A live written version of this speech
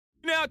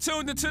now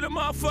tuned into the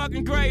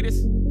motherfucking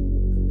greatest.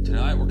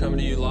 Tonight we're coming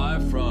to you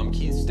live from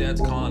Keith's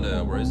dad's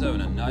condo where he's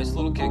having a nice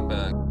little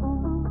kickback.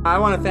 I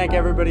want to thank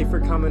everybody for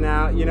coming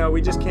out. You know, we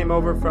just came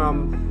over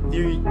from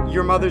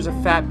Your Mother's a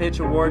Fat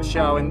Bitch award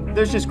show, and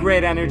there's just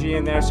great energy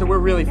in there, so we're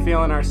really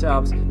feeling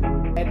ourselves.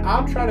 And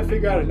I'm trying to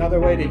figure out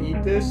another way to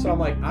eat this, so I'm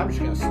like, I'm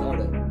just gonna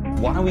start it.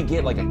 Why don't we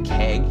get like a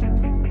keg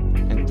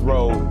and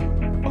throw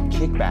a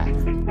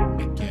kickback?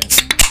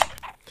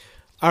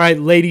 All right,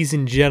 ladies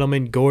and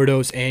gentlemen,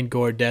 Gordos and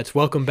Gordettes,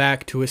 welcome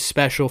back to a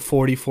special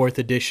 44th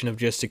edition of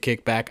Just a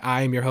Kickback.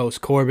 I am your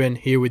host, Corbin,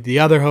 here with the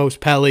other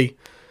host, Pelly.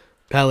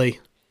 Pelly,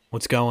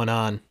 what's going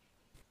on?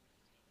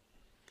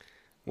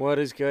 What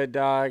is good,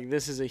 dog?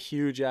 This is a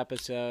huge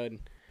episode,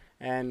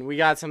 and we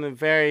got something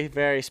very,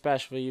 very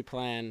special for you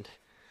planned.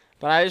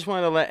 But I just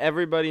wanted to let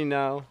everybody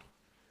know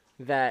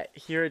that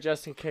here at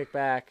Just a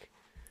Kickback,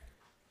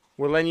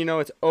 we're letting you know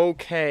it's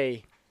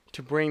okay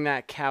to bring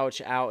that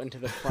couch out into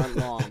the front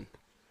lawn.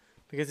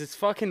 Because it's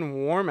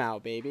fucking warm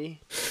out,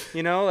 baby.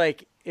 You know,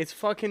 like, it's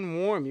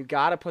fucking warm. You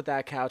gotta put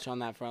that couch on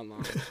that front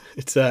lawn.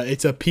 It's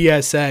a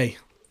PSA.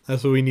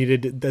 That's what we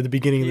needed at the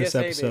beginning of this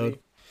episode.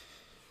 Baby.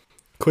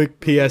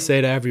 Quick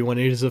PSA to everyone.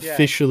 It is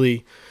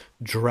officially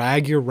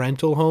drag your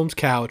rental home's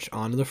couch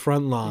onto the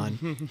front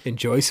lawn,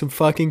 enjoy some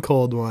fucking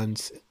cold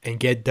ones, and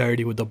get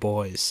dirty with the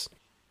boys.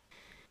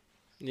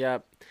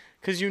 Yep.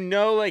 Because you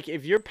know, like,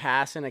 if you're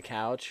passing a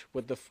couch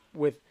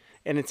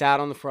and it's out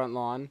on the front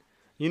lawn,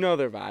 you know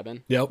they're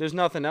vibing. Yep. There's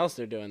nothing else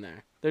they're doing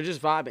there. They're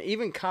just vibing.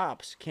 Even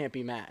cops can't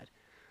be mad.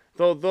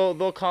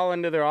 They'll call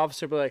into their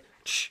officer, be like,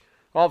 "Shh,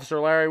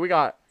 Officer Larry, we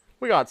got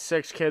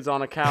 6 kids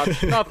on a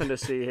couch. Nothing to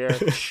see here.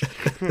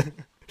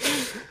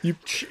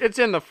 It's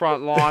in the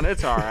front lawn.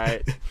 It's all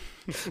right.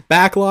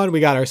 Back lawn, we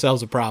got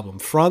ourselves a problem.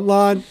 Front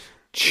lawn,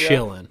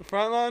 chilling. Yeah.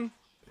 Front lawn,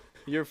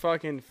 you're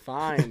fucking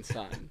fine,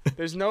 son.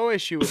 There's no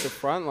issue with the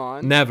front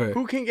lawn. Never.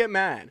 Who can get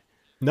mad?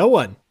 No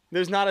one.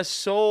 There's not a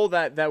soul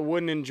that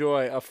wouldn't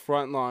enjoy a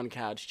front lawn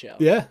couch chill.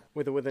 Yeah.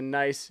 With a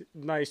nice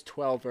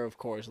 12er of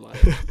Coors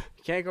Light. You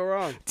can't go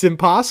wrong. It's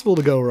impossible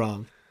to go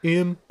wrong.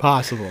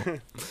 Impossible.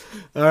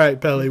 All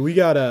right, Pelly, we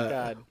got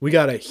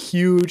a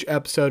huge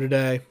episode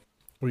today.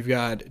 We've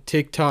got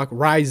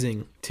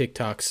rising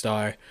TikTok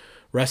star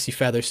Rusty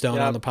Featherstone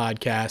on the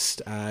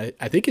podcast.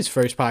 I think his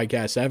first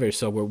podcast ever.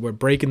 So we're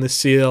breaking the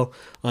seal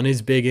on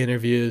his big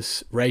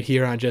interviews right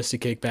here on Just a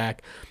Kickback.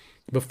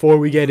 Before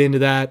we get into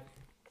that,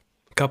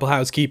 a couple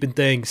housekeeping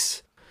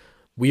things.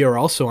 We are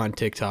also on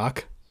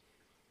TikTok.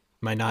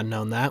 Might not have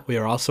known that. We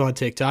are also on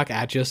TikTok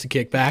at Just a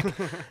Kickback.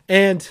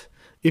 And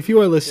if you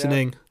are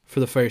listening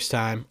for the first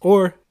time,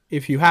 or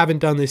if you haven't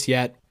done this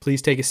yet,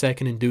 please take a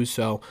second and do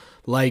so.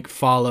 Like,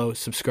 follow,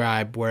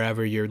 subscribe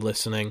wherever you're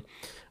listening.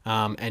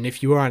 And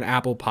if you are on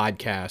Apple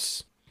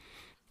Podcasts,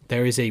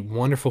 there is a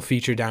wonderful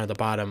feature down at the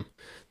bottom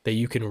that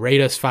you can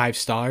rate us 5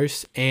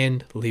 stars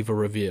and leave a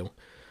review.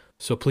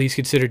 So please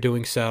consider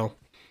doing so.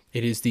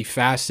 It is the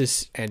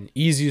fastest and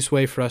easiest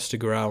way for us to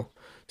grow.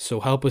 So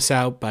help us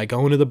out by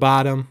going to the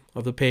bottom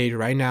of the page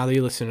right now that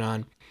you're listening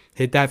on.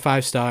 Hit that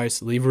 5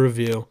 stars, leave a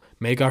review,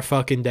 make our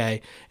fucking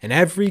day. And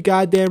every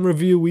goddamn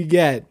review we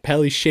get,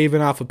 Pelly's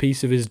shaving off a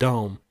piece of his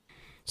dome.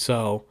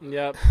 So.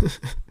 Yep.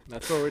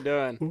 That's what we're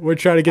doing. We're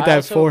trying to get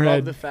that forehead. I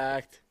love the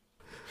fact.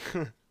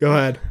 Go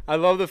ahead. I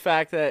love the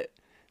fact that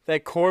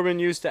Corbin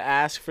used to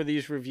ask for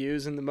these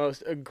reviews in the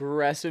most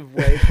aggressive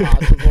way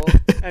possible.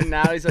 And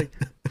now he's like,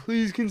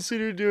 please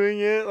consider doing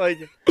it.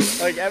 Like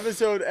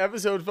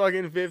episode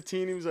fucking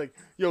 15, he was like,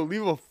 yo,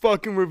 leave a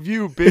fucking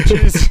review,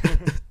 bitches.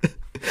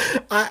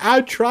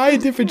 I'm trying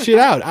different shit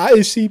out.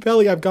 I see,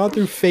 Pelly, I've gone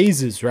through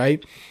phases,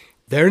 right?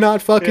 They're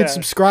not fucking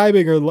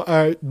subscribing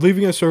or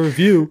leaving us a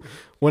review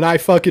when I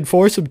fucking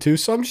force them to,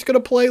 so I'm just gonna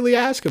politely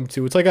ask them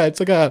to. It's like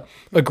a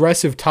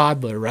aggressive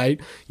toddler, right?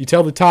 You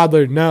tell the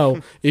toddler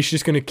no, it's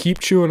just gonna keep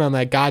chewing on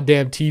that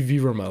goddamn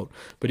TV remote.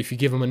 But if you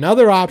give him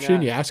another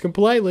option, you ask him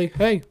politely,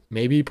 hey,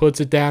 maybe he puts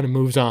it down and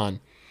moves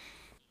on.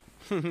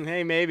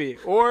 Hey, maybe.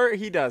 Or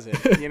he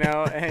doesn't, you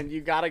know, and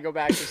you gotta go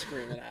back to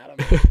screaming at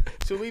him.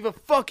 So leave a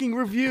fucking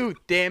review,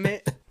 damn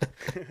it.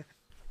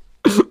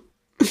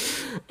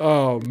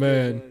 Oh,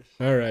 man.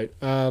 All right.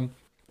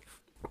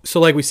 So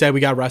like we said,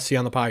 we got Rusty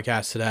on the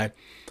podcast today.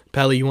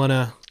 Pelly, you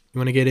wanna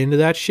get into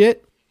that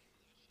shit?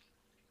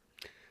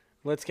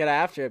 Let's get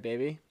after it,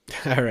 baby.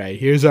 All right.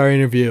 Here's our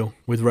interview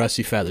with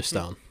Rusty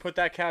Featherstone. Put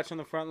that couch on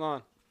the front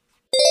lawn.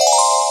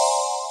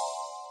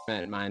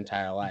 My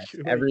entire life.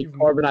 Every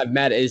Corbin I've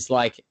met is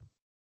like,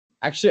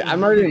 actually, I'm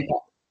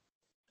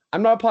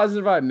not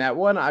positive I met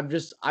one. I'm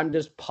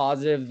just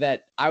positive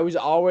that I was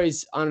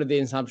always under the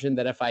assumption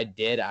that if I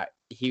did,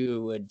 he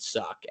would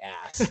suck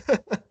ass.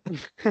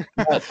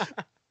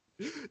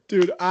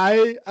 Dude,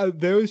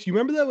 you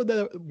remember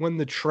that when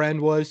the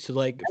trend was to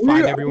like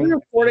find everyone? Are we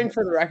recording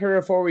for the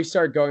record before we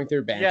start going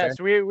through banter?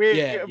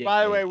 Yes,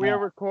 by the way, we are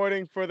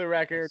recording for the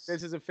record.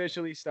 This is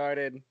officially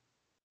started.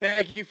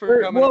 Thank you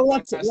for coming on,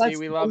 Rusty.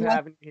 We love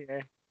having you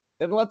here.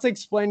 Then let's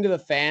explain to the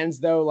fans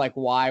though, like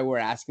why we're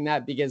asking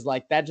that, because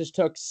like that just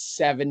took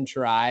 7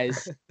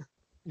 tries.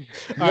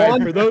 All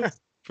right,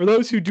 for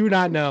those who do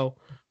not know,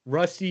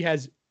 Rusty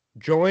has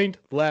joined,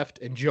 left,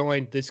 and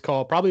joined this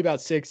call probably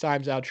about 6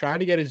 times out, trying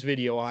to get his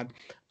video on.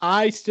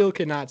 I still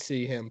cannot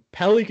see him.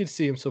 Pelly can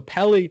see him. So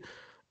Pelly,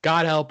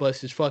 God help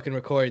us, is fucking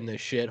recording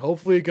this shit.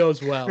 Hopefully it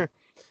goes well.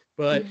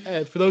 But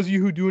for those of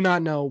you who do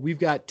not know, we've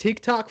got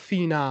TikTok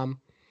Phenom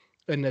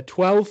and the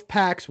 12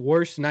 Packs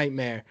Worst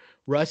Nightmare,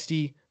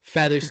 Rusty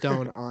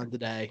Featherstone on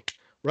today.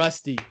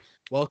 Rusty,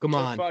 welcome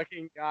on.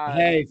 Fucking God.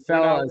 Hey,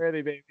 fellas.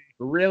 Really, baby.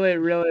 Really,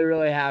 really,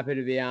 really happy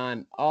to be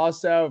on.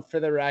 Also, for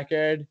the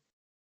record,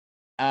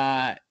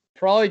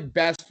 probably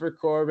best for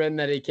Corbin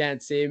that he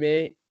can't see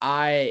me.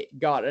 I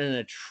got an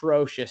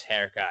atrocious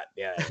haircut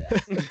the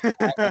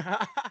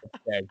other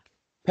day.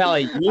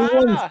 Pelly, you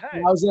won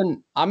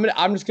 1,000.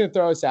 I'm just gonna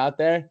throw this out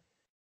there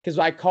because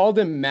I called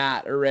him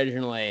Matt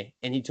originally,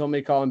 and he told me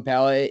to call him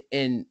Pelly.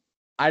 And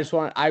I'm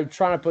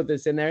trying to put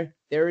this in there.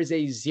 There is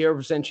a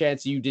 0%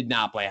 chance you did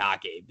not play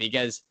hockey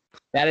because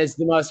that is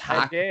the most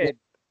hockey. I did.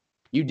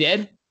 You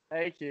did?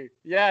 Thank you.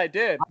 Yeah, I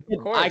did.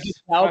 Of course. I could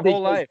tell my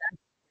whole life.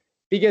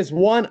 Because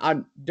one,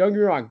 don't get me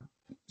wrong,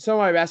 some of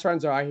my best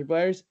friends are hockey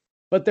players,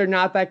 but they're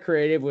not that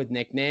creative with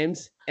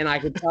nicknames. And I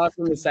could tell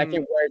from the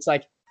second where it's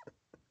like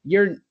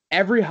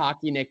every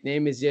hockey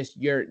nickname is just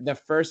the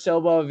first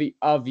syllable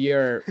of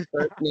your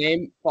first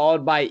name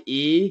followed by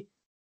E,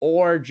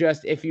 or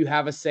just if you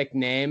have a sick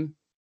name,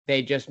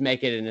 they just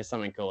make it into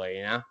something cooler,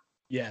 you know?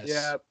 Yes.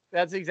 Yeah,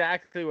 that's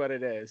exactly what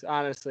it is,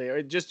 honestly.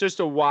 Or just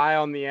a Y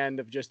on the end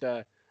of just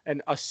a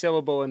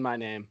syllable in my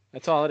name.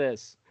 That's all it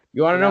is.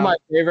 You want to know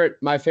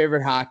my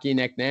favorite hockey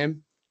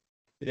nickname?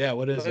 Yeah,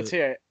 what is Let's it?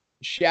 hear it.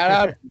 Shout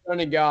out to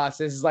Tony Goss.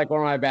 This is like one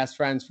of my best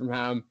friends from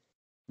home.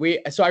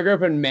 So I grew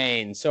up in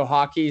Maine. So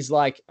hockey's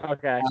like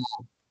Okay.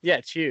 Yeah,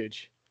 it's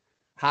huge.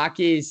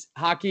 Hockey's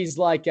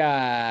like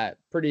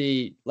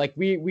pretty like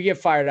we get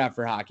fired up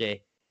for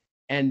hockey.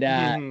 And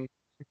and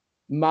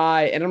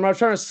I'm not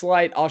trying to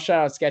slight, I'll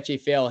shout out Sketchy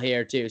Phil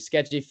here too.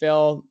 Sketchy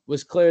Phil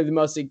was clearly the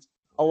most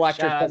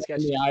electric on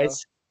the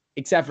ice,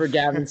 except for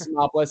Gavin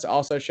Smopoulos.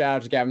 Also shout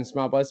out to Gavin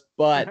Smopoulos.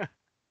 But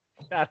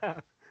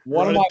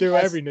one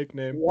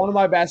of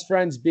my best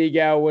friends,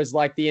 Bigo, was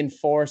like the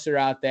enforcer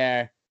out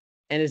there.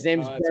 And his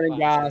name's Brennan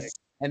Goss,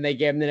 and they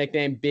gave him the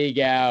nickname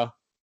Bigo.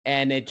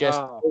 And it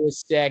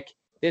was sick.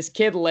 This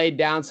kid laid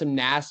down some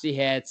nasty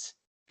hits,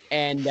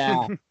 and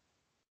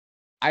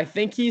I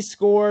think he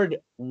scored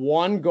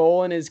 1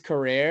 goal in his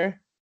career.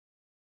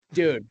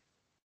 Dude,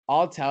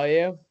 I'll tell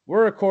you,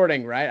 we're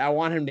recording, right? I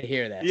want him to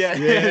hear this. Yeah,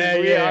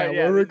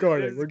 we're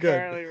recording. We're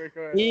good.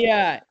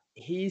 Recording.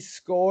 He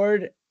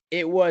scored.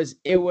 It was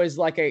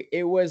like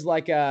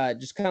a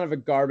just kind of a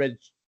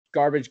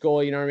garbage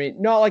goal, you know what I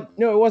mean? No,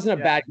 it wasn't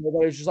a bad goal,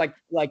 but it was just like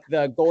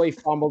the goalie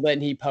fumbled it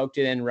and he poked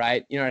it in,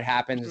 right? You know, it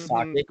happens.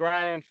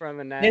 Right in front of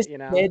the net, this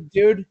kid,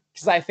 dude,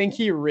 because I think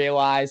he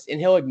realized, and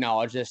he'll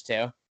acknowledge this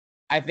too.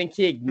 I think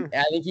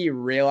he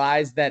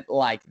realized that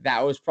like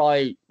that was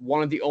probably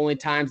one of the only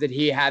times that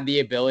he had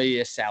the ability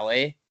to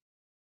celly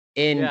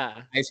in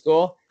high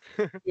school.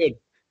 Dude.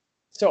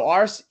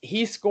 So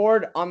he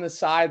scored on the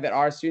side that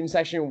our student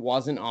section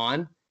wasn't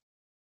on.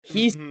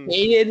 He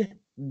skated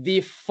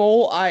the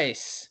full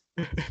ice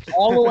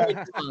all the way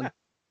down.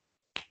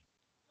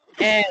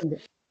 And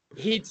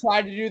he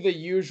tried to do the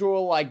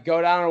usual, like,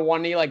 go down on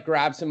one knee, like,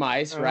 grab some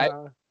ice, right?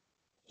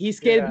 He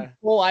skated the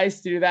full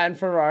ice to do that in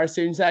front of our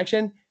student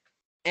section.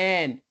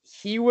 And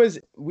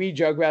we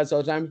joke about this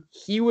all the time.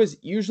 He was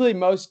usually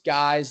most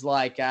guys,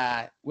 like,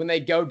 when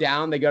they go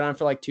down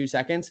for like 2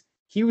 seconds.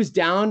 He was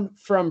down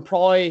from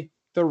probably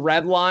the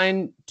red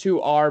line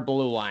to our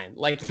blue line.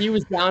 Like, he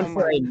was down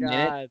for a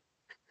minute.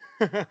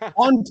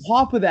 On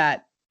top of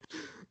that,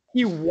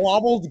 he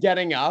wobbled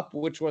getting up,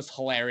 which was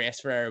hilarious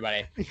for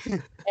everybody.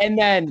 And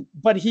then,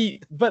 but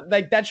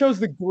like that shows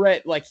the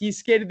grit. Like he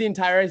skated the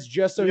entire ice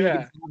just so he could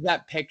have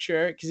that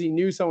picture because he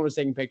knew someone was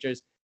taking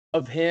pictures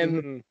of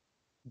him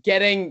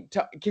getting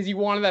to, because he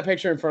wanted that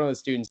picture in front of the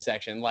student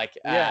section. Like,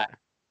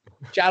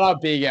 shout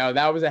out Bigo.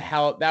 That was a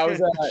shout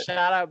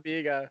out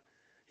Bigo.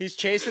 He's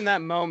chasing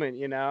that moment,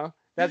 you know.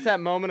 That's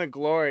that moment of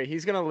glory.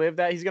 He's gonna live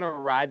that. He's gonna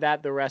ride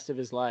that the rest of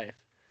his life.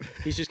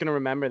 He's just gonna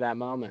remember that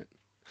moment.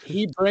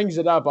 He brings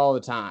it up all the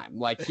time.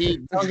 Like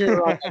don't get me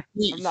wrong,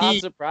 I'm not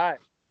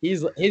surprised.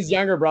 His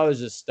younger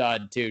brother's a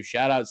stud too.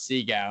 Shout out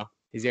Seago.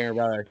 His younger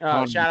brother.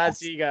 Oh, shout out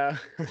Seago.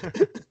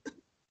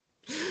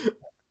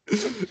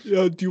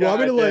 Yo, do you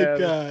want me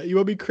to you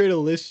want me to create a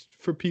list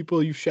for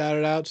people you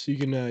shouted out so you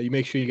can you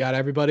make sure you got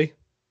everybody?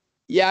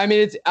 Yeah, I mean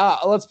it's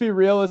let's be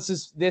real.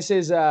 This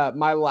is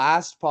my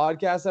last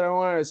podcast that I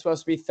wanted. It was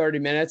supposed to be 30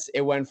 minutes.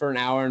 It went for an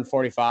hour and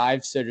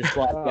 45. So just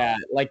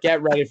like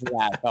get ready for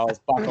that,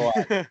 fellas. Buckle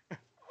up.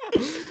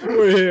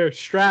 We're here,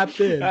 strapped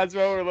in. That's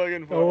what we're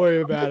looking for. Don't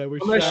worry about it. I'm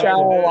gonna shout out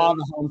a lot of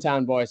the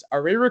hometown boys.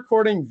 Are we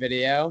recording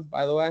video,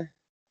 by the way?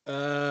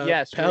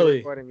 Yes, we're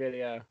recording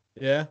video.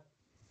 Yeah.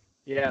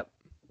 Yep.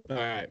 All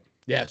right.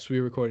 Yes,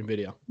 we're recording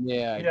video.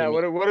 Yeah. Yeah.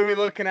 What are we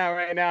looking at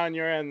right now on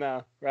your end,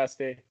 though,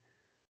 Rusty?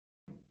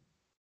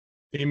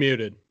 He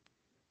muted.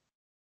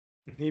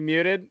 He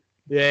muted?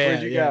 Yeah.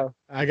 Where'd you go?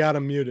 I got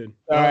him muted.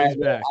 Sorry, he's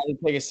back. I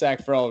didn't take a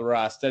sec for old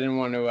Rust. I didn't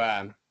want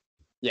to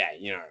Yeah,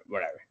 you know,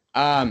 whatever.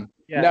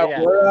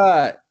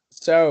 Yeah.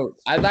 So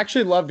I'd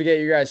actually love to get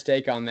your guys'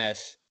 take on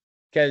this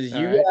because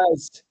you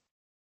guys,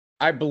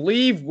 I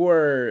believe,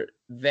 were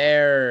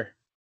there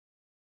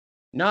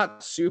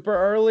not super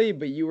early,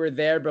 but you were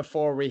there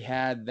before we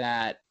had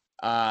that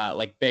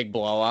like big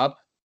blow up.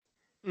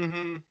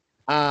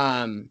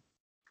 Mm-hmm.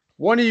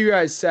 One of you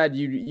guys said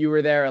you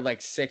were there at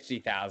like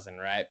 60,000,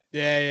 right?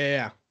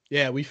 Yeah.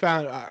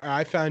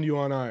 I found you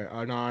on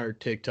our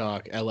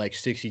TikTok at like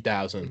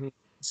 60,000. Mm-hmm.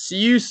 So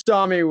you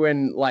saw me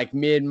when like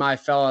me and my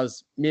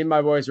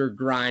boys were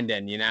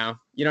grinding, you know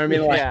what I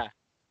mean? Like, yeah.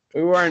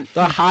 we weren't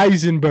the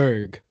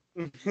Heisenberg.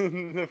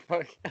 The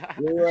fuck.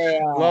 We were,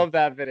 love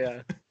that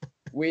video.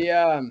 We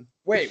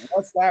wait,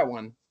 what's that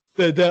one?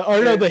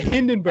 The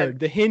Hindenburg.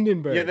 The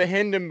Hindenburg. Yeah, the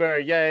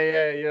Hindenburg.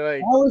 Yeah. You're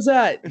like, how was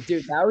that,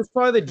 dude? That was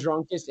probably the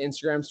drunkest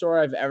Instagram story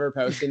I've ever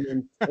posted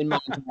in my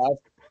life.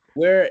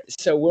 We're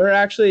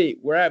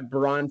at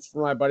brunch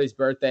for my buddy's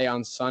birthday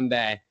on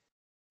Sunday,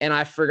 and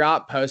I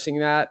forgot posting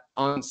that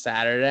on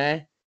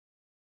Saturday.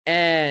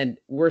 And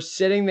we're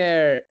sitting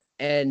there,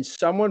 and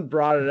someone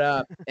brought it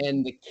up,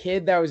 and the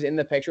kid that was in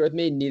the picture with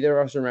me, neither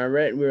of us remember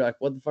it, and we were like,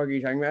 "What the fuck are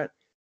you talking about?"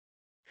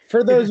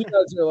 For those of you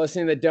guys who are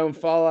listening that don't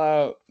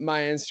follow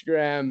my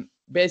Instagram,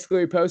 basically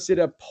we posted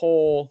a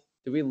poll.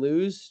 Did we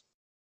lose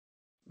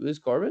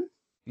Corbin?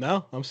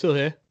 No, I'm still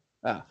here.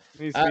 Oh.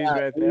 he's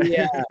right there.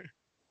 Yeah.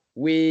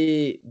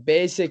 We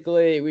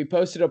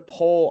posted a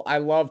poll. I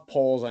love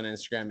polls on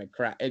Instagram.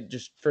 It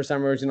just, for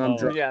some reason, I'm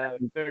drunk. Yeah,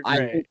 they're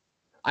great.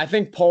 I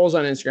think polls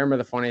on Instagram are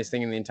the funniest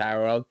thing in the entire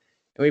world.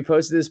 And we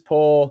posted this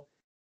poll,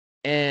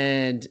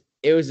 and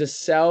it was a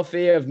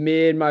selfie of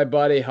me and my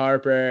buddy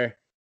Harper.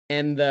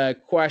 And the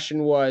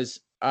question was,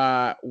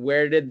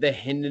 where did the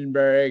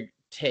Hindenburg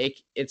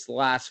take its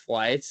last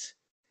flights?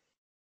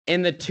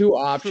 And the two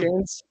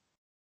options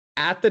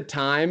at the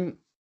time,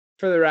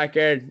 for the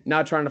record,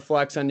 not trying to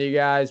flex on you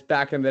guys,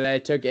 back in the day,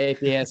 took AP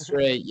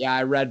history. Yeah,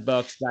 I read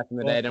books back in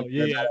the day.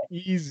 Yeah,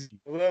 easy.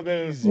 A little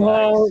bit of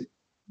Well,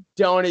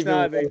 don't It's even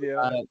not a worry big deal.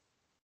 about it.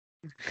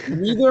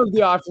 Neither of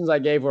the options I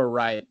gave were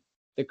right.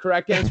 The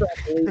correct answer,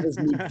 I believe, is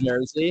New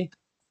Jersey.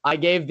 I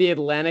gave the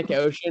Atlantic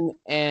Ocean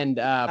and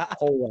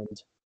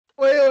Poland.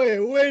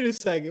 Wait a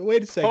second.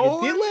 Poland?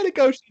 The Atlantic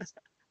Ocean.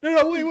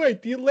 No,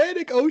 wait. The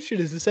Atlantic Ocean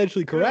is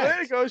essentially The correct.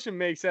 Atlantic Ocean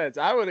makes sense.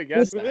 I would have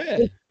guessed that.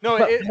 Yeah. No,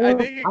 But I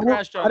think it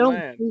crashed on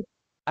land.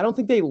 I don't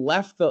think they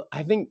left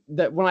I think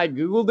that when I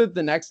Googled it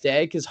the next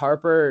day, because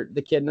Harper,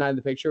 the kid and I in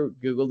the picture,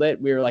 Googled it,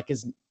 we were like,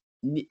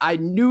 I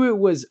knew it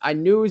was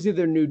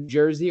either New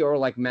Jersey or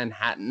like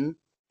Manhattan.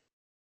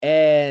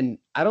 And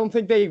I don't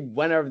think they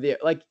went over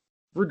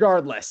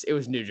regardless, it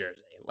was New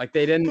Jersey. Like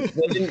they didn't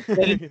go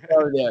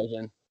over the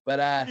ocean. But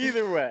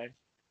Either way.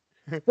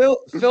 fill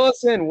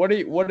us in.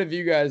 What have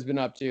you guys been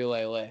up to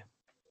lately?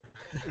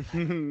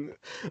 We've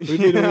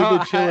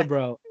been chilling,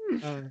 bro.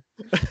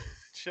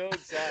 Chill,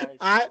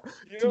 Zach.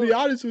 To be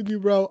honest with you,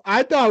 bro,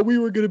 I thought we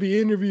were gonna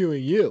be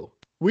interviewing you.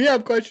 We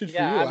have questions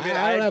for you. I mean,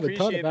 I don't have a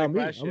ton appreciate about the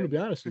me. question. I'm gonna be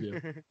honest with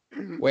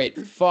you. Wait,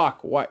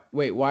 fuck. What?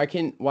 Wait, why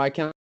can't?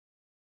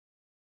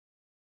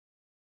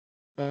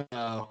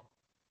 Oh,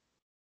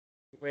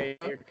 Wait,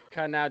 you're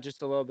cutting out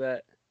just a little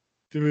bit.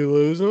 did we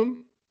lose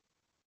him?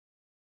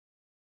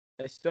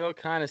 I still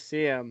kind of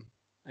see him.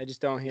 I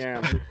just don't hear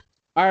him.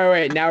 All right,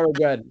 wait. Now we're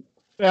good.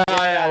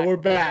 Yeah, we're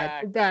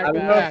back. We're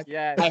back.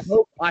 Yeah.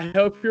 I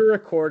hope your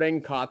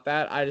recording caught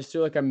that. I just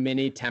threw like a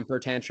mini temper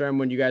tantrum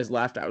when you guys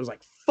left. I was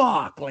like,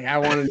 "Fuck!" Like I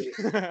wanted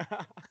to.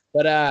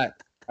 But all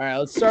right,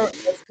 let's start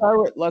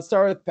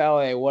with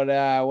Pele.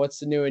 What's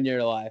the new in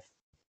your life?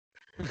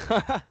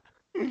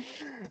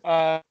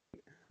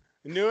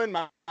 New in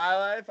my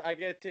life, I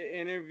get to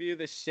interview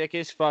the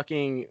sickest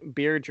fucking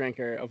beer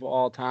drinker of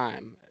all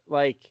time.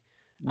 Like,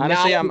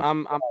 honestly, Now-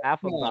 I'm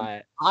baffled by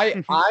it.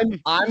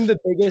 I'm the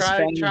biggest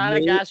fan. Try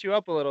to gas you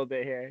up a little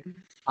bit here.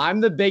 I'm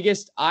the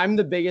biggest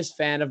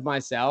fan of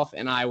myself,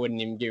 and I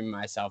wouldn't even give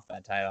myself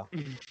that title.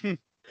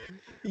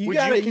 You Would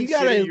gotta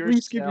consider at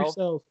least give yourself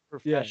yourself.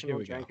 Professional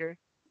we go. drinker.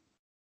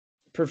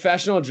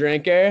 Professional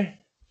drinker.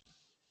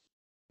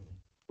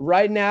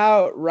 Right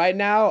now,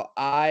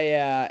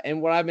 I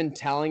and what I've been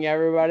telling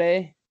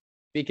everybody,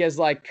 because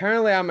like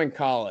currently I'm in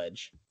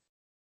college,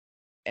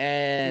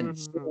 and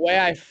the way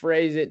I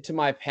phrase it to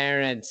my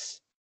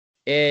parents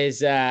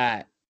is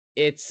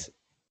it's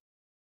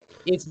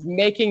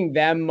making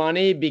them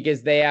money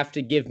because they have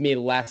to give me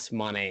less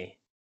money.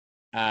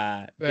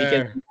 Because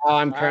Fair. now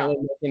I'm currently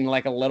making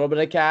like a little bit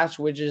of cash,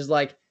 which is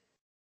like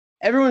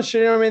everyone's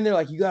shitting on me and they're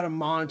like, you gotta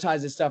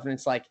monetize this stuff, and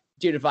it's like,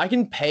 dude, if I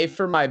can pay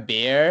for my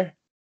beer,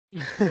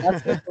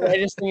 that's the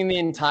greatest thing in the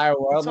entire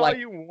world. That's all Like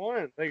you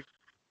want. Like,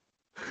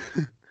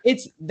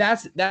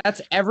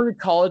 that's every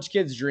college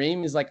kid's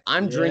dream is like,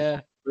 I'm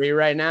drinking free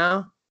right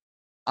now.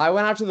 I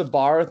went out to the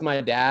bar with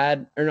my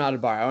dad, or not a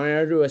bar. I went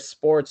out to a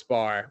sports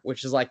bar,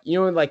 which is like, you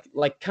know,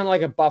 like kind of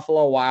like a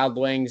Buffalo Wild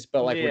Wings,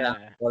 but like we're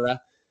not in Florida.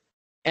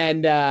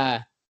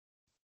 And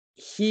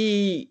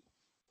he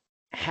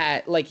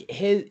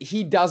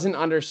he doesn't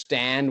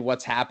understand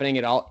what's happening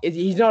at all.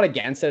 He's not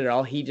against it at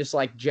all. He just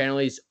like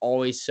generally is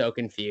always so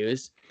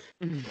confused.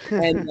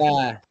 And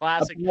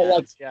classic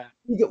like, yeah.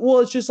 Well,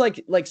 it's just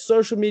like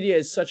social media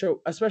is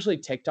especially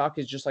TikTok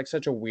is just like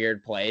such a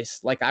weird place.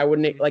 Like I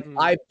wouldn't like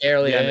I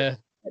barely understand.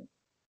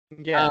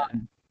 Yeah.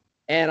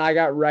 And I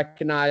got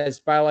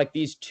recognized by like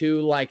these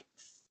two like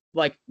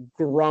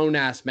grown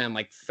ass men,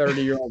 like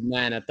 30-year-old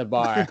men at the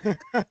bar.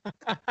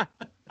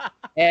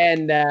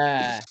 And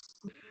I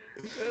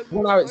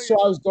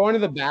was going to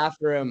the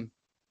bathroom,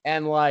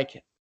 and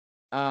like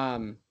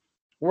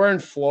we're in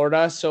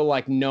Florida, so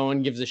like no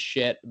one gives a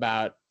shit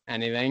about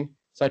anything.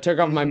 So I took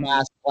off my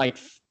mask like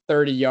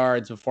 30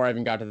 yards before I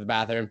even got to the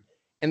bathroom.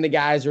 And the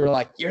guys were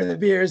like, "You're the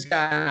beers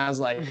guy." And I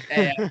was like,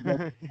 "Hey,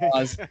 I'm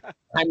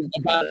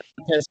about to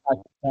piss my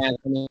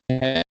pants."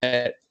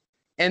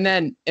 And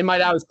then, my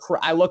dad was.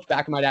 I looked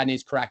back at my dad, and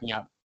he's cracking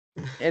up.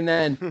 And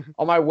then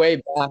on my way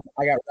back,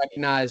 I got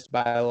recognized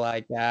by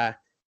like a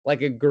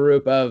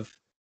group of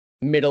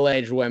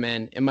middle-aged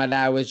women, and my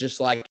dad was just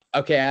like,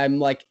 "Okay, I'm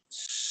like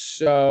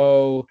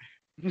so,"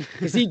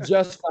 because he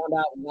just found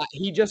out.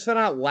 He just found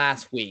out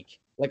last week.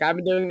 Like I've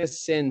been doing this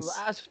since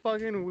last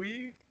fucking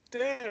week.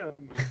 Damn.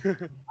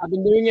 I've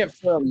been doing it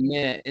for a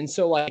minute, and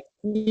so like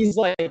he's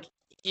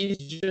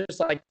just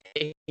like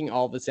taking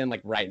all this in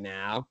like right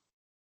now,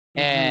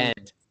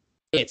 and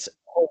it's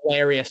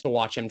hilarious to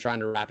watch him trying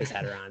to wrap his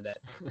head around it.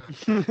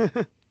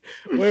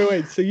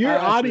 Wait. So your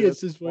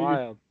audience is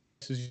wild.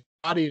 Your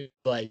audience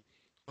like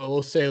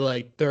we'll say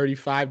like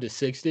 35 to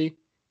 60.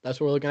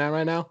 That's what we're looking at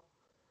right now.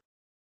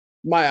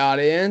 My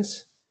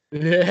audience,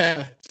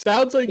 yeah,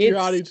 sounds like your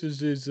audience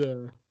is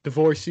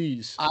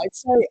divorcees.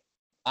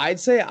 I'd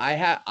say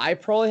I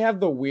probably have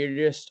the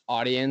weirdest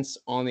audience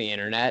on the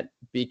internet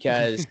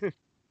because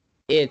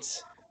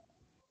it's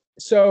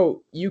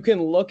so you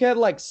can look at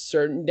like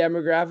certain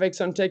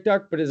demographics on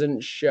TikTok, but it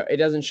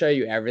doesn't show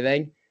you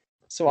everything.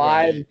 So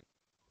right.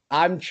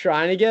 I'm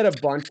trying to get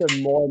a bunch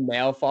of more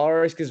male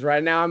followers because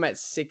right now I'm at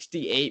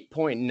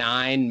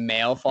 68.9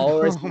 male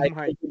followers. I think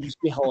it would just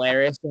be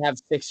hilarious to have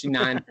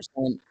 69%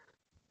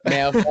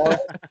 male followers.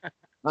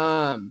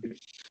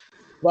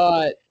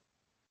 But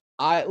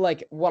I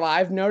like what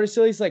I've noticed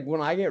at least like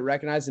when I get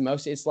recognized the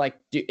most, it's like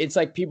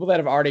people that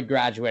have already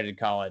graduated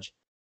college.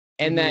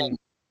 And then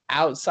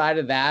outside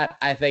of that,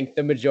 I think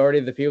the majority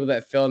of the people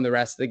that fill in the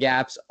rest of the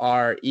gaps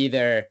are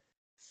either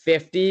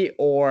 50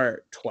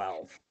 or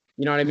 12.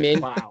 You know what I mean?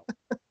 Wow.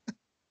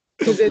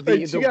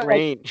 the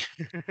range.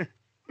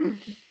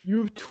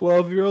 You have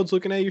 12-year-olds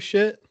looking at your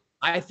shit?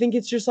 I think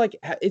it's just like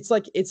it's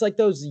like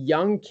those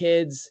young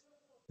kids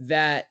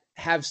that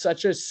have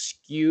such a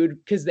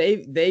skewed because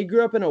they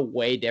grew up in a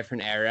way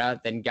different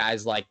era than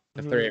guys like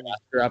the three of us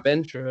grew up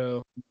in.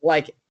 True.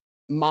 Like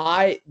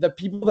the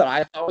people that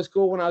I thought was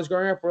cool when I was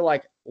growing up were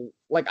like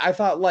I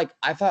thought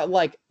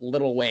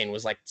Lil Wayne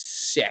was like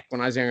sick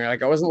when I was younger.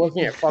 Like I wasn't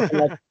looking at fucking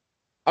like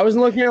I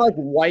wasn't looking at like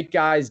white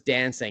guys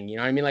dancing. You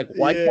know what I mean? Like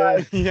white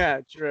guys.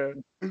 Yeah,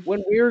 true.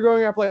 When we were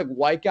growing up, like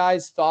white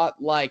guys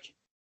thought like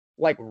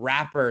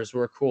rappers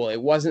were cool.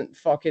 It wasn't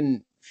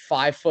fucking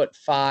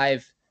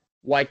 5'5"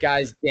 white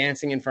guys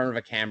dancing in front of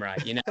a camera,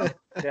 you know?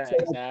 Yeah, so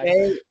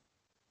exactly.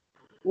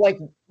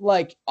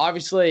 Like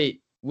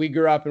obviously we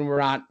grew up and we're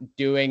not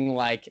doing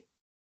like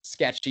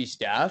sketchy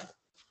stuff,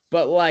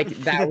 but like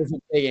that was a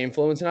big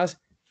influence in us.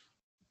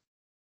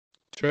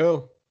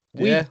 True.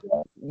 Yeah.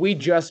 We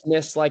just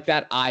missed like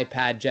that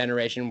iPad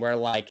generation where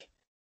like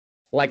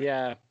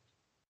yeah.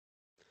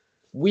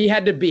 We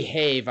had to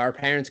behave. Our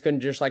parents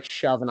couldn't just like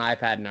shove an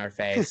iPad in our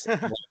face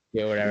and, like,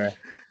 do whatever.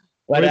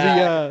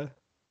 But,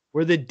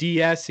 we're the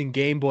DS and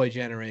Game Boy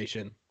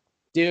generation.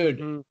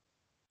 Dude.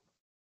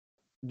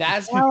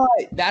 That's how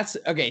that's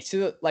okay.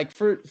 So like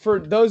for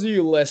those of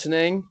you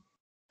listening,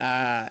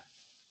 I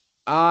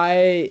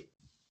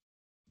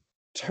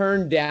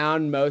turned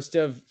down most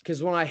of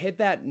because when I hit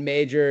that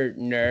major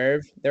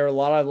nerve, there were a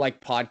lot of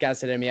like podcasts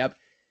that hit me up.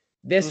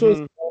 This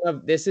was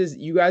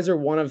you guys are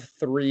one of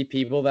 3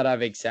 people that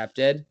I've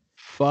accepted.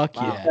 Fuck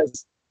yeah.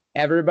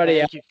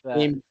 Everybody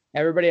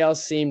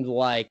else seemed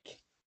like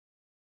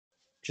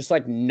just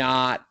like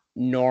not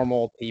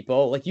normal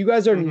people. Like you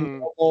guys are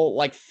normal,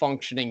 like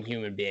functioning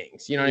human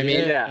beings. You know what I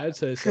mean? Yeah, I'd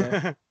say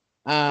so.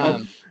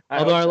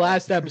 Although our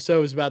last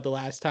episode was about the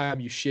last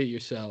time you shit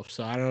yourself,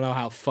 so I don't know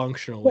how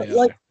functional we are.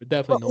 We're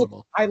definitely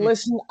normal. I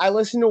listened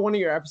to one of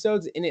your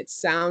episodes, and it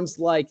sounds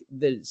like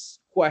the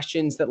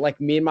questions that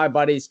like me and my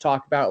buddies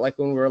talk about, like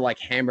when we were like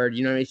hammered.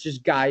 You know, it's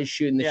just guys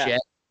shooting the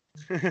shit.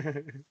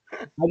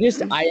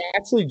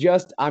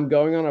 I'm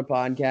going on a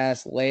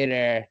podcast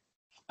later.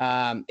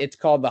 It's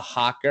called the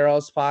Hot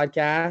Girls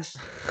Podcast,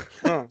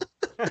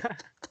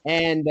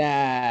 and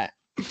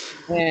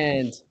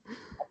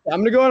I'm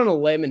gonna go out on a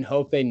limb and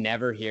hope they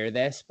never hear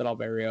this, but I'll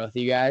be real with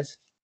you guys.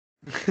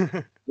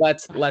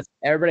 Let's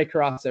everybody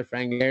cross their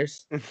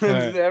fingers.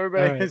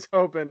 Everybody is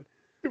hoping.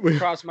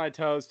 Cross my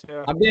toes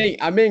too. I'm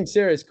being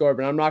serious,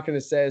 Corbin. I'm not gonna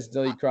say this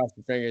until you cross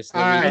your fingers.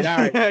 All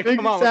right.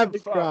 Fingers have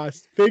been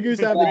crossed. Fingers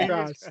have been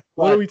crossed.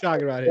 What are we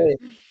talking about here?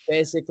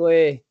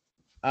 Basically,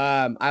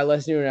 I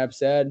listened to an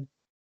episode.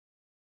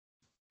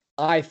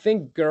 I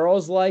think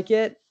girls like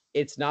it.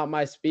 It's not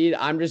my speed.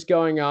 I'm just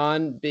going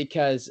on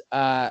because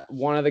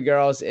one of the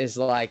girls is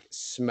like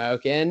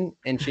smoking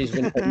and she's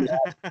been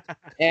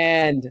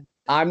and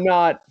I'm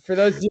not, for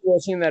those of you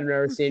listening that have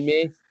never seen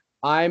me,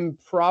 I'm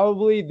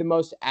probably the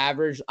most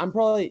average. I'm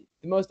probably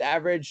the most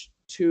average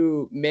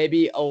to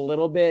maybe a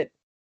little bit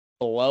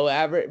below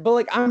average, but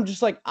like I'm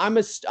just like I'm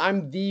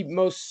the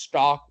most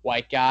stock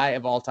white guy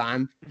of all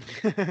time.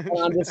 And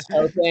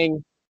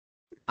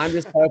I'm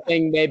just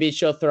hoping maybe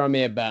she'll throw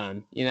me a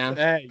bone, you know?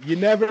 Hey, you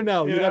never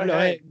know. You never know.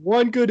 Hey,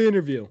 one good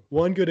interview.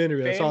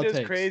 That's all it takes.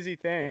 Does crazy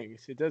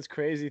things. It does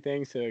crazy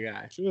things to a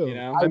guy. True. You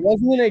know? I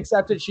wasn't gonna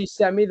accept it. She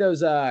sent me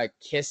those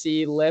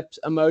kissy lips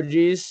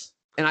emojis,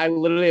 and I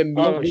literally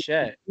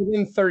immediately,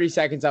 within 30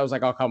 seconds, I was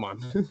like, "Oh, come on."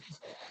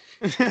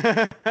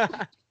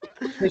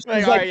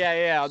 Like, all right,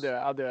 yeah,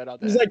 I'll do it.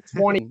 He's like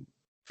 20.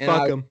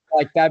 Fuck him.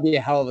 Like that'd be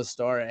a hell of a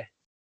story.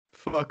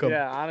 Fuck him.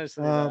 Yeah,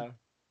 honestly.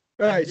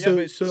 All right,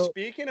 yeah, so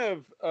speaking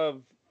of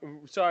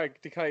sorry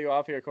to cut you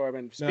off here,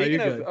 Corbin. Speaking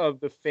of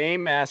the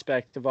fame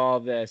aspect of all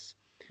of this,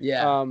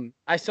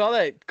 I saw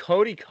that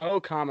Cody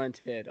Ko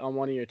commented on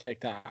one of your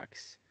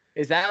TikToks.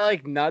 Is that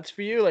like nuts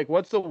for you? Like,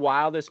 what's the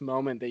wildest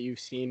moment that you've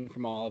seen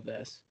from all of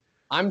this?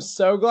 I'm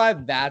so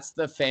glad that's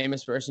the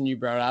famous person you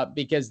brought up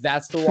because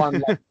that's the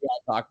one like,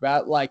 I talk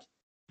about. Like,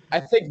 I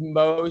think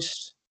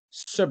most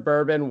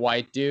suburban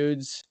white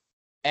dudes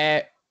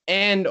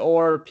and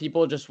or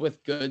people just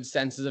with good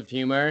senses of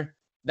humor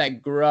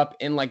that grew up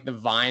in like the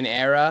Vine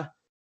era,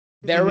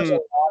 there was a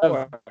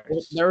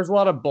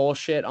lot of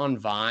bullshit on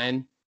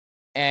Vine,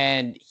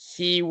 and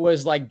he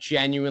was like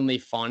genuinely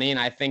funny, and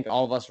I think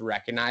all of us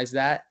recognize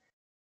that.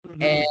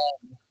 And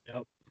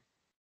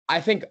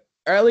I think,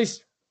 or at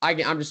least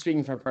I'm just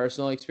speaking from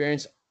personal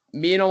experience.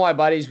 Me and all my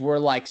buddies were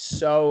like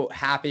so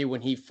happy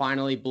when he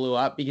finally blew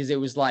up because it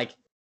was like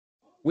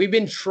we've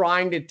been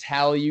trying to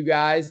tell you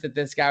guys that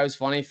this guy was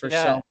funny for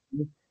so long.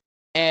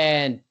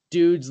 And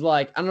dudes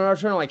like, I'm not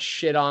trying to like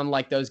shit on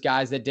like those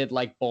guys that did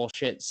like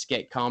bullshit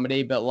skit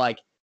comedy, but like,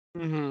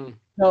 so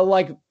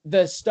like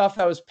the stuff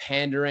that was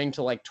pandering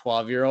to like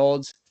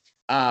 12-year-olds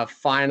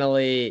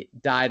finally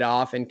died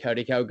off and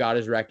Cody Ko got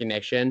his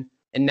recognition.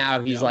 And now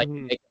he's like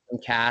making some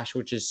cash,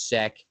 which is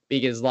sick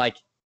because like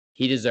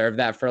he deserved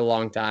that for a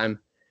long time.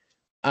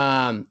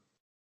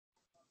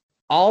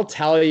 I'll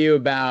tell you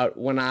about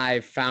when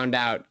I found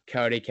out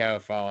Cody Ko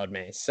followed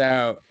me.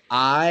 So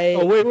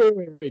Oh,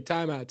 wait.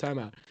 Time out.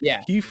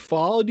 Yeah. He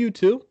followed you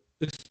too?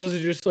 This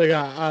is just like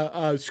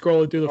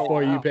scrolling through the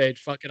For You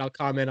page. Fuck it, I'll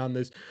comment on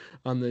this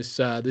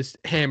this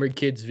Hammer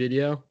Kids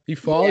video. He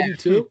followed you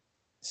too?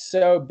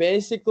 So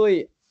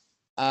basically,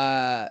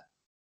 to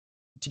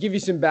give you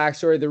some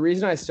backstory, the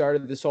reason I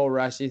started this whole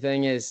Rusty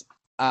thing is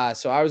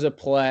so I was a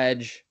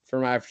pledge for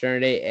my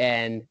fraternity,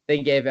 and they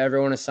gave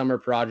everyone a summer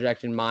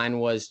project, and mine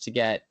was to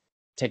get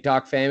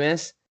TikTok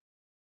famous.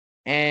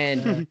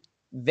 And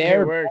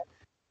their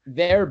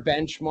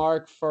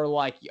benchmark for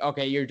like,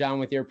 okay, you're done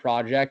with your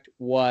project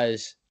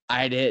was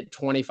I had hit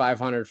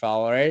 2,500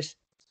 followers.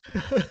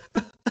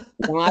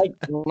 when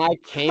I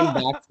came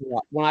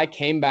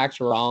back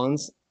to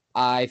Rollins,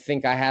 I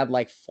think I had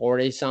like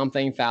 40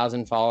 something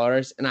thousand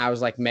followers, and I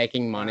was like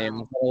making money a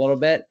little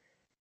bit.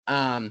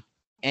 And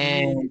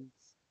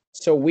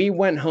so we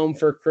went home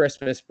for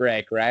Christmas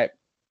break, right?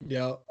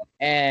 Yeah.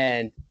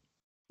 And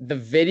the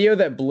video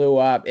that blew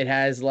up, it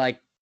has a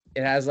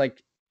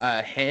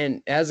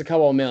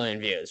couple of million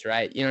views,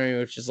 right? You know what I mean?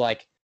 Which is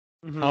like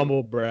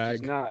humble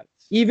brag.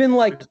 Even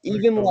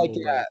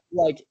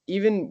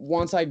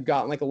once I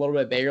got like a little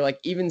bit bigger, like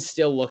even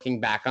still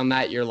looking back on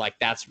that, you're like,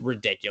 that's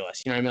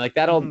ridiculous. You know what I mean? Like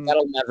that'll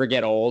never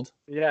get old.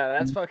 Yeah,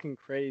 that's fucking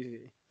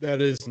crazy.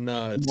 That is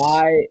nuts.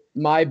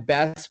 My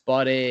best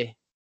buddy,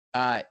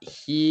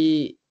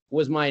 he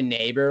was my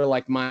neighbor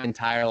like my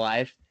entire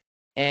life,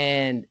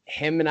 and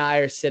him and I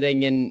are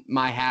sitting in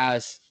my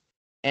house,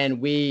 and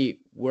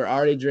we were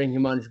already drinking a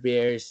bunch of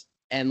beers,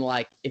 and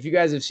like if you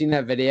guys have seen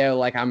that video,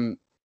 like I'm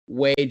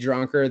way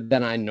drunker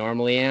than I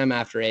normally am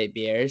after 8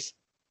 beers,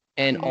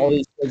 and all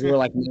these kids were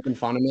like making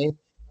fun of me.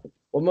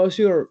 What most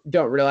people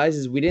don't realize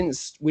is we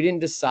didn't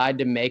decide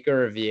to make a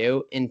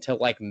review until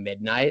like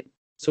midnight,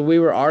 so we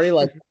were already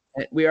like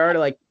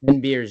 10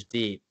 beers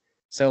deep.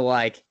 So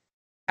like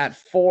at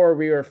 4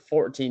 we were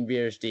 14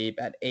 beers deep.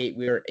 At 8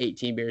 we were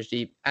 18 beers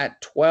deep. At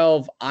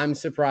 12 I'm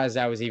surprised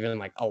I was even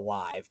like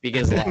alive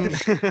because like,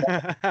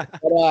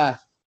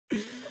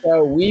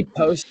 so we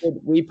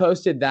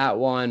posted that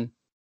one.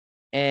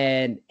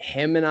 And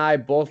him and I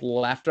both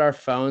left our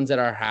phones at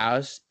our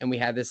house, and we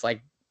had this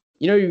like,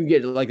 you know, you can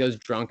get like those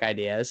drunk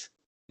ideas.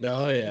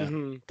 Oh yeah,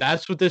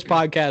 that's what this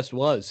podcast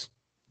was.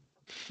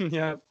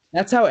 Yeah,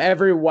 that's how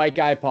every white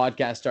guy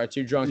podcast starts.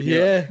 You're drunk.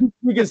 Yeah,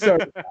 we can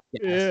start.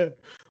 Yeah,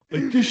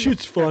 like this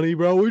shit's funny,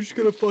 bro. We're just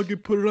gonna fucking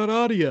put it on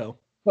audio.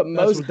 But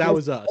that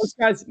was us.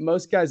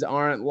 Most guys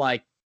aren't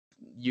like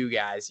you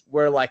guys.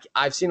 Where like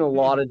I've seen a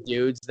lot of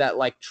dudes that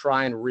like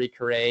try and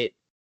recreate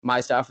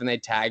my stuff, and they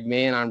tag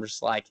me, and I'm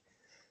just like,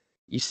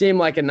 you seem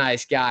like a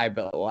nice guy,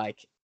 but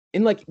like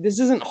and like this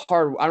isn't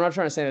hard. I'm not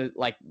trying to say that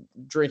like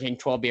drinking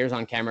 12 beers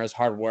on camera is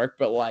hard work,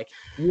 but like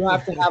you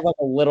have to have like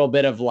a little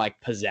bit of like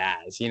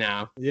pizzazz, you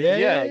know?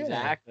 Yeah,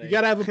 exactly. You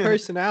gotta have a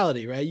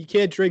personality, right? You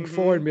can't drink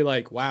 4 and be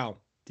like, wow,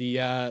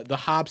 the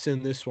hops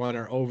in this one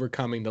are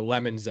overcoming the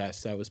lemon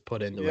zest that was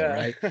put into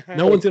it, right?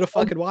 No one's gonna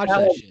fucking watch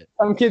that shit.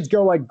 Some kids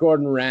go like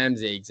Gordon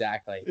Ramsay,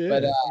 exactly.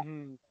 Yeah. But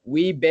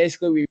we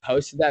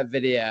posted that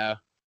video,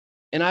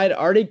 and I had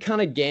already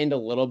kind of gained a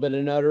little bit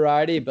of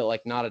notoriety, but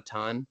like not a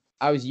ton.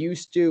 I was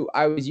used to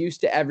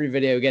every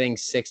video getting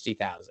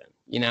 60,000,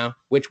 you know,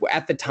 which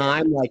at the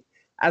time,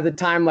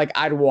 like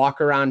I'd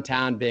walk around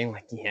town being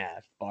like, yeah,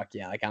 fuck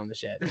yeah, like I'm the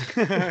shit.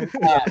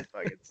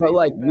 But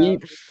like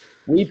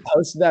we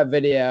posted that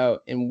video,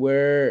 and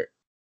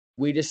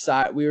we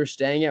were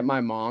staying at my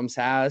mom's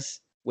house,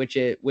 which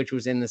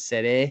was in the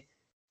city,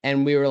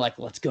 and we were like,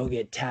 let's go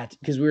get tattoos,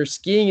 because we were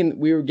skiing and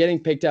we were getting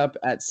picked up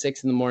at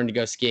 6 a.m. to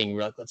go skiing. We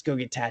were like, let's go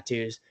get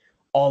tattoos.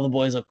 All the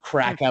boys will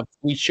crack up.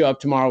 We show up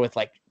tomorrow with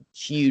like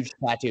huge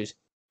tattoos.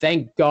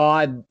 Thank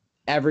God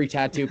every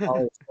tattoo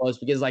parlor is closed,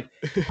 because like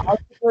I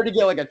prefer to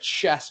get like a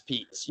chest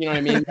piece. You know what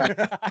I mean? Like,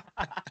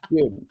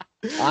 dude,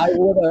 I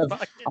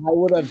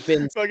would have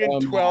been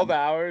fucking 12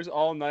 hours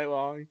all night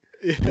long.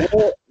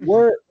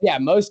 We're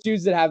most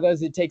dudes that have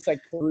those, it takes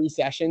like 3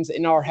 sessions.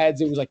 In our heads,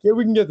 it was like, yeah,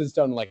 we can get this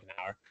done in like an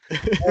hour.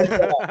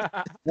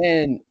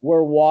 And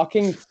we're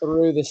walking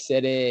through the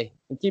city,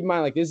 and keep in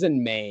mind, like this is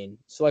in Maine,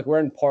 so like we're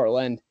in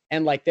Portland,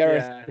 and like there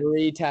are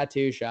 3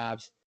 tattoo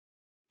shops.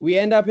 We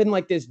end up in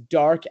like this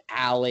dark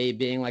alley,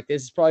 being like,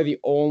 this is probably the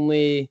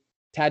only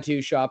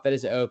tattoo shop that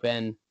is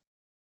open.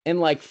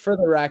 And like, for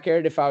the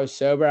record, if I was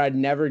sober, I'd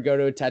never go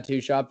to a tattoo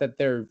shop that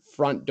their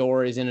front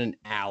door is in an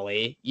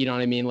alley. You know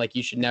what I mean? Like,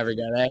 you should never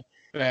go there.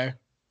 Fair.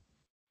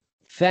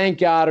 Thank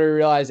God we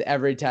realized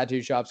every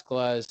tattoo shop's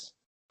closed.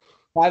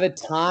 By the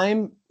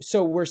time,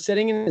 so we're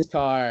sitting in this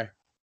car,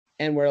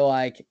 and we're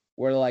like,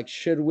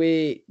 should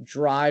we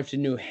drive to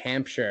New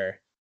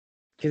Hampshire?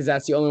 Because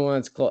that's the only one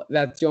that's closed.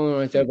 That's the only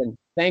one that's open.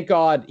 Thank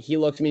God he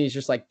looked at me. He's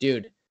just like,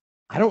 dude,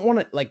 I don't want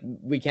to, like,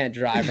 we can't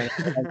drive.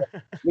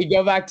 We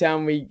go back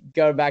down. We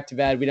go back to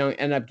bed. We don't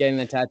end up getting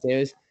the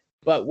tattoos.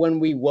 But when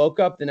we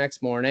woke up the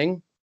next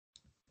morning,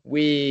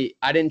 I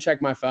didn't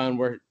check my phone.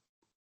 We're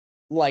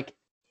like,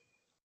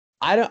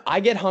 I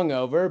get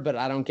hungover, but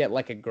I don't get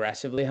like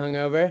aggressively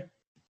hungover.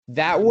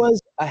 That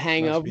was a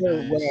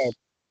hangover where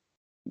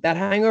that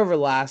hangover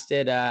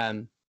lasted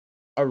a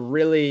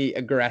really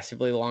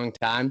aggressively long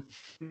time.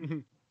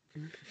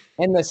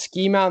 And the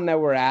ski mountain that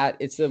we're at,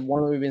 it's the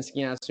one we've been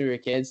skiing at since we were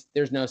kids.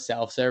 There's no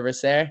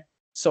self-service there.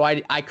 So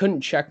I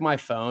couldn't check my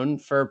phone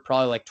for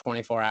probably like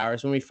 24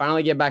 hours. When we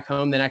finally get back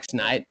home the next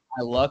night,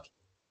 I look,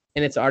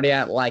 and it's already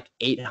at like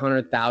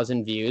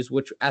 800,000 views,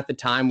 which at the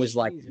time was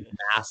like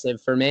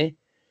massive for me.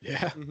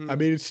 Yeah. I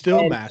mean, it's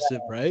still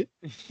massive, right?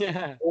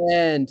 Yeah.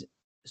 And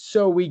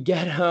so we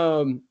get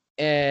home,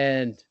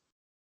 and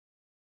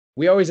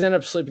we always end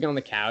up sleeping on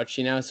the couch,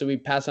 you know? So we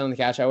pass out on the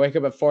couch. I wake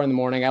up at 4 a.m.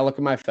 I look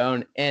at my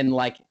phone, and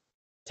like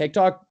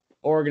TikTok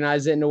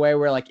organized it in a way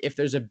where like if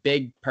there's a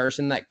big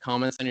person that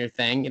comments on your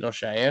thing, it'll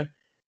show you.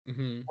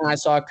 And I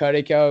saw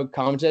Cody Co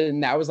commented,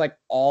 and that was like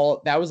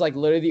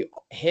literally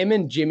him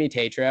and Jimmy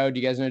Tatro. Do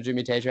you guys know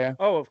Jimmy Tatro?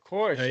 Oh, of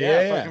course.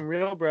 Yeah. Fucking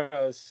real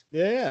bros.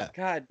 Yeah.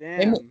 God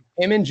damn.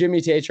 Him and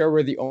Jimmy Tatro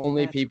were the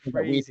only people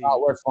that we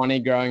thought were funny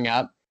growing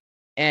up.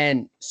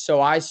 And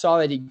so I saw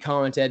that he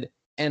commented,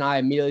 and I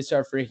immediately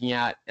started freaking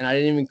out, and I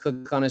didn't even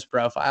click on his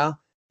profile.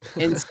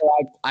 And so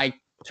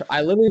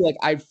I literally, like,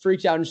 I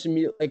freaked out and just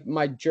immediately, like,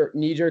 my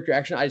knee-jerk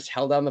reaction, I just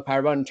held down the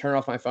power button and turned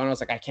off my phone. I was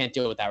like, I can't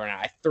deal with that right now.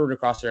 I threw it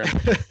across the room.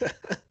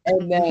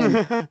 And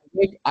then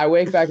I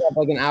wake back up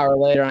like an hour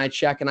later, and I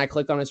check, and I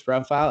click on his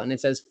profile, and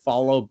it says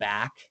follow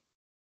back.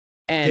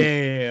 And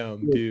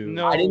damn, dude.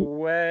 No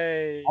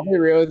way. I'll be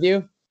real with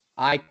you.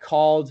 I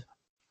called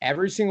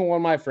every single one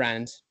of my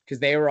friends, because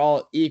they were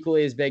all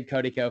equally as big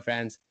Cody Co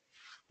fans.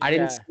 I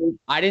didn't sleep.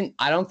 I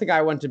don't think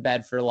I went to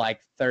bed for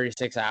like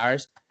 36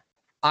 hours.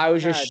 I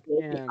was just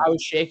shaking. I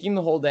was shaking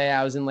the whole day.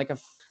 I was in like a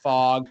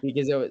fog,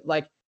 because it was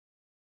like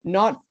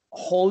not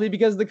wholly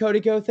because of the Cody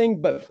Co thing,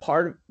 but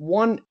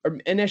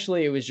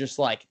initially it was just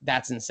like,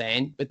 that's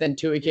insane. But then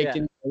 2, it kicked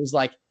in. It was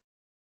like,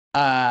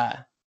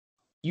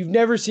 you've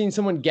never seen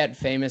someone get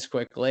famous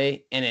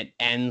quickly and it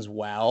ends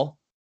well.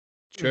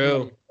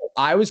 True.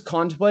 I was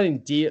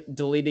contemplating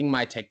deleting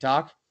my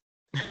TikTok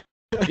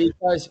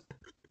because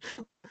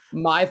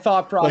my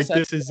thought process, like,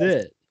 this is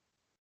it.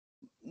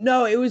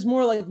 No, it was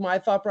more like my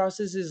thought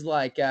process is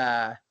like,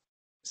 sorry,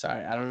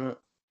 I don't know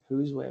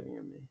who's waving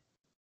at me.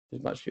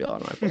 There's much people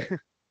on my plate.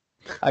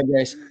 Hi,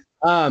 Grace.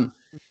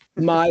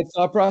 My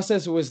thought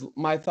process was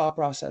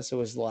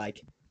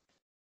like,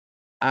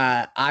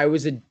 I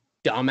was a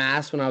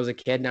dumbass when I was a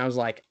kid, and I was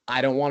like,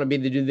 I don't want to be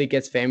the dude that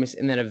gets famous,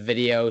 and then a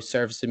video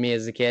surfaced to me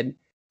as a kid.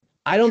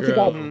 I don't think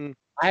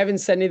I haven't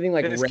said anything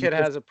like this kid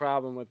has a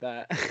problem with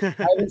that. I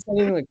haven't said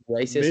anything like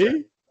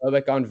racist or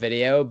phobic on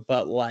video,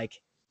 but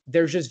like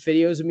there's just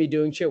videos of me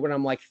doing shit when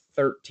I'm like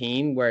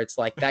 13, where it's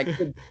like that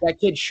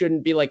kid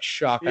shouldn't be like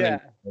shocking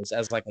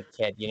as like a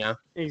kid, you know?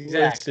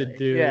 Exactly. Listen,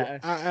 dude. Yeah.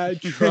 I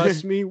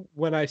trust me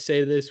when I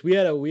say this. We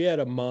had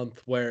a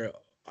month where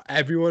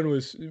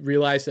everyone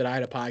realized that I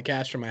had a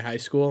podcast from my high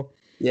school.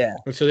 Yeah.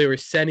 And so they were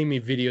sending me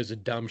videos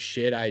of dumb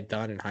shit I had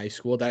done in high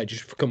school that I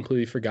just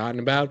completely forgotten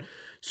about.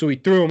 So we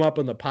threw them up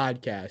on the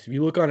podcast. If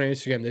you look on our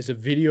Instagram, there's a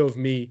video of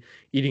me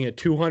eating a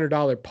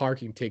 $200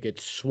 parking ticket,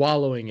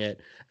 swallowing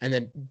it, and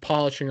then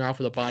polishing off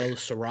with a bottle of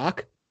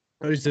Ciroc.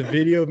 There's a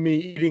video of me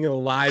eating a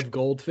live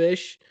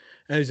goldfish,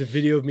 and there's a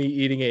video of me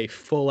eating a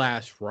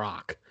full-ass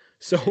rock.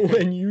 So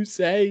when you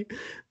say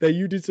that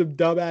you did some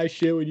dumbass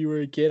shit when you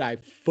were a kid, I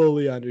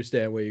fully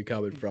understand where you're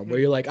coming from. Where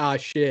you're like, ah,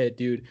 shit,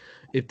 dude,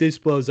 if this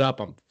blows up,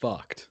 I'm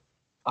fucked.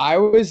 I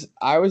was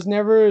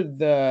never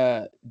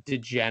the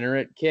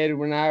degenerate kid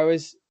when I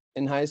was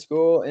in high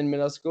school, in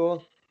middle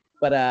school.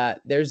 But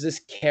there's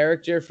this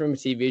character from a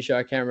TV show,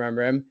 I can't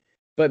remember him.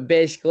 But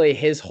basically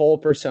his whole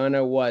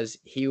persona was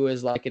he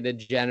was like a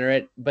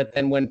degenerate. But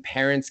then when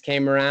parents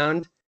came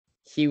around,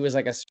 he was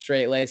like a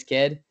straight-laced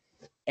kid.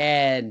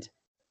 And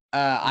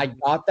I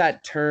got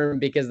that term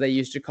because they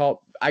used to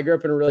I grew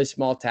up in a really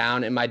small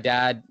town, and my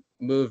dad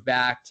moved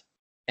back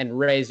and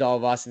raised all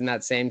of us in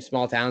that same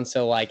small town.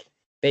 So like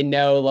they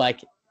know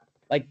like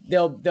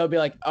they'll be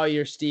like, oh,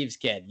 you're Steve's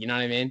kid. You know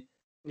what I mean?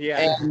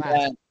 Yeah.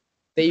 And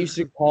they used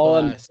to call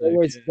him.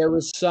 There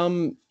was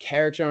some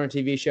character on a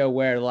TV show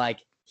where like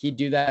he'd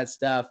do that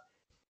stuff,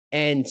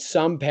 and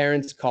some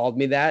parents called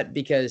me that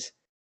because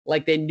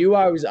like they knew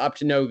I was up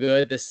to no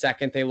good the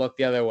second they looked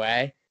the other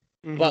way.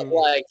 Mm-hmm. But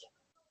like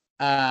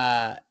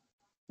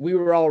we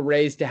were all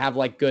raised to have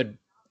like good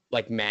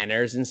like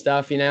manners and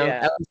stuff, you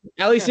know,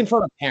 at least in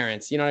front of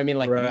parents, you know what I mean?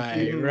 Like,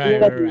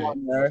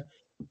 right.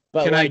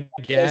 But can I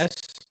guess?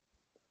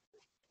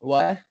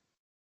 What?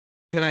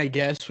 Can I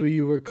guess what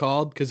you were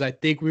called? Because I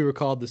think we were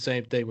called the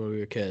same thing when we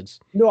were kids.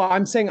 No,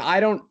 I'm saying I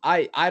don't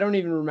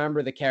even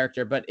remember the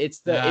character, but it's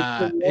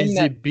the is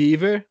it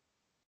Beaver?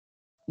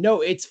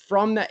 No, it's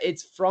from that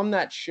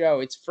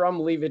show. It's from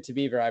Leave It to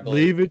Beaver, I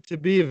believe. Leave It to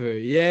Beaver.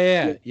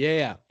 Yeah.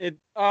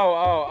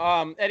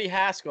 Eddie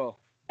Haskell.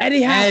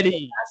 Eddie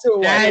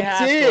Haskell.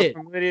 That's it.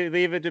 From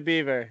Leave It to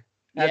Beaver.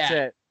 That's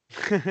it.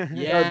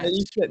 Yeah. They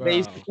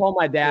used to call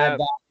my dad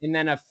that, and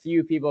then a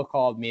few people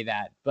called me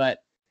that.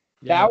 But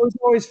that was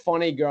always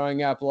funny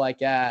growing up.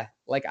 Like I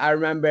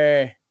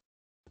remember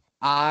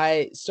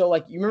you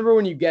remember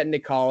when you get into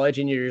college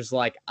and you're just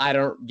like, I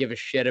don't give a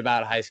shit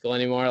about high school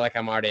anymore. Like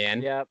I'm already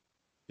in. Yep.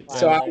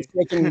 So I was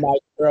taking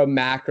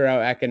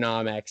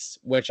macroeconomics,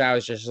 which I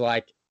was just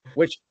like,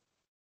 which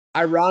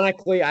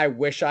ironically I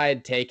wish I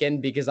had taken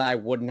because I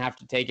wouldn't have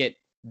to take it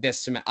this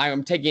semester.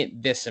 I'm taking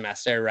it this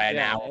semester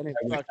now. And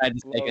I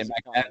just taken it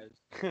back then.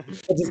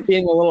 But just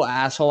being the little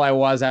asshole I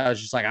was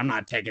just like, I'm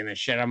not taking this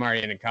shit. I'm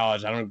already in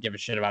college. I don't give a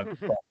shit about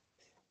this.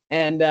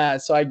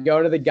 And so I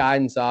go to the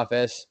guidance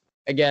office.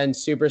 Again,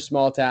 super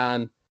small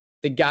town.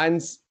 The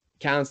guidance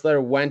counselor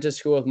went to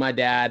school with my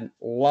dad,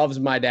 loves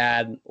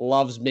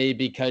me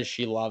because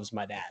she loves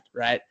my dad,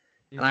 right?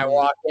 Mm-hmm. And I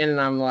walk in and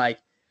I'm like,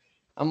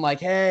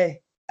 hey,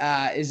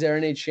 is there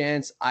any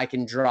chance I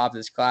can drop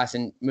this class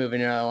and move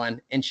into another one?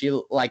 And she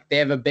they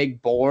have a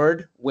big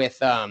board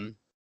with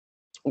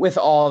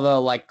all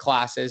the like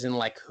classes and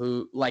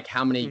like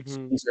how many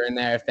students are in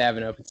there if they have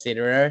an open seat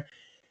or whatever.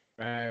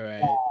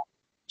 Right.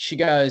 She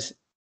goes,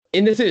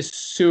 and this is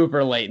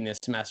super late in this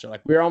semester.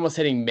 Like we were almost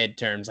hitting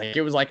midterms. Like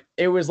it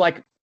was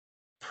like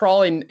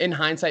probably in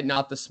hindsight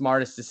not the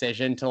smartest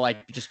decision to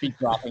like just be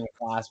dropping a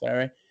class,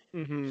 whatever.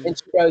 Mm-hmm. And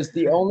she goes,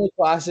 the only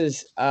class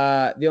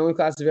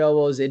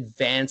available is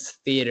advanced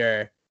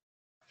theater,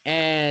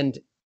 and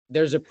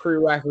there's a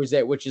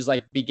prerequisite which is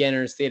like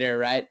beginners theater,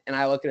 right? And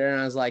I look at her and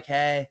I was like,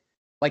 hey,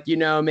 like you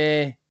know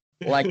me,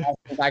 like I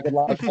think I could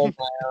like hold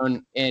my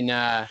own in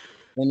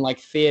like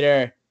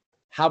theater.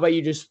 How about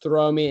you just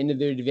throw me into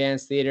the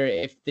advanced theater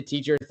if the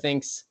teacher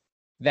thinks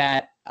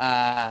that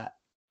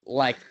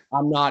like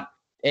I'm not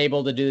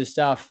able to do the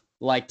stuff,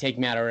 like take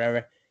me out or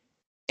whatever.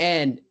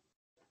 And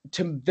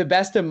to the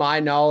best of my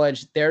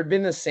knowledge, there had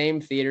been the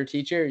same theater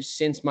teacher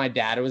since my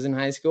dad was in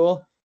high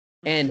school.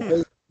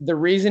 And the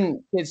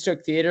reason kids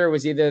took theater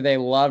was either they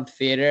loved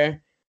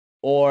theater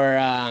or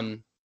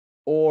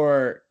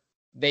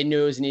they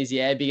knew it was an easy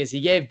A, because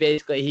he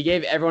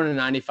gave everyone a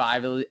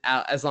 95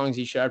 as long as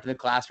you showed up to the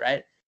class,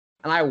 right?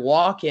 And I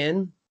walk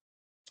in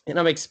and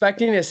I'm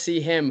expecting to see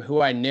him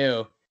who I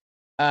knew.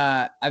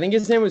 I think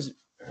his name was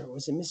it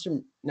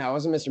Mr. No, it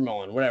wasn't Mr.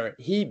 Mullen, whatever.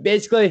 He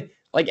basically,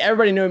 like,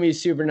 everybody knew him. He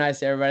was super nice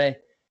to everybody.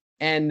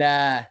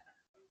 And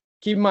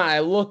keep in mind,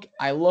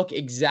 I look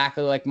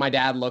exactly like my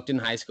dad looked in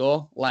high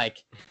school.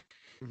 Like,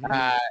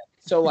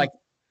 so like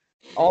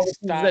all the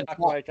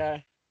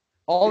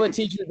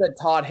teachers that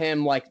taught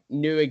him like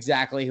knew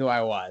exactly who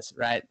I was,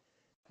 right?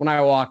 When I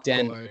walked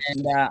in,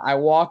 and I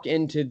walk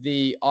into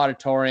the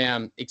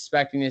auditorium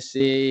expecting to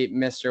see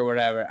Mr.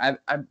 whatever.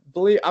 I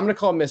believe I'm gonna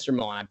call him Mr.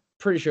 Mullen. I'm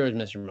pretty sure it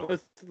was Mr. Mullen.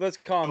 Let's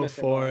call him Mr.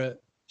 For Mullen.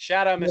 it.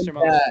 Shout out Mr.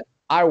 Mullen.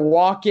 I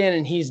walk in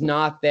and he's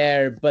not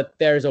there, but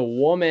there's a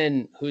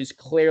woman who's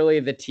clearly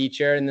the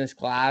teacher in this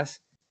class.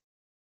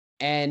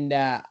 And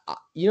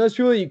you know, those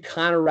people you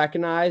kind of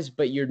recognize,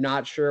 but you're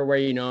not sure where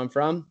you know them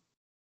from.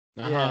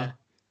 Yeah.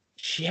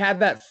 She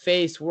had that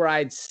face where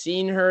I'd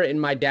seen her in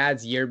my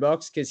dad's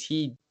yearbooks because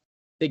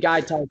the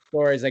guy tells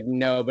stories like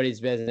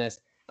nobody's business.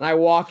 And I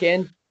walk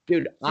in,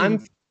 dude,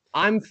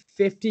 I'm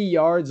 50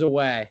 yards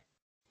away.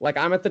 Like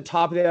I'm at the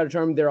top of the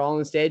auditorium. They're all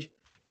on stage.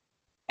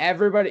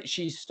 Everybody,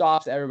 she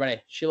stops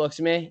everybody. She looks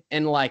at me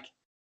and like,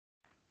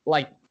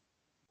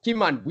 keep in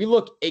mind, we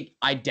look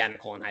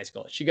identical in high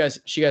school. She goes,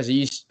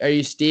 are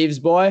you Steve's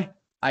boy?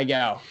 I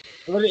go,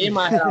 in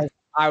my head,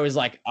 I was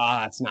like, oh,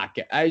 that's not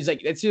good. I was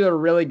like, it's either a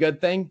really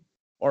good thing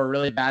or a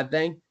really bad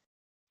thing.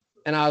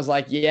 And I was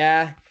like,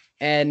 yeah.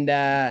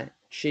 And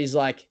she's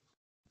like,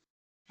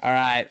 all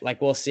right,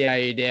 like, we'll see how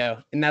you do.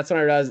 And that's when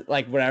I was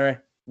like,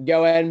 whatever,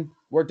 go in,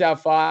 worked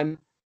out fine.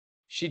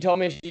 She told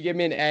me she'd give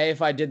me an A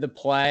if I did the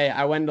play.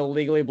 I went to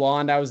Legally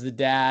Blonde. I was the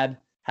dad.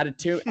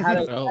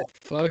 Oh,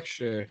 fuck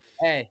sure.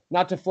 Hey,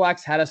 not to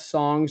flex, had a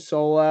song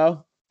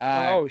solo.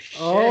 Oh,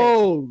 shit.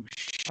 Oh,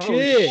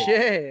 shit.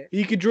 Shit.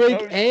 You could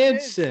drink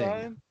and shit, sing.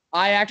 son.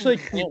 I actually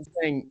can't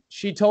sing.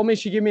 She told me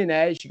she'd give me an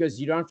A. She goes,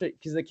 you don't have to,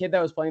 because the kid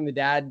that was playing the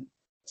dad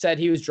said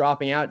he was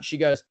dropping out. She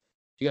goes,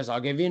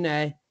 I'll give you an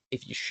A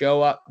if you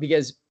show up,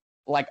 because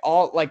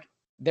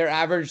their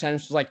average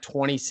attendance was like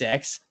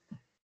 26.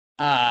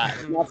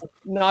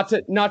 Not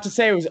to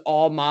say it was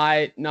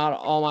not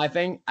all my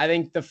thing. I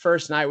think the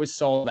first night was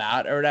sold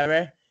out or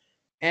whatever.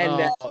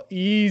 And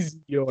easy.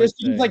 just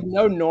seems like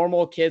no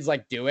normal kids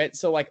like do it.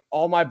 So like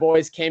all my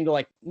boys came to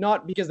like,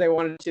 not because they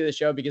wanted to see the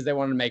show, because they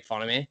wanted to make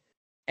fun of me.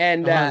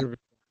 And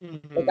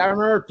like I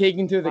remember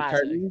peeking through the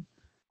curtain.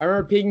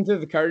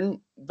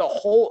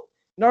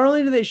 Not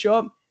only did they show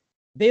up,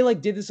 they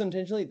like did this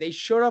intentionally. They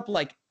showed up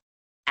like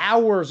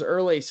hours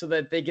early so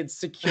that they could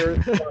secure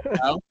the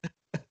show.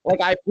 Like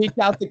I peeked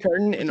out the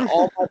curtain and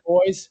all my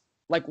boys,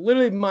 like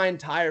literally my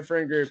entire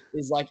friend group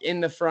is like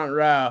in the front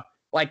row,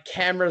 like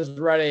cameras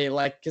ready,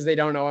 like because they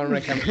don't know when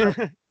I'm gonna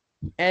come.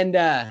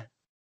 And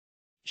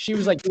she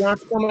was like, you don't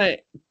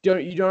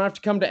have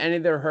to come to any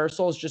of the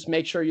rehearsals. Just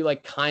make sure you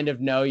like kind of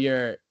know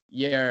your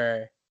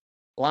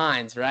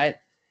lines, right?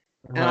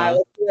 And I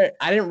looked at it,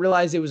 I didn't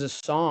realize it was a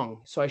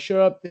song, so I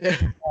showed up.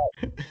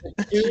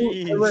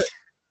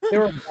 There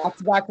were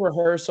back-to-back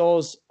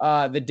rehearsals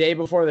the day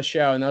before the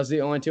show, and those are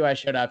the only two I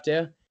showed up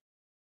to.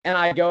 And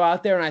I go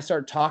out there and I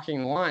start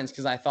talking lines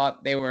because I thought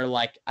I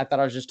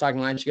was just talking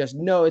lines. She goes,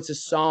 no, it's a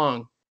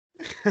song.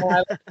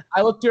 And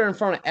I looked at her in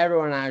front of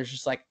everyone and I was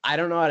just like, I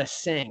don't know how to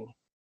sing.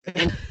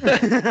 And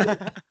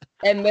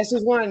this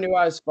is when I knew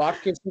I was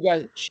fucked,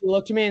 because she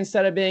looked at me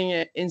instead of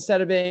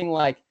being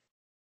like,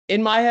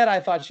 in my head, I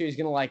thought she was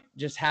gonna like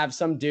just have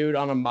some dude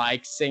on a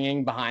mic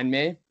singing behind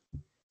me.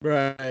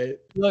 Right.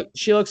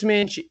 She looks at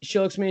me and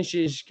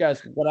she just goes,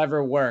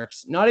 whatever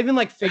works. Not even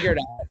like figured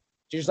out.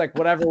 She's just like,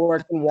 whatever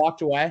works, and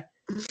walked away.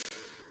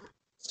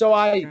 So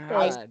I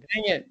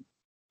sang it.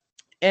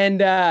 And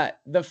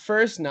the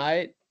first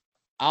night,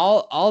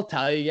 I'll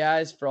tell you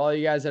guys, for all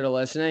you guys that are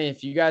listening,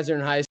 if you guys are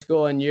in high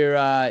school and you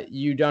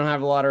don't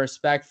have a lot of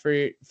respect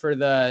for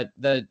the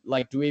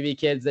like dweeby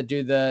kids that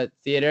do the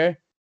theater,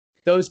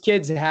 those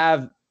kids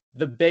have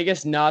the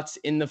biggest nuts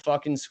in the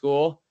fucking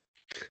school.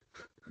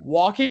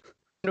 Walking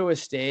to a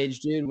stage,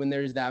 dude, when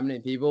there's that many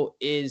people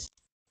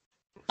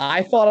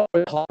I thought I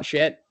was hot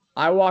shit.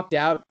 I walked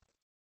out,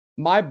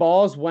 my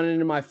balls went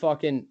into my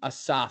fucking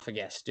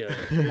esophagus, dude.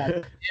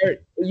 Like,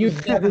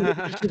 you've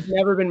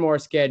never been more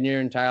scared in your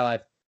entire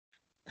life.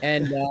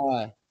 And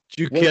did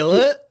you kill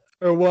it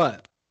or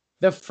what?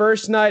 The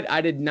first night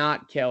I did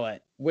not kill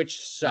it,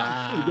 which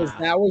sucked because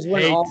that was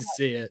when hate to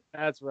see it.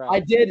 That's right. I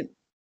didn't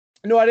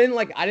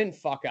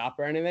fuck up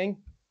or anything.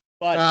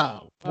 But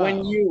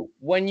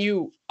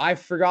I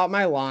forgot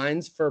my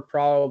lines for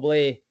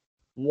probably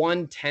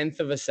 1/10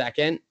 of a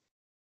second.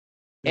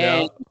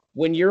 And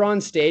when you're on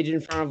stage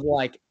in front of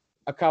like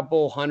a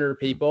couple hundred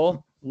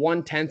people,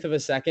 1/10 of a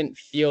second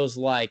feels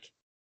like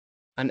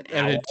an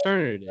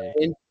eternity.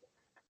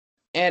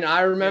 And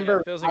I remember,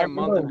 it feels like a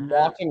month and a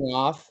half. Walking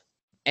off,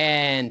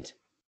 and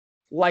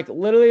like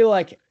literally,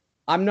 like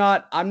I'm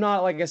not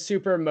like a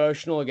super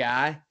emotional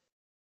guy.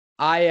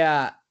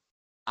 I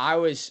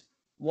was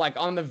like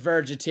on the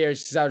verge of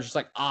tears because I was just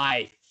like,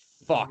 I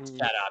fucked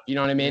that up. You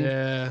know what I mean?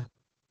 Yeah.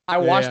 I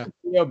watched the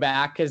video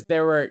back because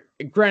there were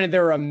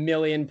a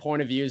million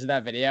point of views of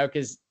that video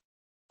because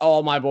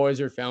all my boys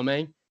were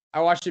filming.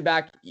 I watched it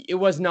back. It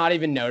was not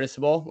even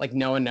noticeable. Like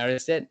no one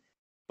noticed it.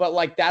 But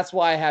like that's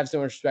why I have so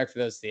much respect for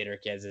those theater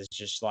kids. It's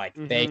just like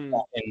they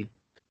fucking,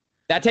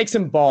 that takes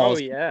some balls.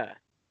 Oh yeah.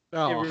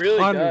 Oh, it really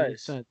 100%,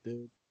 does,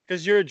 dude.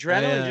 Because your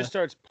adrenaline just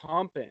starts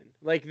pumping.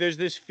 Like there's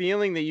this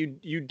feeling that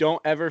you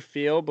don't ever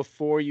feel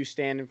before you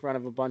stand in front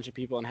of a bunch of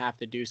people and have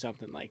to do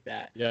something like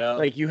that. Yeah.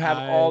 Like you have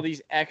all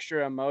these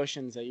extra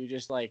emotions that you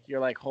just like, you're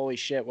like, holy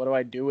shit, what do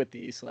I do with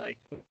these? Like,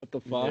 what the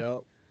fuck?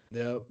 Yep.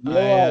 Yep.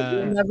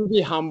 You'll never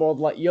be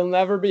humbled. You'll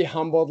never be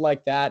humbled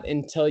like that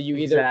until you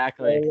either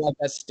Exactly. play like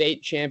a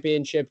state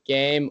championship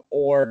game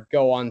or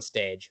go on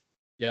stage.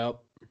 Yep.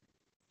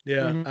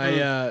 Yeah.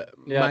 Mhm.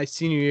 Yep. My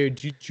senior year,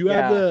 did you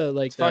have Yeah, the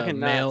it's fucking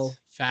male nuts.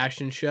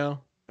 fashion show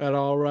at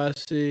all,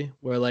 Rusty?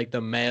 Where like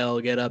the male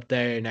get up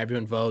there and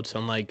everyone votes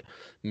on like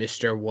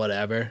Mr.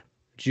 Whatever.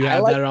 Did you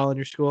have that at all in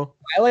your school?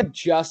 I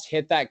just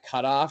hit that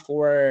cutoff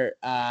where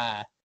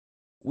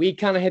we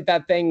kind of hit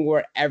that thing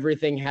where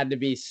everything had to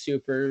be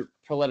super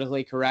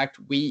politically correct.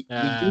 We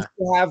used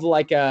to have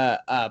like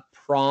a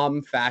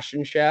prom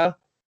fashion show.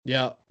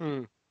 Yeah.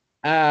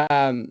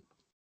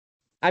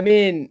 I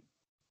mean,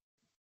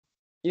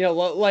 you know,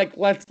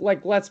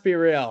 let's be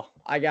real.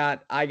 I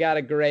got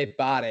a great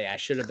body. I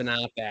should have been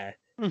out there.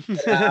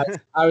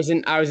 I was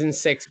in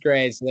sixth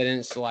grade, so they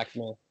didn't select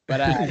me. But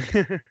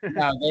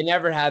no, they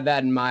never had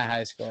that in my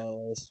high school,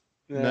 at least.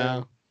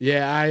 No.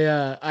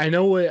 Yeah, I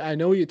know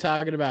what you're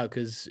talking about,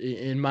 because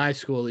in my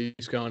school, at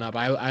least growing up,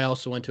 I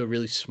also went to a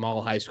really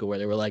small high school where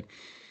there were like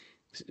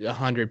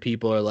 100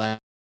 people or less.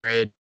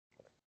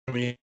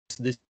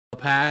 This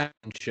passion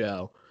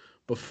show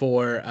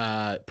before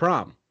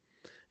prom,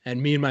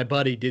 and me and my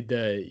buddy did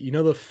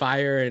the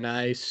fire and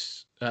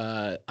ice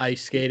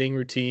skating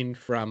routine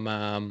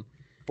from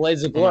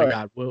Blades of Glory. Oh my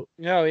God! Oh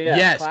yeah.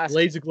 Yes, classic.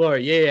 Blades of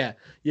Glory. Yeah.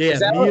 Me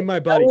and my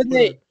buddy.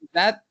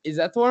 Is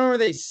that the one where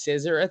they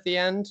scissor at the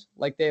end?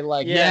 Like they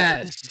like.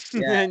 Yes.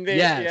 Yeah.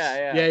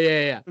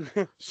 Yeah.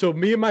 So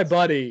me and my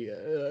buddy,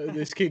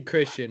 this kid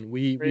Christian,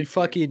 we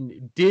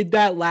fucking did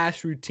that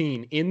last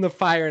routine in the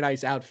fire and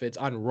ice outfits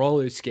on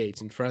roller skates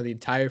in front of the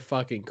entire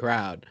fucking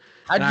crowd.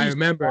 And I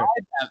remember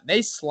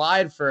they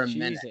slide for a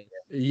minute.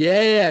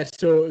 Yeah.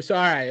 So all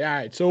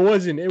right. So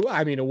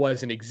it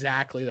wasn't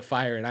exactly the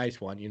fire and ice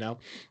one,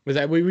 Was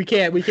that we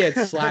can't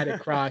slide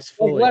across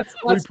fully. Let's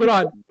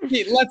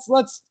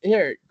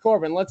here,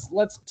 Corbin. Let's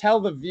tell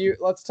the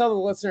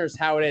listeners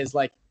how it is.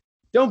 Like,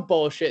 don't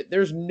bullshit.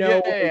 There's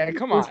no way.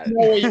 Come on.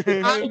 No way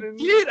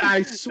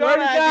I swear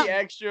to God. The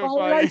extra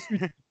funny.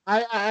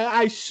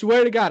 I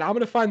swear to God, I'm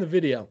gonna find the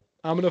video.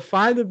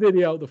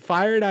 The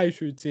fire and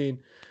ice routine.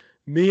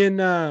 Me and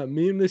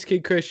this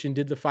kid Christian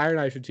did the fire and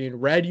ice routine.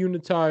 Red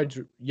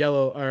unitards,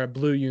 yellow or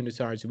blue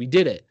unitards. We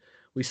did it.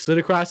 We slid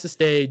across the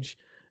stage.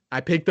 I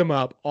picked them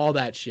up. All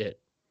that shit.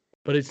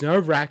 But it's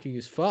nerve-wracking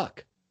as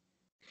fuck.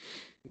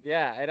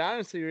 Yeah, it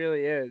honestly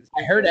really is.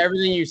 I heard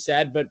everything you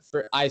said, but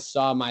I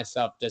saw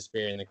myself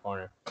disappear in the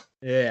corner.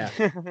 Yeah.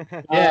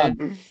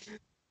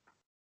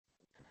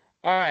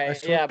 All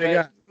right. Yeah,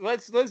 but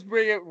let's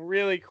bring it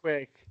really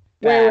quick.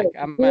 Back.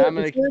 I'm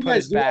gonna put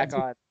this back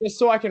on just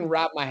so I can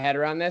wrap my head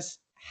around this.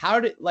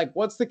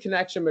 What's the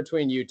connection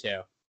between you two?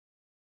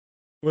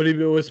 What do you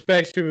mean? What's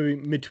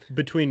between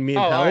me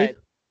and Pelly? Right.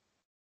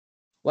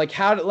 Like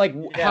how did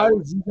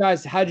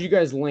you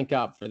guys link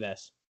up for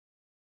this?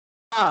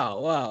 Oh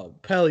wow,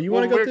 Pelly, you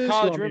want to go through this? We're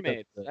college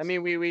roommates. I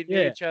mean, we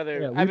knew each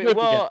other.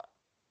 Yeah,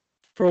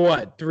 for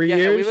what? 3 years?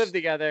 Yeah, we lived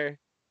together.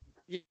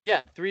 Yeah,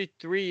 3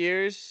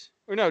 years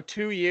or no,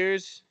 2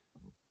 years.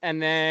 And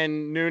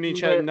then known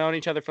each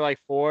other for like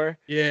 4.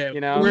 Yeah,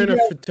 we're in a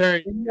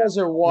fraternity. You guys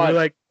are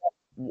what?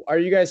 Are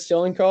you guys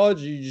still in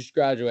college? Or you just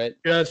graduate?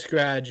 Just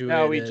graduated.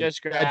 No, we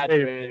just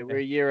graduated. We're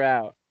a year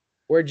out.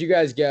 Where'd you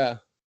guys go?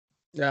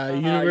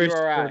 University of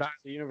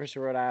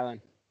Rhode Island.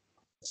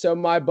 So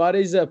my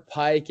buddy's a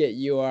Pike at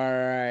UR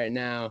right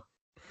now,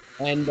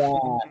 and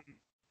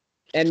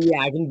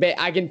yeah,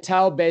 I can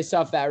tell based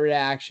off that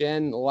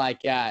reaction,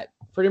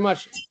 pretty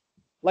much,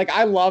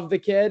 I love the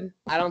kid.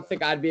 I don't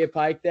think I'd be a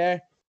Pike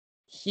there.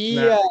 He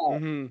got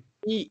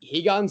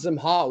in some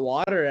hot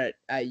water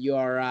at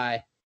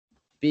URI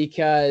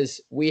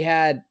because we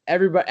had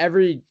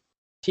every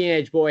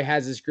teenage boy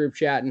has this group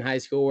chat in high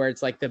school where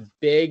it's like the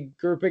big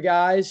group of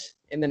guys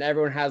and then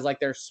everyone has like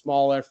their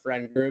smaller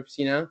friend groups,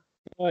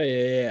 Oh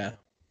yeah.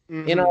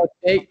 Mm-hmm.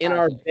 In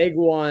our big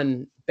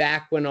one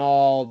back when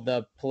all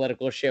the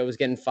political shit was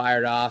getting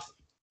fired off.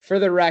 For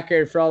the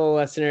record, for all the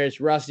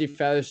listeners, Rusty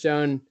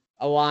Featherstone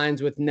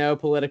aligns with no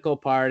political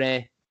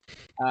party.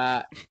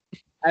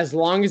 As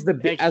long as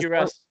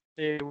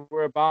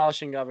we're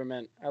abolishing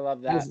government. I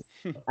love that.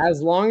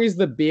 As long as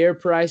the beer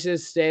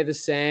prices stay the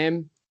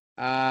same,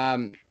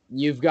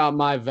 you've got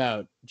my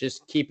vote.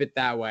 Just keep it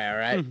that way, all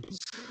right?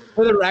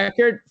 For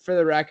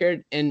the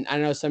record, and I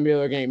know some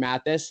people are getting mad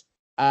at this.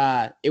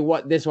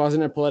 This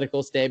wasn't a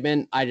political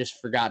statement. I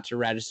just forgot to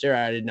register.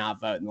 I did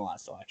not vote in the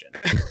last election.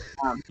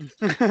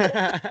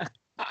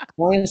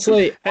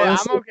 Honestly, I'm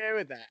okay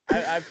with that.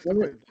 I'm okay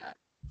with that.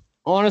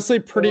 Honestly,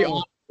 pretty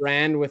on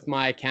brand with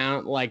my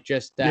account,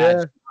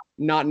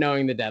 not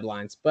knowing the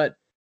deadlines. But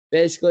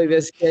basically,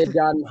 this kid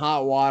got in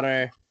hot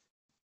water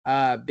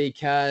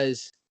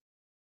because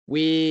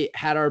we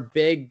had our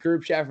big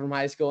group chat from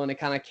high school, and it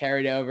kind of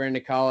carried over into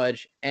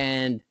college.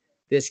 And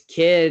this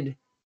kid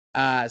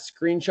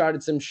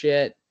screenshotted some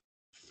shit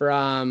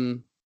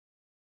from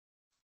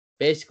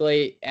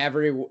basically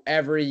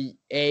every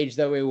age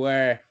that we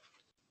were,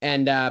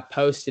 and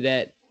posted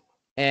it.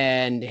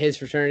 And his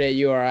fraternity at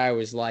URI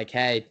was like,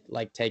 "Hey,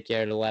 take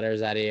care of the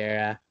letters out of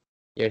your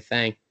your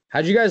thing.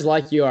 How'd you guys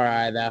like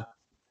URI though?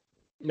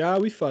 Nah,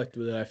 we fucked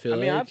with it. I feel I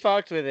mean, I like.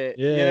 fucked with it.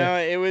 You Yeah. know,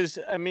 it was.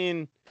 I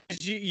mean,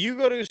 you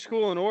go to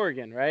school in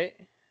Oregon, right?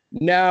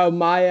 No,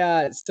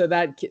 so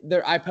that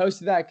there I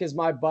posted that because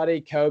my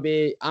buddy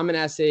Kobe, I'm an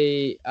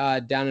SE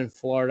down in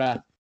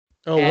Florida.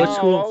 Oh, what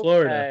school in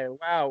Florida?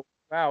 Okay.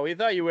 Wow. We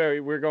thought you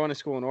were going to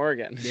school in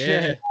Oregon.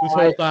 Yeah, this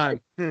whole time.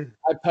 I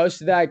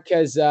posted that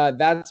because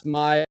that's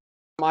my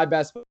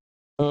best.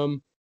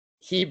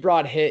 He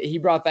brought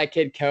that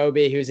kid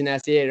Kobe, who's an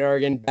SE at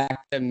Oregon,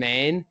 back to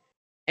Maine,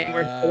 and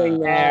we're sitting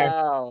there,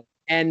 Wow.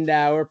 and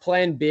we're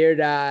playing beer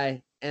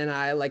die, and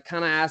I like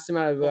kind of asked him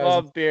out of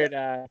Love beer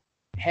die.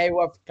 hey,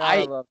 what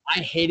Gotta love I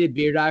hated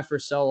beer dive for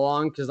so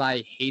long because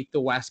I hate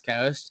the West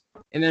Coast.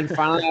 And then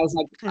finally I was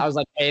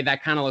like, hey,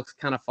 that kind of looks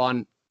kind of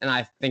fun, and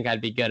I think I'd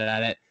be good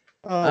at it.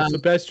 It's the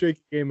best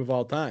drinking game of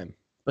all time.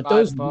 But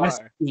By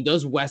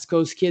those West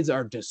Coast kids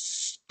are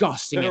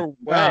disgusting. They're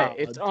wet.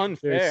 It's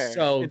unfair.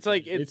 so- it's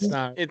like it's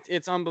not.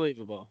 it's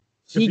unbelievable.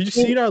 Have you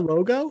seen our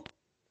logo?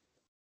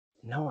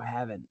 No, I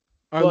haven't.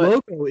 Our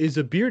But- logo is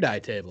a beer die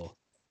table.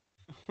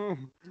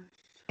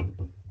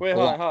 Wait,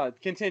 hold on.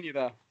 Continue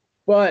though.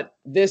 But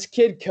this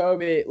kid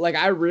Kobe, like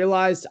I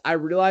realized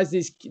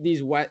these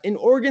in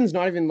Oregon's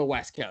not even the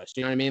West Coast.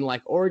 You know what I mean?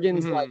 Like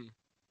Oregon's like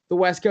the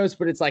West Coast,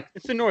 but it's like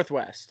It's the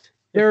Northwest.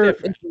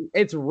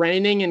 it's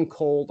raining and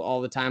cold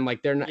all the time.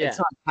 Like they're not. Yeah. It's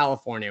not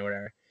California or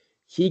whatever.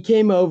 He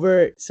came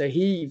over, so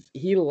he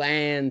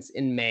lands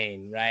in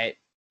Maine, right?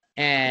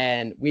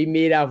 And we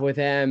meet up with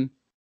him,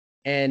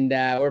 and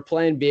we're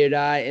playing beer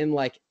die, and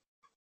like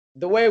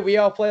the way we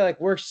all play, like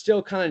we're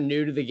still kind of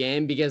new to the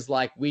game because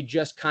like we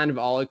just kind of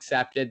all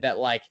accepted that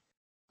like,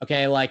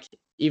 okay, like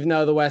even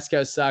though the West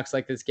Coast sucks,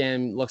 like this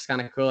game looks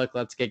kind of cool, like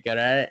let's get good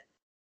at it.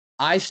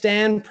 I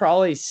stand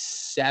probably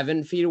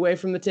 7 feet away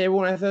from the table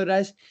when I throw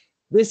dice.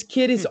 This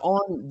kid is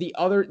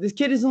this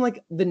kid is in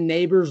like the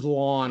neighbor's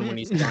lawn when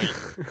he's playing.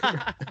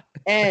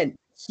 And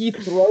he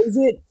throws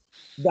it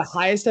the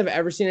highest I've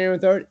ever seen anyone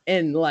throw it.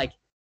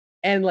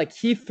 And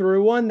he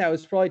threw one that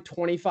was probably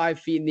 25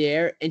 feet in the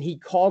air, and he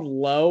called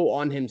low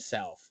on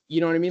himself.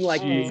 You know what I mean?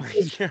 Like,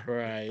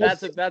 Right.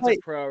 That's a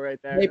pro right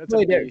there. they That's a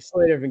played a beast.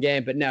 totally different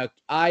game. But no,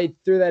 I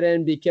threw that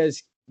in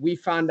because we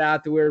found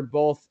out that we were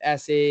both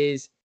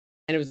SEs,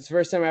 and it was the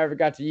first time I ever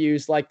got to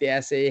use like the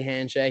SE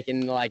handshake,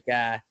 and like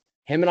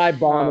him and I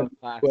bonded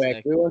quick.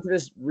 Classic. We went to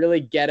this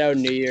really ghetto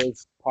New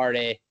Year's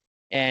party,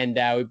 and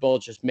we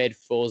both just made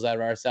fools out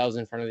of ourselves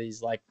in front of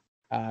these like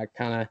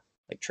kind of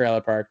like trailer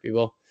park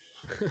people.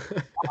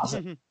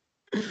 Did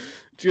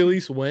you at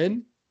least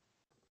win?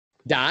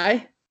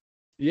 Die?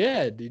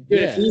 Yeah, dude. Dude,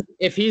 Yeah.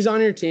 if he's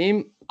on your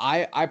team,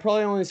 I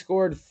probably only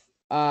scored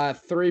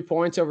 3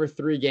 points over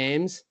 3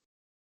 games.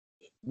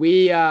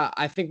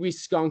 I think we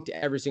skunked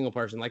every single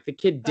person. Like the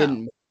kid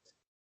didn't.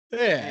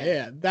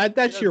 Yeah.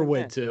 That's your doesn't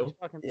win win. too.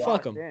 Fucking Fuck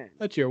locked them. in.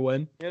 That's your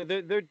win. Yeah,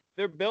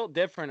 they're built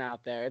different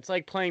out there. It's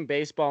like playing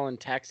baseball in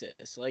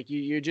Texas. Like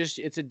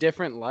it's a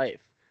different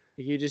life.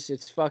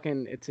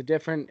 It's a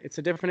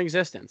different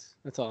existence.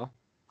 That's all.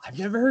 I've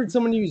never heard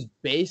someone use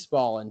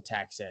baseball in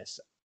Texas.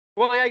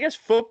 Well, I guess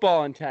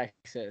football in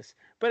Texas,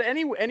 but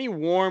any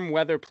warm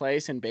weather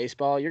place in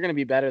baseball, you're gonna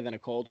be better than a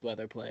cold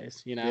weather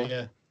place. You know,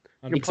 Yeah.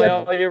 you can play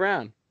all year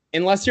round.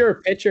 Unless you're a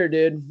pitcher,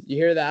 dude. You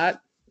hear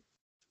that?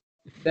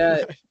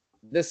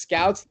 The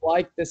scouts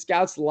like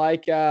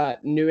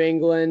New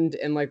England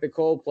and like the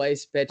cold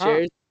place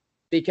pitchers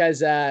because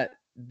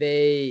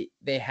they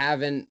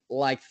haven't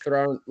like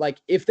thrown like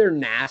if they're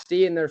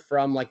nasty and they're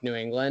from like New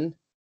England,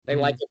 they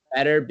like it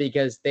better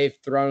because they've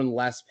thrown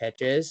less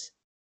pitches.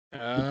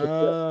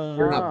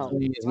 You're not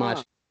playing as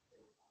much.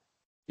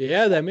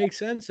 Yeah, that makes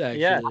sense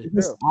actually. Yeah,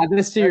 Add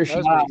this to your That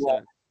does shout out make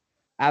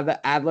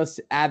list.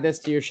 sense. Add this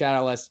to your shout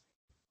out list.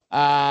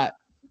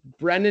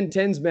 Brendan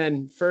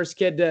Tinsman, first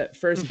kid to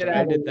Write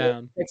have it a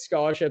down.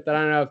 scholarship that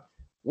I don't know.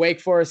 Wake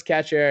Forest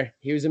catcher.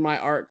 He was in my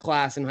art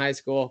class in high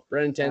school.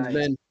 Brendan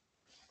Tinsman.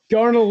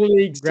 Going to the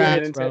leagues.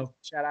 Congrats, dude. bro.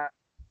 Shout out.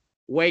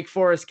 Wake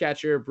Forest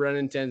catcher,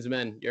 Brendan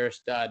Tinsman. You're a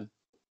stud.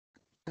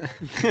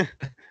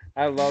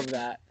 I love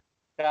that.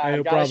 He'll I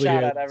gotta probably shout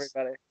hear out this.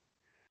 everybody.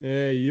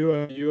 Yeah, you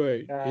are.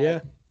 God. Yeah.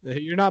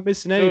 You're not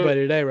missing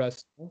anybody today,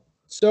 Russ.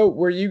 So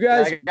were you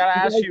guys? I gotta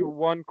ask you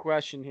one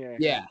question here.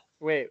 Yeah.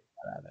 Wait.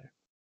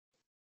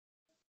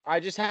 I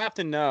just have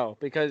to know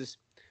because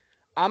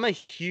I'm a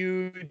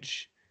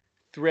huge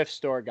thrift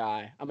store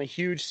guy. I'm a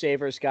huge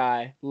Savers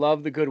guy.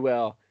 Love the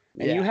Goodwill.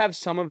 And you have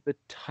some of the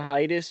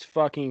tightest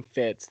fucking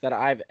fits that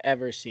I've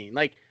ever seen.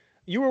 Like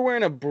you were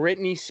wearing a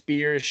Britney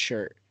Spears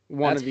shirt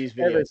one of these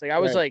videos. Like I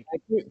was like,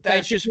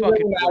 that's just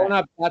fucking that one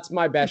up. That's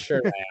my best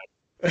shirt.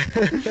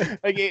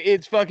 like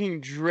it's fucking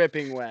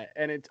dripping wet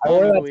and it's I wore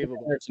that to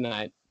unbelievable. dinner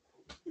tonight.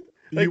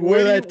 Like, You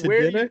wore that to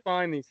where do dinner? you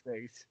find these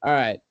things? All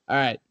right.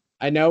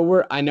 I know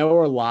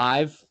we're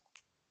live,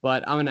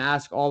 but I'm gonna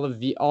ask all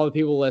the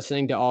people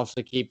listening to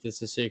also keep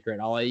this a secret.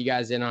 I'll let you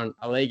guys in on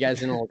a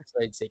little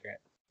trade secret.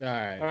 All All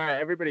right. right,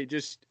 everybody,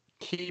 just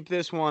keep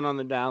this one on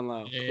the down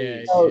low, Yeah,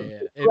 please. So,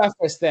 yeah.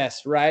 Preface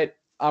this, right?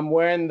 I'm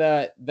wearing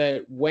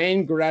the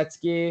Wayne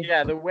Gretzky.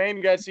 Yeah, the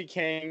Wayne Gretzky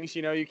Kings.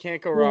 You know, you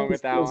can't go wrong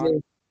with that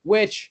one.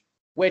 Which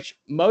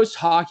most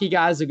hockey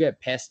guys will get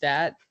pissed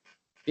at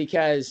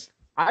because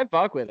I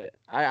fuck with it.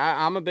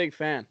 I'm a big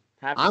fan.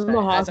 I'm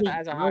a hockey.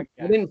 As a hockey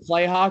guy. I didn't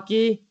play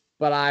hockey,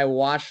 but I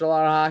watched a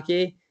lot of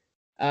hockey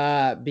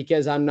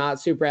because I'm not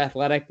super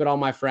athletic, but all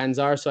my friends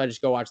are, so I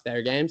just go watch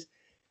their games.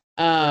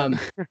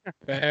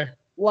 Fair.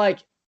 Like,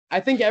 I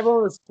think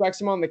everyone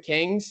respects him on the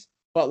Kings,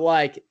 but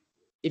like,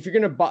 if you're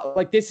gonna buy,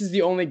 like, this is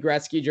the only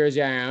Gretzky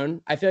jersey I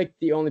own. I feel like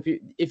the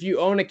only if you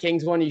own a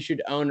Kings one, you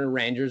should own a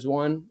Rangers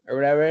one or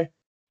whatever.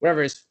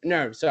 Islanders.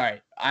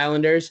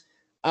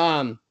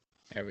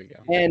 There we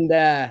go. And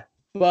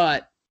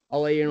but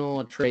I'll let you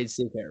know a trade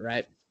secret,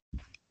 right?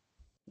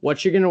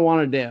 What you're gonna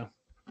want to do?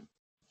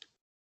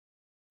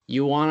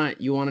 You wanna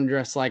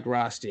dress like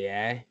Rusty,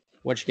 eh?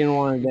 What you're gonna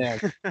want to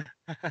do?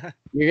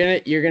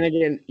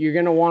 you're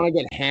gonna want to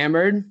get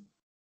hammered.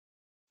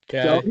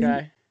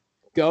 Okay.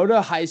 Go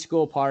to high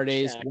school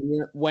parties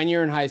when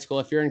you're in high school.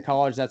 If you're in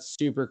college, that's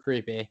super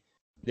creepy.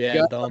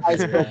 Yeah, don't do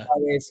that.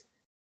 Parties,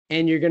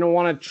 and you're gonna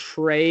want to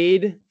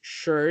trade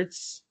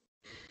shirts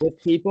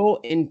with people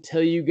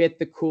until you get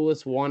the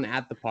coolest one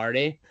at the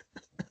party.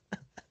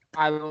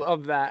 I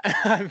love that.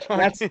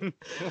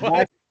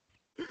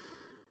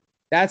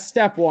 That's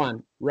step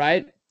one,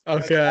 right?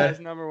 Okay.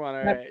 That's number one.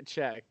 All right,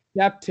 check.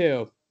 Step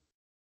two,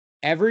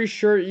 every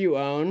shirt you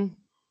own,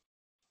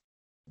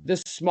 the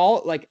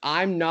small, like,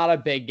 I'm not a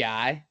big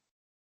guy,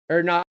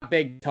 or not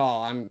big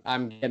tall.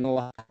 I'm getting a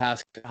lot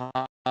of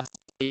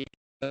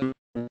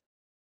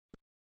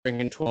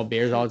drinking 12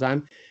 beers all the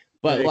time.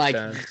 But like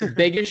the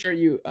biggest shirt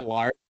you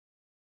large,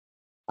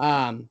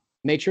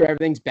 make sure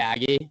everything's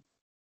baggy.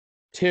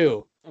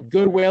 2,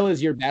 Goodwill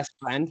is your best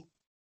friend.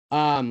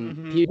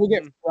 People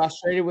get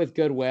frustrated with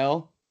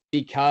Goodwill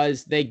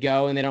because they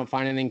go and they don't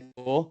find anything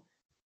cool.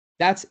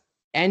 That's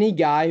any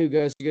guy who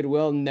goes to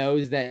Goodwill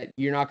knows that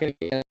you're not going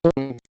to get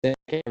something sick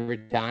every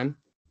time.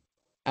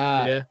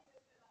 Yeah,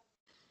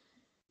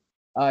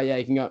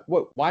 you can go.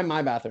 What? Why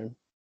my bathroom?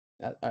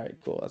 All right,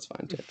 cool. That's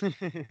fine too.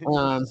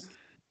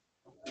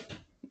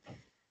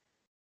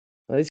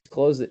 At least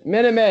close it.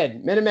 Minute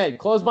Maid,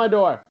 close my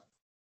door.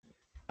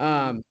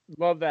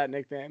 Love that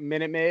nickname,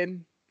 Minute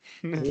Maid.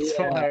 That's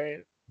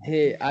hilarious.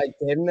 Hey, I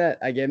gave him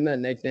that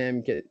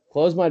nickname.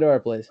 Close my door,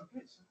 please.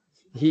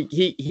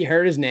 He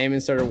heard his name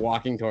and started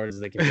walking towards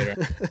the computer.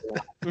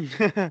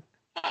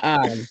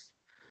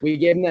 We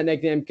gave him that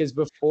nickname because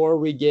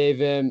before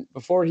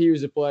he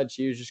was a pledge,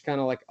 he was just kind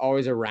of like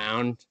always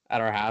around at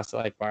our house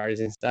at like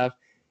parties and stuff.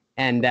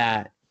 And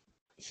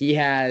he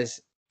has,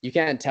 you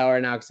can't tell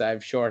right now because I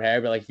have short hair,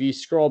 but like if you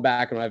scroll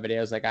back in my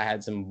videos, like I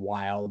had some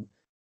wild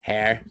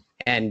hair,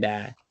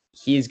 and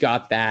he's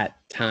got that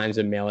times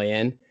a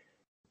million.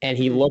 And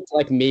he looked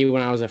like me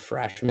when I was a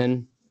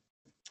freshman.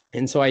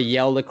 And so I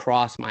yelled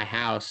across my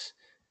house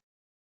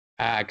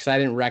because I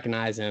didn't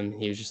recognize him.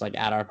 He was just like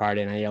at our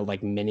party, and I yelled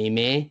like Mini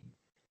Me.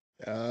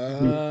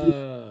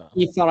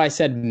 He thought I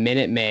said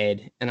Minute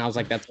Maid, and I was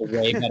like, that's a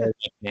way better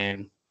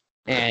nickname.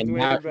 And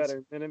way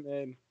better, Minute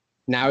Maid.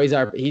 Now he's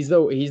the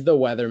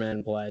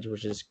Weatherman pledge,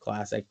 which is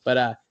classic.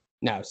 But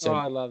no, so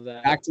I love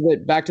that. Back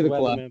to the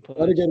club.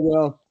 Go to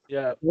Goodwill.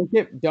 Yeah.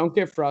 Don't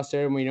get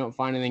frustrated when you don't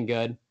find anything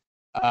good.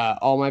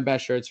 All my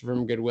best shirts are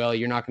from Goodwill.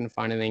 You're not going to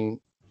find anything.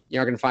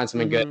 You're not going to find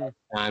something good every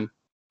time.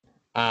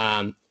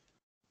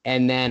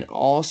 And then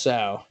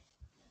also,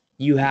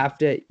 you have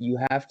to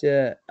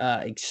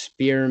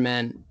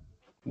experiment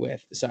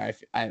with. Sorry,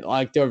 I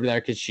looked over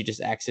there because she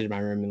just exited my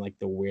room in like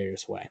the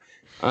weirdest way.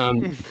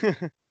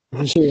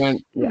 She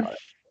went. Yeah.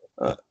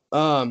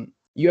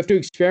 You have to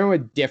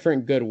experiment with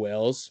different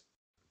Goodwills.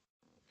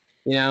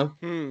 You know.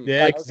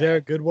 Yeah, because there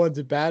are good ones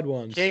and bad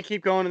ones. Can't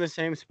keep going to the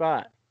same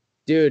spot,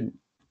 dude.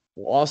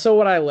 Also,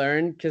 what I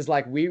learned, because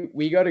like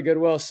we go to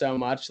Goodwill so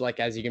much, like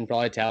as you can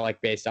probably tell, like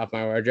based off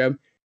my wardrobe,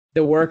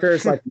 the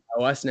workers like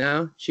know us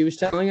now. She was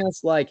telling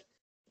us like,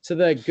 so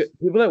the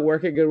people that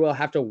work at Goodwill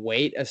have to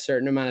wait a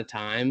certain amount of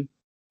time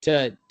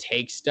to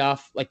take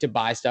stuff, like to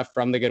buy stuff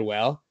from the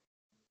Goodwill.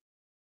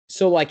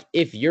 So like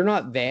if you're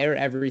not there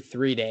every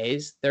 3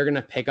 days, they're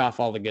gonna pick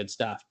off all the good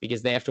stuff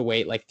because they have to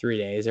wait like 3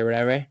 days or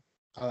whatever.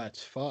 Oh,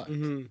 that's fucked.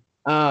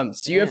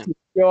 So you have to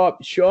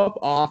show up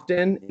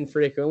often and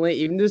frequently,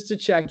 even just to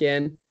check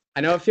in.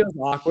 I know it feels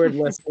awkward,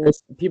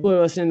 listeners. People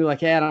are listening to like,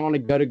 hey, I don't want to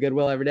go to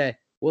Goodwill every day.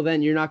 Well,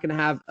 then you're not going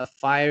to have a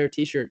fire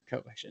t-shirt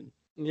collection.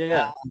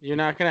 Yeah, you're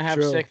not going to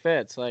have sick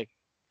fits. Like,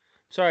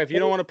 sorry, if you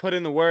don't want to put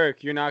in the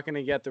work, you're not going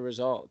to get the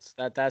results.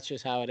 That's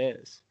just how it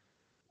is.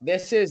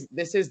 This is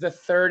the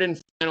third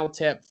and final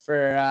tip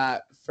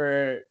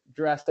for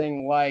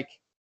dressing like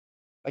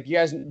you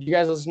guys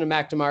listen to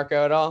Mac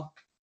DeMarco at all?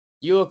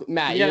 You look,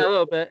 Matt. Yeah, a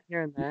little bit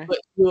here and there.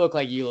 You look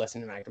like you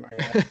listen to Mac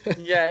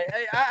DeMarco. Yeah,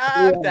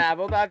 I've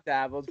dabbled. I've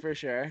dabbled for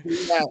sure.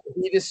 Yeah,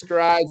 he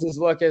describes his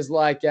look as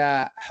like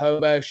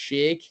hobo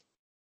chic.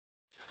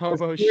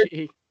 Hobo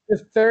chic. The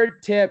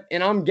third tip,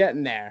 and I'm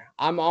getting there.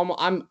 I'm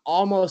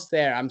almost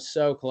there. I'm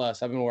so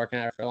close. I've been working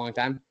at it for a long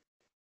time.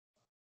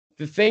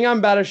 The thing I'm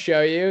about to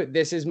show you,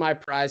 this is my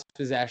prized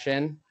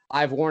possession.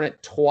 I've worn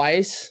it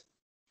twice,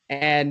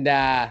 and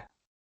I've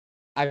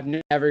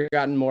never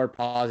gotten more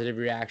positive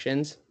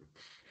reactions.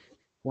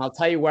 And I'll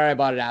tell you where I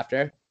bought it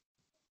after.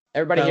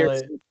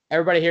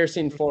 Everybody here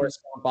seen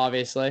Forrest Gump,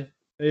 obviously.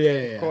 Yeah.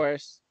 Of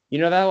course. You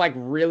know that like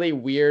really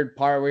weird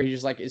part where he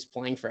just like is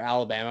playing for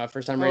Alabama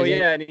for some reason? Oh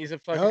yeah, and he's a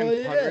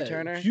fucking punt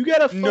returner. You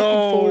got a fucking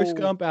Forrest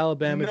Gump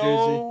Alabama jersey.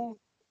 No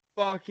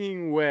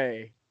fucking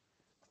way.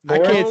 I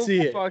No can't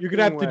see it. You're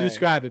gonna have to fucking way.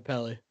 describe it,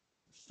 Pelly.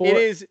 It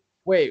is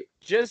Wait,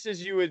 just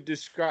as you would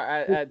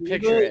describe.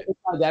 Picture it. it's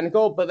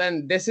identical, but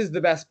then this is the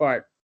best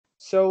part.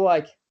 So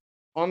like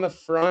on the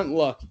front,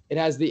 look, it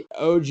has the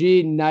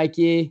OG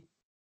Nike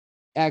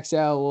XL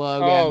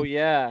logo. Oh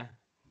yeah.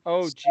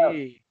 OG.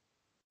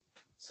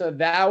 So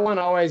that one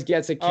always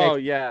gets a kick. Oh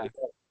yeah.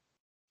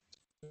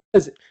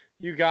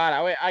 You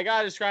got it. Wait, I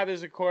gotta describe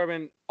this as a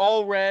Corbin.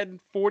 All red,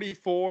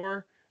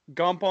 44,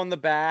 Gump on the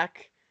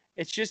back.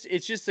 It's just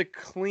a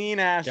clean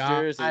ass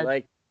jersey.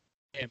 Like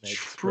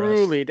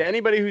truly, to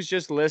anybody who's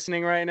just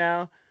listening right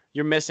now,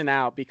 you're missing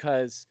out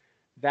because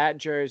that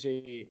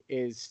jersey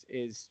is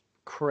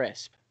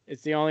crisp.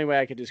 It's the only way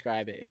I could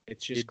describe it.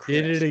 It's just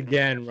crisp. Did it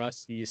again,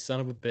 Rusty, you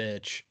son of a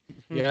bitch.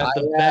 You got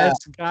the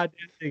best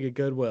goddamn thing at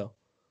Goodwill.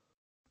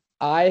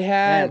 I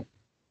had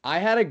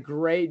a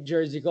great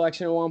jersey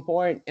collection at one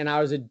point, and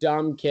I was a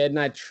dumb kid, and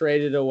I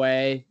traded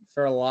away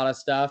for a lot of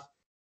stuff.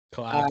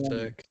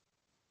 Classic.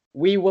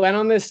 We went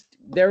on this.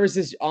 There was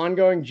this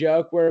ongoing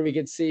joke where we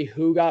could see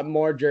who got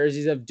more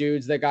jerseys of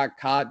dudes that got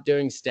caught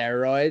doing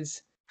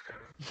steroids.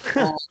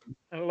 I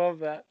love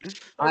that.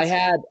 I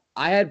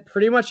had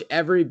pretty much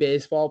every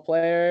baseball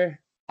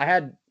player. I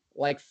had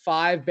like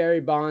 5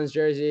 Barry Bonds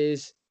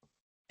jerseys.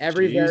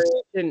 Every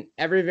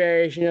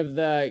variation of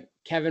the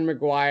Kevin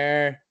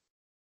McGuire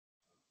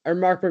or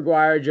Mark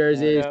McGuire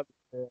jerseys.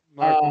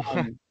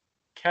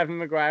 Kevin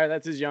McGuire,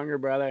 that's his younger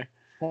brother.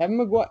 Kevin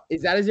McGuire,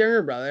 is that his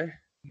younger brother?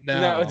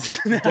 No, it's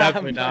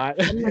definitely not.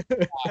 Kevin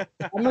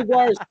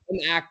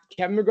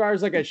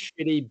McGuire's like a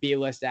shitty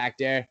B-list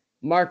actor.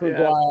 Mark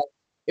McGuire.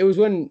 It was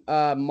when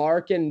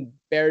Mark and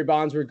Barry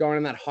Bonds were going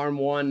on that Harm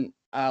One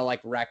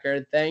like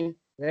record thing.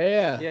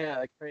 Yeah,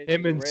 like crazy.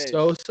 Him and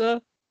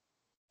Sosa.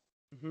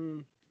 Mm-hmm.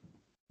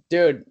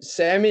 Dude,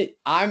 Sammy,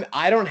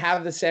 I don't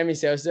have the Sammy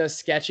Sosa.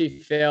 Sketchy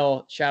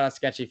Phil, shout out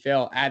Sketchy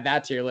Phil. Add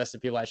that to your list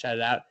of people I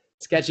shouted out.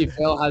 Sketchy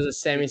Phil has a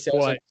Sammy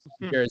Sosa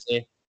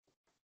jersey.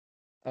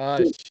 Oh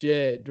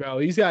shit, bro.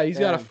 He's got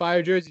a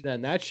fire jersey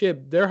then. That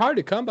shit, they're hard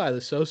to come by,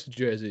 the Sosa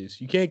jerseys.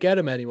 You can't get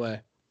them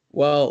anyway.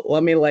 Well,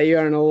 let me let you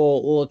on a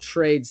little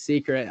trade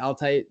secret. I'll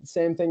tell you the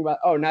same thing about.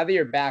 Oh, now that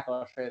you're back,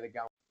 I'll show you the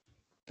gum.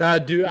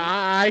 Dude,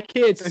 I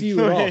can't see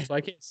you at all, so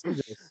I can't see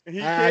this.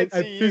 I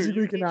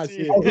physically cannot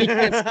see it. He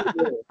can't see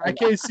you. I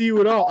can't see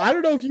you at all. I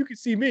don't know if you can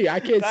see me. I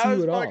can't see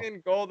you at all. That was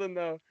fucking golden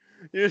though.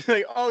 You're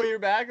like, oh, you're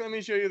back. Let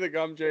me show you the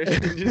gum jersey.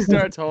 He just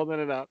starts holding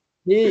it up.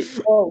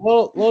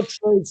 Little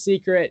trade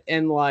secret,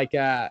 and like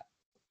I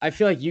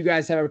feel like you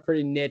guys have a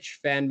pretty niche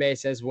fan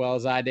base as well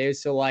as I do.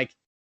 So like,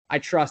 I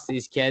trust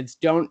these kids.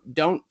 Don't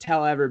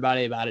tell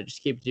everybody about it.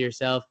 Just keep it to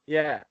yourself.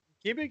 Yeah,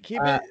 keep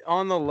it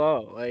on the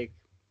low. Like,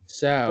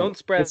 so don't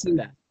spread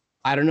that.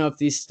 I don't know if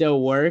these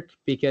still work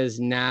because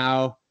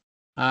now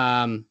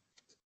I'm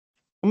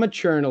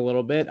maturing a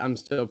little bit. I'm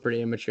still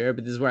pretty immature,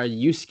 but this is where I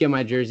used to get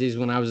my jerseys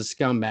when I was a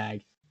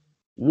scumbag.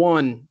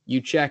 1,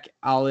 you check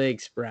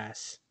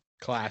AliExpress.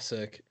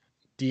 Classic.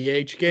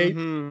 DH Gate.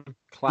 Mm-hmm.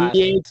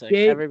 Classic.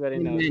 Everybody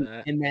knows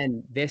that. And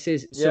then this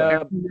is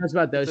everyone knows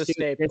about those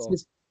two.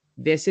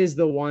 This is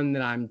the one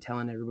that I'm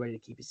telling everybody to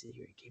keep a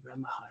secret. Keep it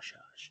on the hush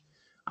hush.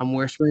 I'm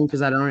whispering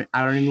because I don't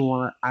even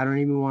want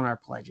our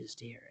pledges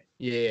to hear it.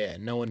 Yeah,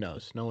 no one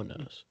knows. No one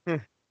knows.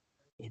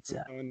 It's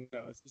no one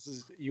knows. This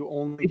is you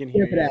only can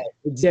hear it.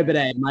 Exhibit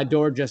A. My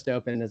door just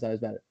opened as I was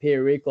about it.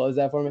 Peter, will you close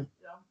that for me?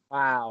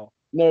 Wow.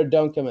 No,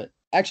 don't come in.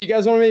 Actually, you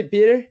guys want to meet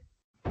Peter?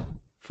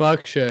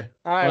 Fuck sure.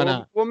 All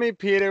right, we'll meet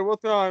Peter. We'll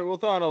throw on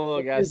a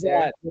little guest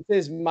there. This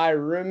is my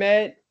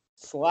roommate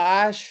 /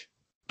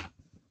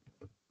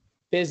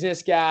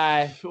 business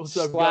guy /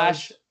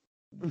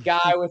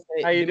 guy with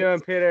a. How you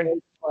doing, Peter?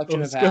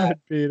 What's good,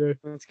 Peter?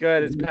 It's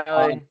good. It's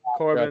Pelly,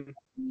 Corbin.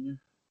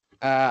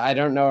 I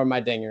don't know where my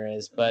dinger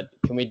is, but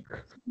can we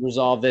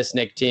resolve this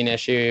nicotine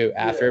issue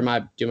after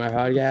my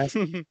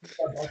podcast?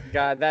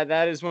 God,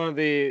 that is one of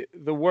the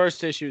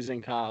worst issues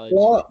in college.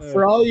 Well,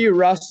 for all you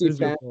Rusty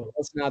fans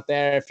listening out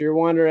there, if you're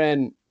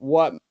wondering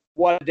what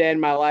a day in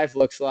my life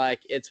looks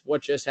like, it's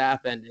what just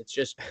happened. It's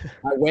just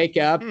I wake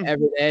up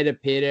every day to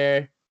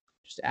Peter,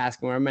 just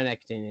asking where my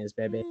nicotine is,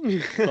 baby.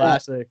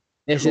 Classic.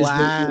 This is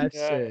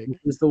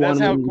the That's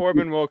how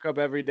Corbin woke up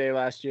every day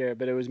last year,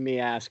 but it was me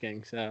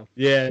asking. So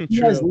yeah,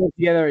 you guys live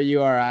together at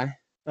URI.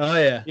 Oh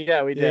yeah,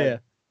 yeah, we did. Yeah.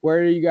 Where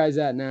are you guys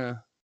at now?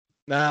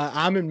 Nah,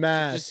 I'm in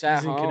Mass. Just at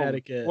He's in home.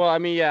 Connecticut. Well, I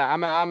mean, yeah,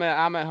 I'm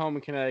at home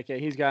in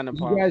Connecticut. He's got an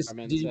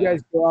apartment. Did you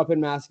guys grow up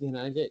in Mass,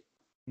 Connecticut?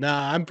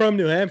 Nah, I'm from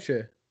New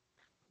Hampshire.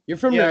 You're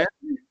from New Hampshire?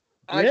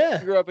 I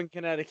grew up in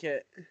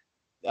Connecticut.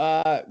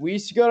 we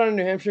used to go down to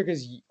New Hampshire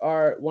because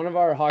one of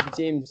our hockey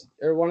teams,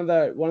 or one of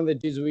the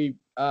dudes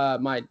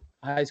my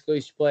high school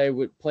used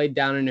to played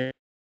down in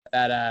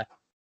at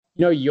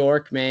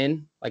York,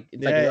 Maine. Like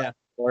it's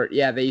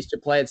yeah, they used to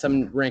play at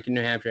some rink in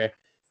New Hampshire.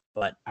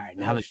 But all right,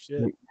 now the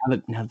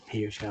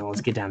video's going,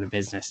 let's get down to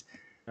business.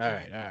 All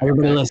right.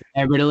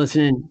 Everybody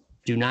listening,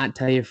 do not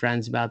tell your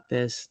friends about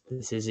this.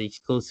 This is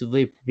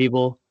exclusively for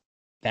people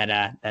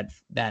that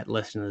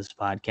listen to this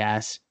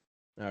podcast.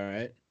 All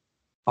right.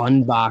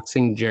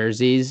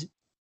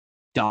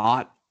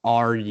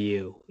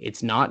 Unboxingjerseys.ru.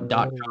 It's not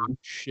 .com.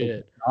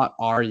 Shit.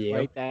 .ru.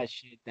 Write that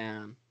shit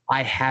down.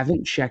 I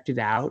haven't checked it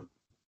out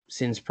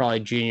since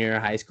probably junior year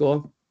of high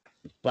school,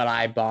 but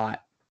I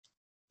bought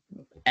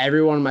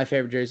every one of my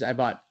favorite jerseys. I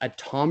bought a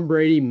Tom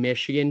Brady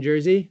Michigan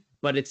jersey,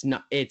 but this is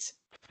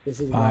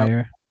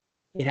fire.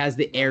 It has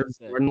the Air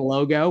Jordan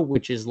logo,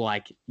 which is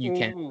like you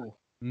can't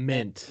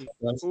mint.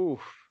 Ooh.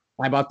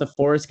 I bought the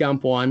Forrest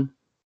Gump one.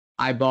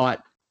 I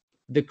bought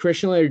the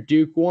Christian Laettner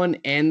Duke one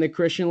and the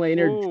Christian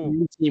Laettner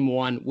Dream Team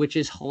one, which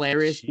is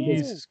hilarious.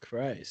 Jesus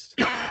Christ.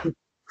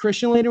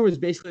 Christian Laettner was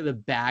basically the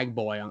bag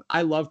boy.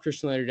 I love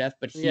Christian Laettner to death,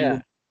 but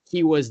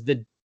he was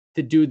the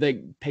dude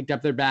that picked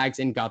up their bags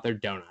and got their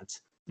donuts.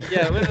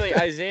 Yeah, literally,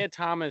 Isaiah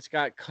Thomas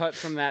got cut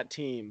from that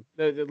team.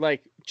 The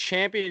like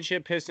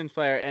championship Pistons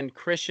player and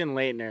Christian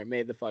Laettner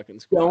made the fucking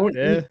squad.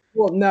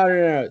 Well,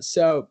 no.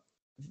 So,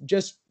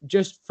 just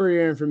for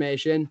your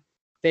information,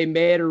 they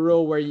made a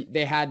rule where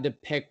they had to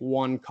pick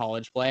one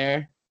college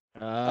player.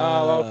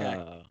 Oh,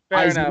 okay.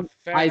 Fair enough.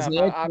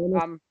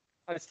 I'm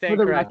staying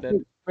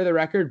corrected. For the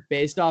record,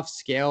 based off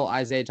skill,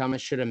 Isaiah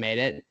Thomas should have made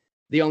it.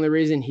 The only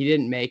reason he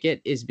didn't make it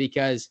is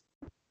because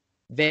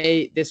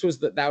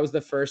that was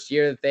the first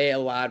year that they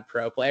allowed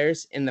pro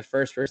players, and the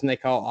first person they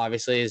call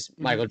obviously is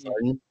Michael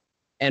Jordan,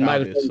 and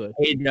Michael Jordan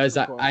knows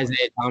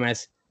Isaiah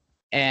Thomas,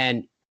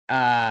 and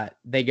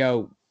they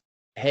go,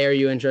 "Hey, are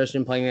you interested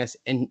in playing this?"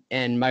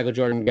 And Michael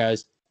Jordan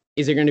goes,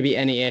 "Is there going to be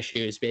any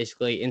issues?"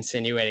 Basically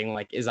insinuating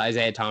like, "Is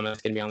Isaiah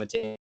Thomas going to be on the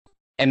team?"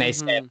 And they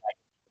said, like,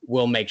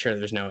 "We'll make sure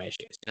there's no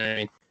issues." You know what I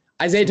mean?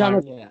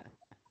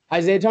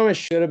 Isaiah Thomas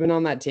should have been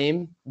on that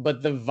team,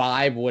 but the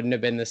vibe wouldn't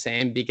have been the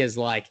same because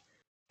like.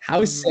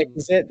 How sick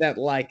is it that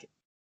like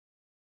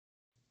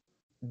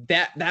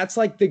that's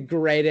like the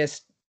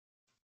greatest.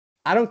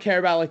 I don't care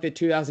about like the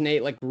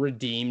 2008 like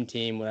Redeem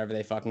team, whatever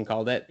they fucking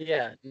called it.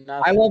 Yeah,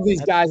 I love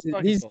these guys.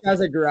 These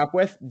guys I grew up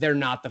with, they're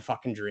not the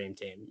fucking dream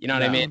team. You know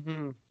what I mean?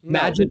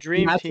 Mm-hmm. The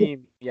dream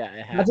team. Yeah,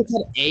 it Magic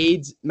had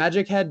AIDS.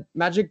 Magic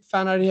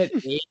found out he had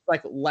AIDS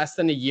like less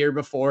than a year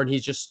before, and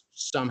he's just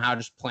somehow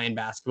just playing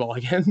basketball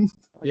again.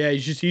 Yeah,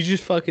 he's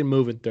just fucking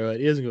moving through it.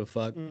 He doesn't give a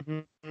fuck.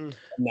 Mm-hmm.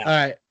 No.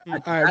 All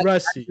right,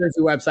 Rusty. There's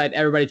the website.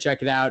 Everybody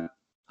check it out.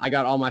 I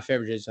got all my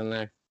favorite jerseys on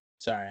there.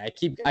 Sorry, I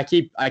keep.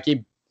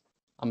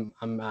 I'm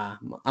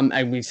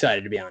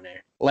excited to be on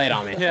there. Lay it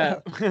on me. Yeah,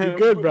 you're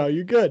good, bro.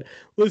 You're good.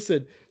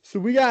 Listen, so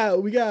we got.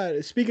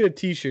 Speaking of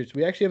t-shirts,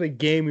 we actually have a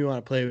game we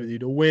want to play with you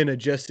to win a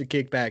Just a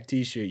Kickback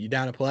t-shirt. You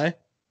down to play?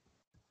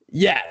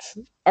 Yes.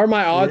 Are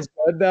my odds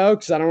good though?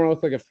 Because I don't want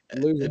to look like a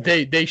loser.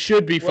 They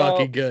should be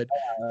fucking good.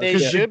 They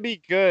should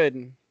be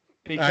good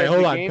because right,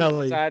 hold the on, game's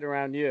Pelly. decided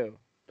around you.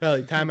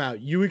 Pelly, time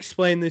out. You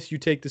explain this. You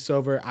take this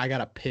over. I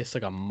gotta piss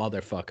like a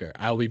motherfucker.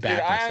 I'll be back. Dude,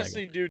 in a I second.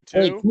 honestly do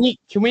too.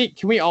 Wait,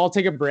 can we all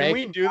take a break? Can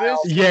we do this?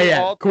 Yeah. Can we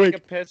all Quick,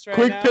 take a piss right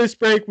quick now? piss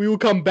break. We will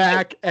come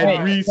back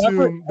and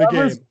resume the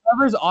game.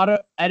 Whoever's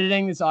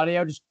editing this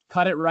audio, just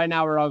cut it right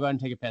now. We're all going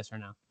to take a piss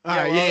right now. All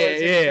right.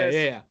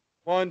 Yeah.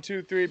 1,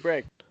 2, 3,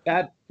 break.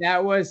 That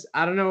was,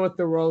 I don't know what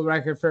the world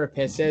record for a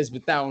piss is,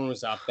 but that one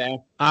was up there.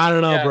 I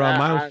don't know, Yeah, bro.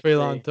 Mine was pretty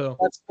long too.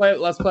 Let's play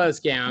this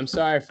game. I'm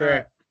sorry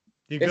for.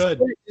 You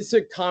good? It's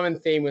a common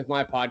theme with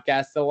my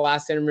podcast. The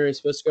last interview was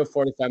supposed to go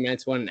 45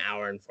 minutes, 1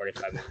 hour and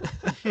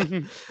 45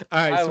 minutes. All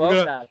right, I so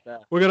love that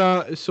though. what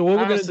Honestly, we're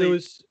gonna do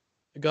is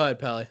go ahead,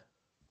 Pelly.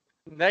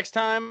 Next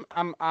time,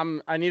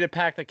 I need to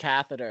pack the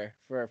catheter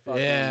for a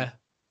fucking Yeah.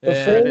 for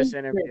Yeah. this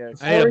interview.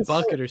 I need a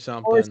bucket or Before we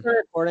something. start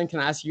recording, can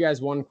I ask you guys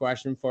one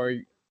question before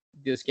we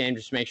do this game,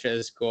 just to make sure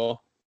this is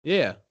cool?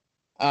 Yeah.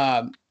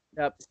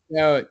 Yep.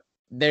 So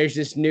there's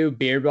this new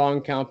beer bong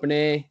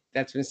company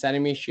that's been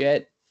sending me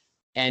shit.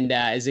 And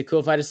is it cool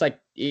if I just like,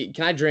 can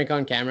I drink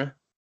on camera?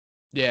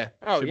 Yeah.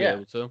 Oh, should be yeah.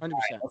 able to. 100%.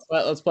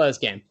 Let's play this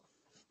game.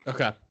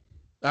 Okay. All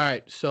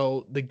right.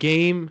 So the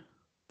game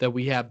that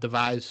we have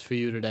devised for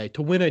you today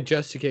to win a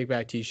Just a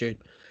Kickback t-shirt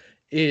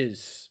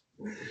is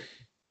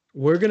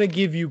we're going to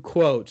give you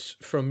quotes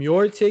from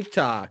your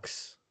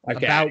TikToks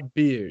about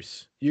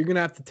beers. You're going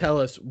to have to tell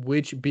us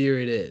which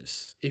beer it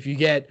is. If you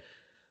get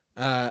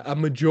a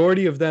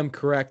majority of them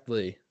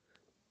correctly.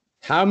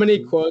 How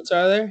many quotes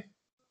are there?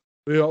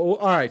 All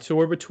right, so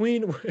we're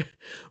between 3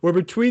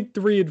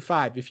 and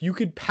 5. If you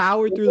could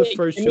power through the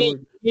first two, give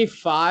me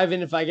 5,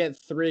 and if I get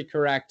 3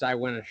 correct, I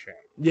win a shirt.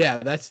 yeah,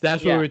 that's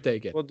what we're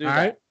thinking. We'll do all that.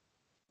 right?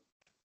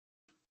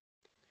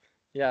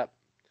 Yeah.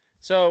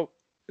 So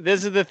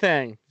this is the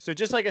thing. So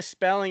just like a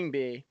spelling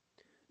bee,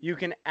 you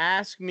can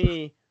ask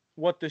me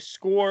what the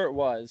score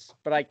was,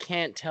 but I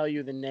can't tell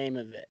you the name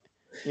of it.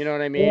 You know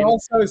what I We're mean?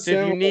 also So if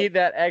similar. you need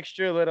that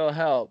extra little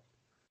help,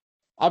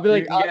 I'll be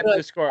like, you get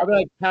the score. I'll be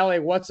like, Pally,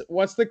 what's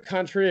the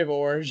country of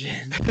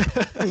origin?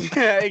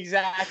 Yeah,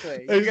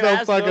 exactly. There's You no can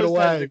ask fucking those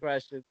types way. of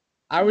questions.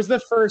 I was the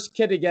first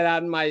kid to get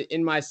out in my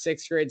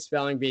 6th grade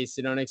spelling bee,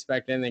 so don't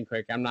expect anything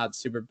quick. I'm not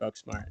super book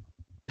smart.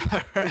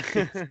 All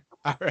right.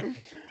 All right.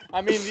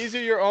 I mean, these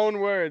are your own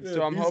words, so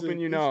Yeah, I'm hoping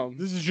you know.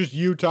 This is just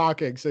you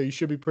talking, so you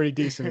should be pretty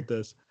decent at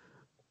this.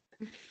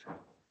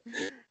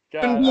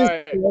 God, I'm all just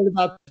right. worried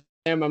about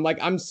him. I'm like,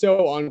 I'm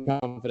so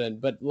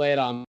unconfident, but lay it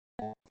on.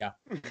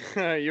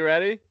 You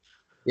ready?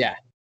 Yeah.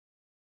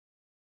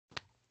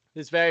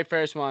 This very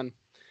first one.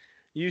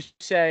 You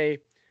say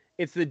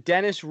it's the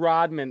Dennis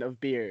Rodman of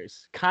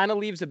beers. Kind of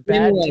leaves a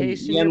bad Yuengling,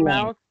 taste in your Yuengling.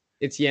 mouth.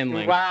 It's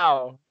Yuengling.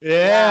 Wow.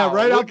 Yeah, Wow,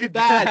 right look off the at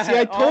bat. See,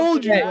 I that. told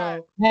Off you, the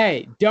bro.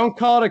 Hey, don't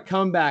call it a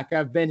comeback.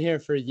 I've been here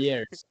for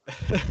years.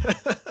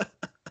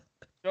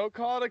 Don't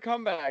call it a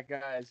comeback,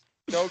 guys.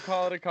 Don't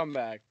call it a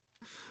comeback.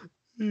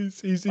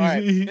 He's All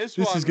right, easy. this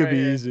This one is gonna right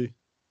be here. easy.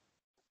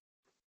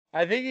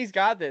 I think he's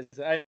got this.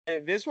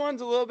 This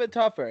one's a little bit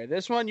tougher.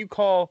 This one you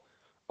call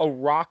a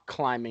rock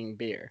climbing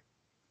beer.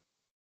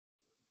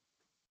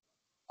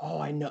 Oh,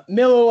 I know.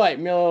 Miller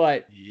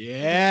Lite.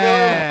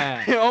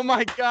 Yeah. Oh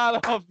my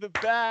God! Off the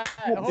bat.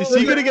 Is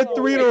he gonna get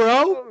 3 in a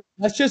row?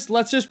 Let's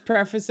just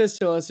preface this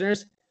to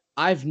listeners.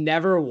 I've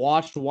never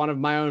watched one of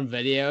my own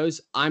videos.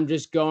 I'm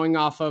just going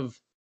off of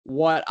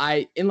what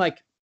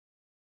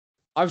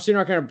obviously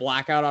not gonna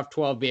black out off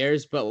 12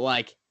 beers, but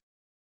like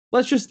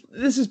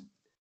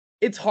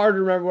it's hard to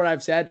remember what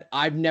I've said.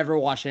 I've never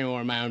watched any one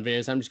of my own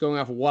videos. I'm just going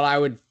off of what I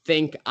would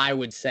think I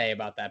would say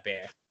about that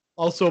beer.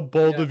 Also,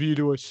 bold Yeah. of you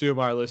to assume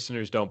our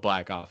listeners don't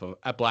black out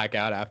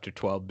after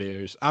 12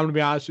 beers. I'm gonna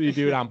be honest with you,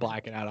 dude. I'm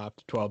blacking out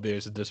after 12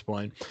 beers at this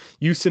point.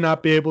 Used to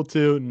not be able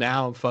to.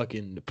 Now I'm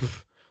fucking.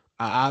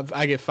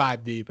 I get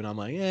 5 deep and I'm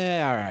like,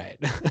 yeah, all right.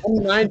 I'm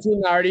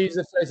 19. I already used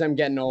the phrase I'm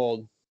getting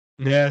old.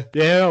 Yeah.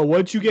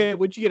 Once you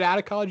get out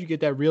of college, you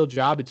get that real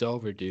job. It's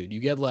over, dude. You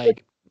get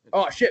like,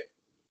 Oh shit.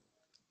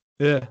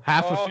 yeah,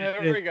 half Oh,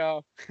 a. here we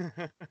go.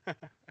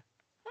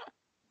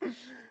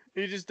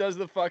 He just does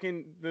the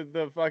fucking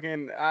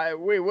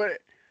wait, what?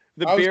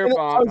 The I was beer gonna-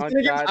 bomb. I was Oh,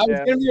 gonna give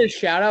goddamn. you a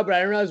shout out, but I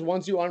didn't realize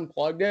once you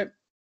unplugged it.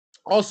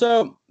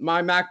 Also,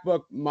 my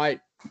MacBook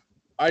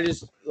I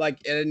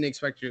didn't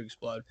expect it to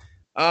explode.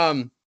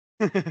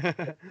 Give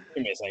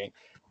me a second.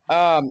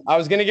 I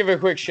was gonna give a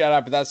quick shout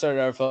out, but that started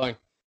overflowing.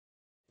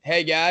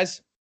 Hey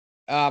guys,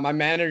 my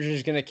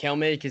manager's gonna kill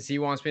me because he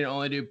wants me to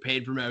only do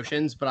paid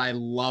promotions, but I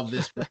love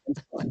this.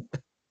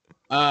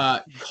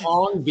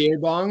 Kong beer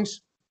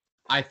bongs.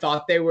 I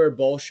thought they were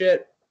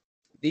bullshit.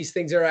 These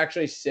things are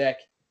actually sick.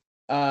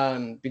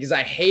 Because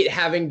I hate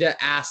having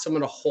to ask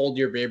someone to hold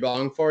your beer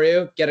bong for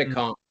you. Get a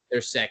Kong.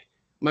 They're sick.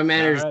 My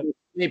manager,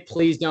 hey,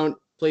 please don't.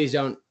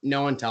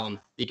 No one tell him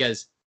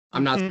because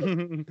I'm not.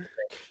 Guys,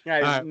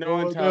 All right, no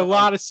one there are a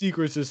lot of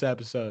secrets this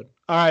episode.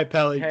 All right,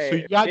 Pelly. Hey, so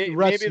you got the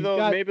rest.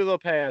 maybe they'll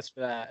pay us for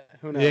that.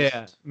 Who knows?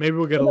 Yeah, maybe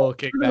we'll get a little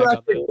kickback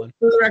on that one.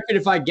 For the record,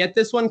 if I get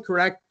this one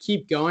correct,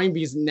 keep going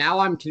because now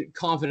I'm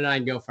confident I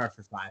can go 5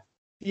 for 5.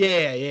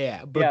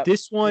 Yeah. But Yeah,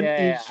 this one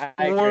yeah, is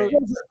I for, agree.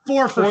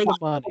 4 for 5. the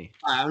money.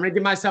 I'm gonna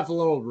give myself a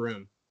little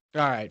room.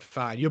 All right,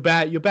 fine. You'll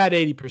bat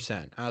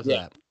 80%. How's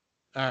Yeah. that?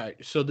 All right.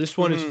 So this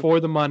one is for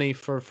the money,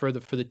 for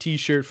the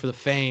t-shirt, for the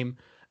fame,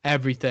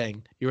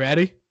 everything. You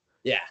ready?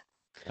 Yeah.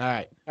 All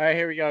right. All right,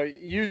 here we go.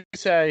 You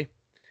say,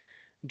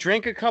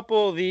 drink a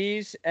couple of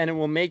these, and it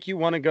will make you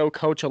want to go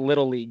coach a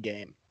little league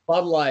game.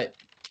 Bud Light.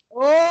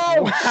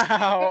 Oh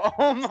wow!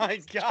 Oh my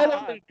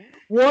God!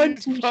 One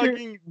He's t-shirt,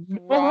 fucking no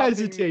dropping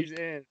hesitation. these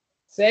in.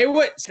 Say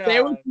what God.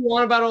 you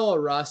want about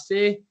old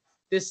Rusty.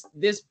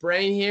 This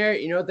brain here,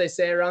 you know what they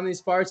say around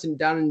these parts and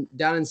down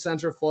in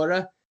Central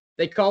Florida?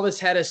 They call this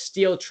head a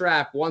steel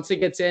trap. Once it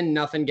gets in,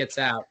 nothing gets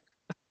out.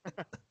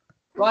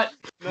 But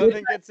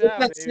Nothing gets out.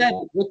 baby.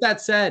 with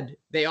that said,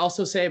 they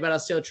also say about a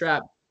steel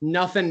trap,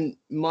 nothing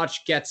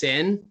much gets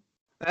in.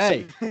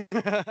 Hey,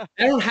 I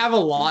don't have a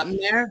lot in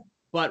there,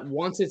 but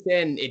once it's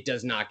in, it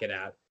does not get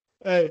out.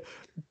 hey.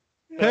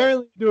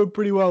 Apparently you're doing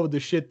pretty well with the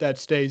shit that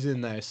stays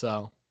in there,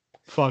 so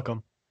fuck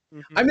them.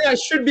 I mean, I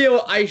should be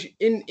able.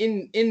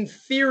 In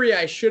theory,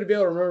 I should be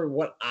able to remember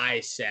what I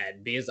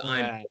said because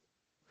I'm.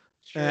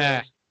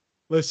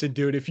 Listen,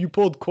 dude, if you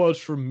pulled quotes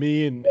from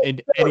me and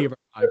any of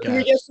our Can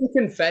we podcasts. get some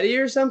confetti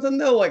or something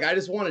though? Like, I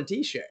just want a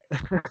T-shirt.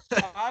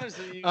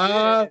 Honestly,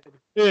 you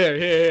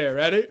Here.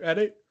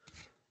 Ready?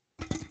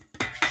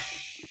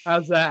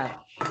 How's that?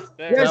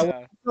 There Yes. we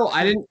go. No,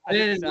 I didn't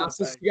Sounds announce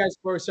this like- to you guys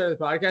before we started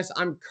the podcast.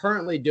 I'm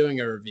currently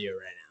doing a review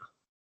right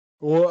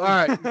now. Well, all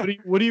right.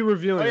 What are you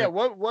reviewing? Oh yeah,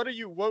 what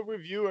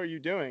review are you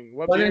doing?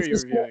 What When beer are is, you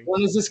this, reviewing?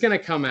 when is this gonna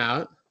come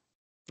out?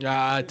 It's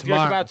gonna come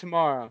Tomorrow. out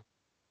tomorrow.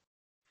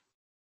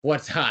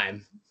 What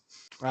time?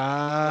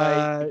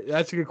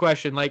 That's a good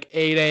question. Like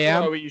 8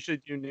 a.m. Oh, you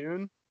should do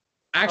noon.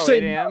 Actually,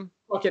 8 a.m.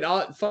 fuck it.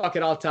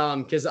 I'll tell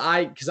him because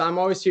I'm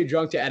always too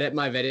drunk to edit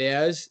my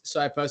videos, so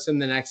I post them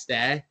the next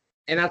day,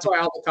 and that's why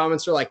all the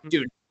comments are like,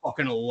 "Dude,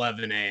 fucking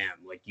 11 a.m.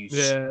 Like you."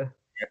 Yeah.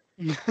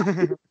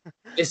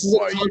 This is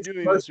Why are you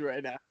doing this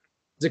right now?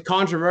 It's a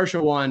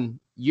controversial one.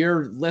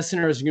 Your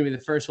listeners are going to be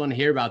the first one to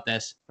hear about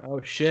this.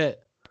 Oh,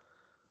 shit.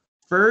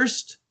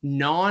 First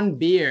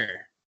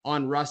non-beer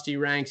on Rusty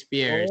Ranks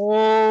beers.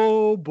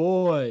 Oh,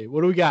 boy.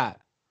 What do we got?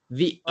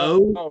 The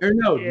not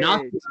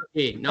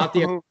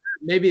the OG,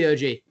 maybe the OG.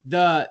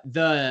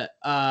 The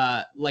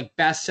like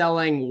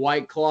best-selling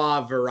White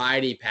Claw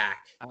variety pack.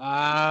 Oh,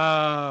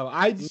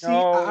 I see.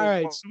 All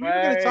right, so we were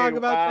going to talk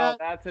about that.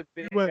 That's a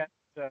big Wait.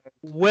 episode.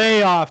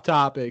 Way off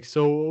topic.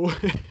 So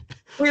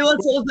Wait,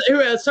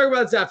 let's talk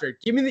about this after.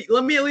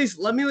 Let me at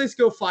least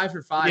go 5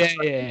 for 5.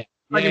 yeah.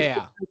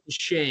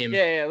 Shame.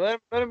 Yeah.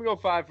 Let him go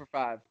 5 for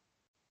 5.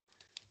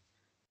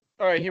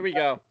 All right, here we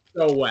go.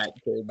 So wet,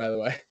 dude, by the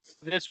way.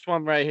 This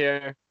one right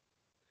here.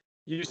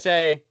 You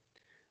say,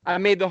 I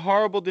made the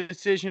horrible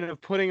decision of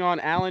putting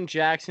on Alan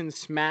Jackson's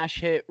smash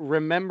hit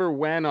 "Remember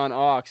When" on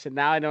Aux, and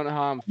now I don't know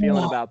how I'm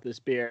feeling about this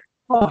beer.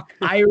 Fuck,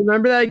 I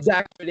remember that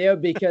exact video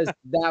because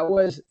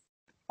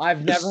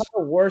I've never had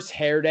a worse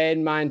hair day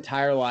in my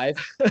entire life.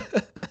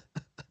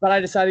 But I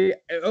decided,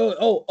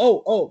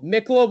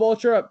 Michelob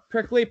Ultra,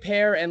 prickly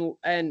pear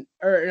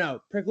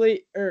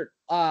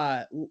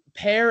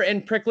pear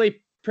and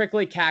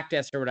prickly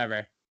cactus or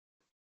whatever.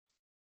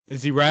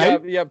 Is he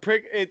right? Yeah,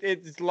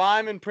 it's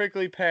lime and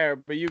prickly pear,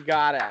 but you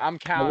got it. I'm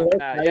counting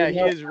that. Yeah,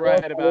 he is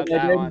right about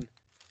that one.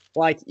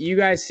 Like, you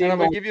guys seem I'm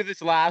going to give you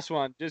this last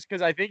one, just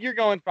because I think you're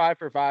going 5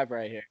 for 5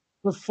 right here.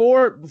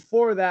 Before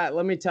that,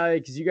 let me tell you,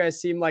 because you guys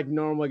seem like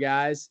normal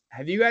guys.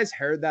 Have you guys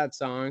heard that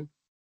song?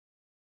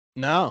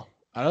 No,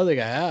 I don't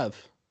think I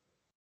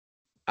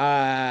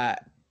have.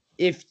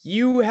 If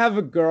you have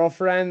a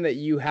girlfriend that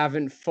you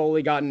haven't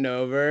fully gotten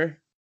over,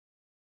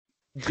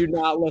 do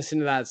not listen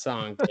to that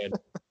song, dude.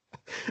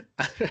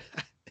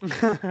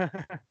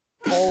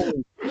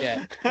 Holy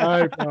shit.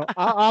 All right, bro.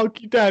 I'll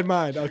keep that in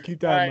mind. All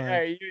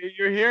right,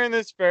 you're hearing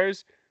this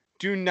first.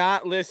 Do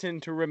not listen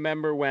to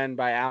 "Remember When"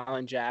 by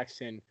Alan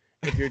Jackson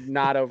if you're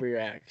not over your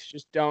ex.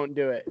 Just don't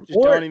do it. Just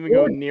don't even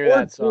go near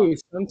that song.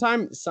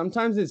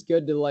 Sometimes it's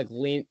good to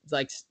lean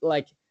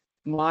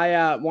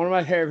my one of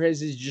my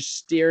favorites is just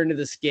steer into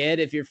the skid.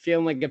 If you're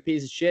feeling like a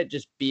piece of shit,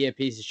 just be a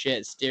piece of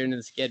shit. Steer into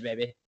the skid,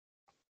 baby.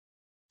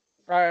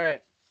 All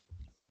right.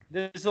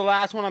 This is the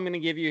last one I'm going to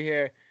give you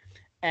here.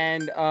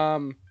 And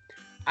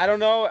I don't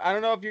know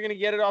if you're going to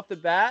get it off the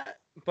bat,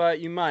 but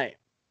you might.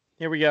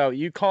 Here we go.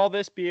 You call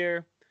this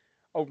beer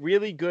a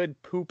really good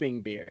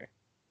pooping beer.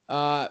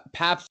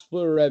 Pabst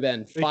Blue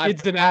Ribbon.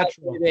 It's a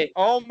natural.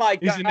 Oh my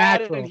He's god! a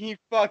natural. And he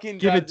fucking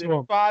Give does it to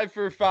him. 5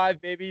 for 5,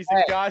 baby. He's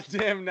a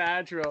goddamn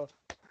natural.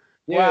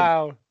 Dude.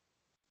 Wow.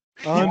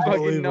 He fucking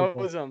Unbelievable.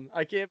 knows him.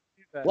 I can't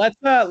believe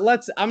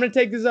that. I'm gonna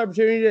take this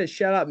opportunity to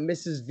shout out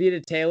Mrs. Vita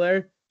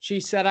Taylor. She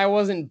said I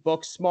wasn't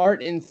book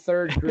smart in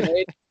 3rd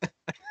grade.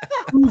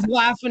 Who's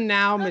laughing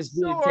now, Miss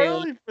Vita So Taylor?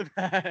 early for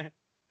that.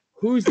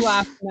 Who's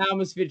laughing now,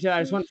 Miss Vita Taylor?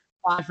 I just went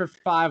 5 for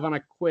 5 on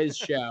a quiz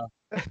show.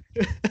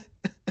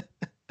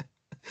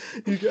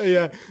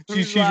 Yeah,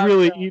 she's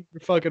really eating her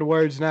fucking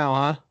words now,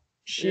 huh?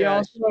 She Yeah,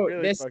 also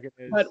really this, fucking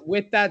is. but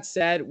with that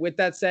said,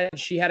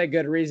 she had a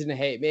good reason to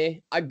hate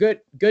me. A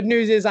good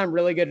news is I'm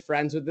really good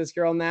friends with this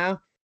girl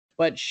now,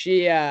 but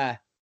she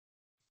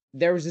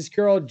there was this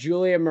girl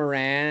Julia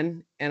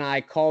Moran, and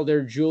I called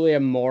her Julia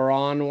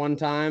Moron one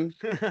time.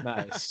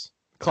 Nice.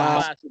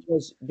 Class.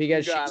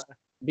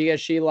 Because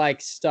she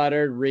like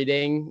stuttered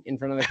reading in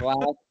front of the class.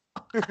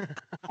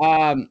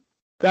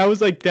 That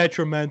was like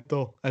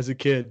detrimental as a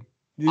kid.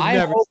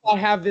 Hope I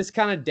have this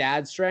kind of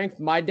dad strength.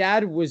 My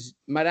dad's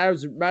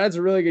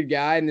a really good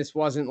guy, and this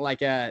wasn't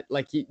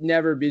he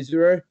never abused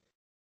her.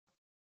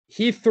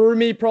 He threw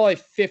me probably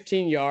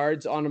 15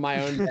 yards onto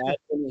my own bed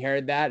when he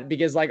heard that,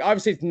 because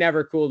obviously it's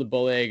never cool to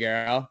bully a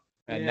girl.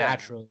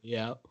 Naturally,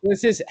 yeah.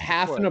 This is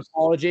half an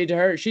apology to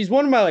her. She's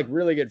one of my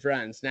really good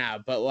friends now,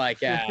 but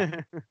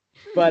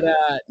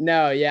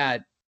no, yeah.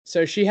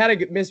 So she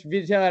had Miss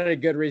Vita had a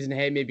good reason to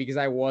hate me because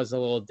I was a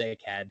little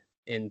dickhead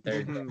in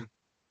 3rd grade.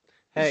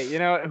 Hey, you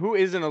know who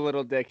isn't a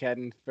little dickhead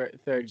in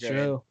 3rd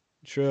grade?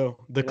 True.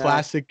 The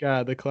classic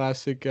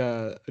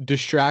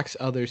distracts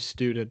other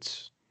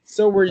students.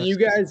 So were you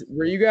guys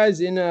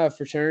in a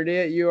fraternity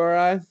at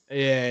URI?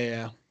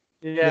 Yeah.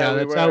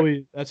 Yeah,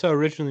 that's how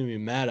originally we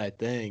met, I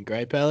think,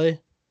 right, Pelly?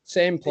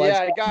 Same place.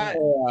 Yeah,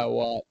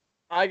 what?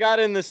 I got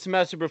in the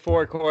semester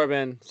before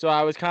Corbin, so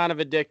I was kind of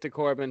a dick to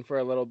Corbin for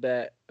a little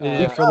bit.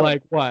 For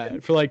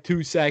what? For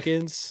 2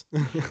 seconds?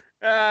 For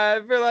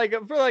a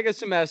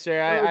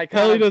semester. I Pelly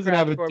kind of doesn't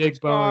have a Corbin's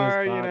dick bone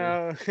car, in you his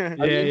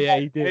know. Yeah,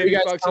 he did. Maybe You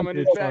guys fuck someone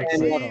in comfortable the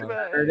saying backseat, what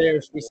but- fraternity,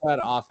 or should we say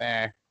that off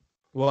air?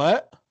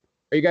 What?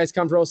 Are you guys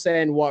comfortable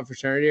saying what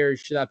fraternity, or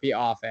should that be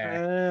off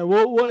air?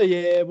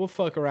 We'll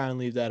fuck around and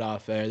leave that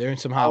off air. They're in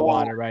some hot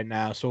water right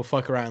now, so we'll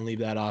fuck around and leave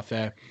that off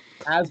air.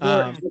 As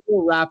we're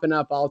wrapping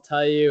up, I'll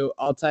tell you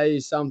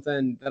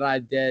something that I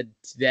did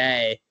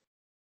today.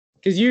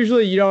 Because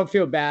usually you don't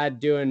feel bad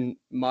doing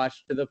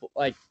much to the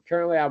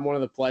currently I'm one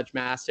of the pledge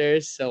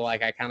masters, so I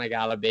kind of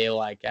gotta be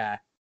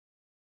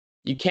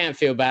you can't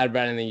feel bad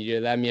about anything you do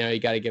to them. You know, you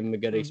gotta give them a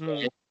good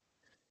experience.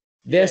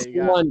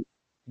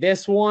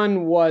 This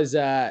one was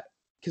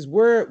because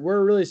we're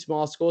a really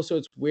small school, so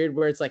it's weird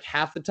where it's like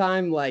half the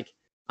time like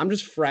I'm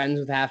just friends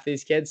with half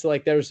these kids, so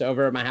like they're just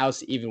over at my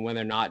house even when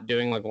they're not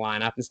doing like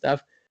lineup and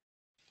stuff.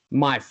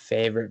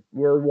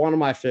 One of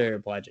my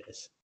favorite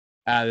pledges.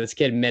 This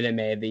kid Minute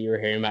Maid that you were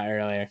hearing about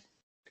earlier.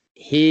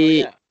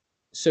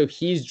 So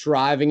he's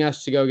driving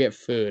us to go get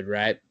food,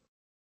 right?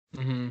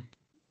 Mm-hmm.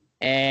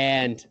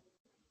 And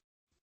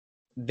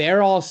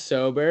they're all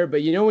sober,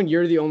 but you know when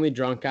you're the only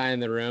drunk guy in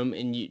the room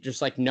and you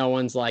just like no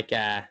one's like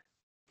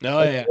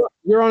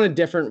you're on a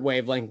different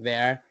wavelength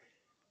there.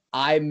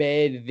 I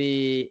made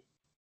the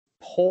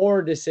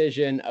poor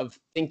decision of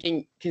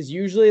thinking, because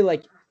usually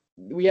like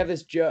we have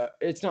this joke.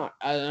 It's not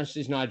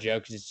a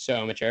joke because it's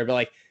so immature, but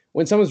like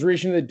when someone's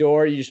reaching the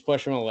door, you just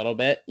push them a little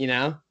bit, you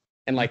know,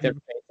 and like their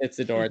face hits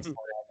the door.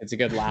 It's a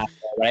good laugh,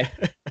 right?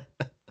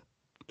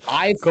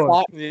 I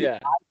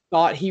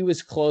thought he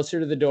was closer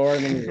to the door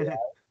than he was.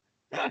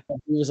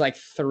 He was like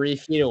 3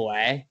 feet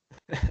away.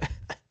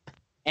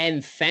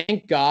 And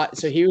thank God.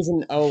 So he was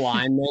an O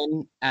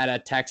lineman at a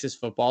Texas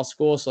football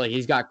school. So like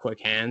he's got quick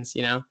hands,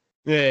 you know?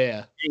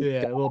 Yeah. A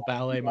little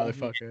ballet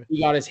motherfucker.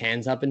 He got his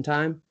hands up in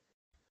time.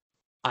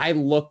 I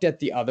looked at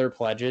the other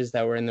pledges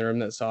that were in the room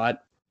that saw it.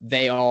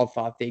 They all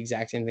thought the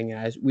exact same thing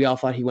as we all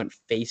thought he went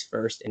face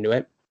first into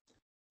it.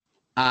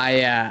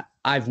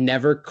 I've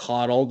never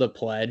coddled a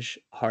pledge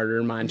harder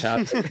in my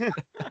entire life.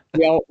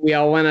 We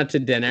all went out to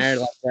dinner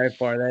like right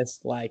before this.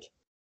 Like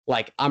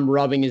I'm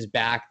rubbing his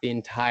back the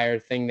entire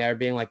thing there,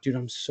 being like, dude,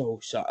 I'm so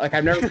sorry. Like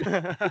I've never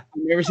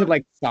said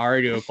like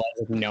sorry to a pledge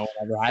like no one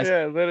ever has.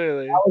 Yeah,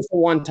 literally. That was the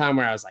one time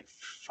where I was like,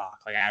 fuck,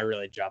 like I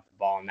really dropped the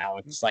ball on that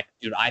one. It's like,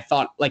 dude, I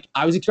thought like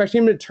I was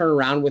expecting him to turn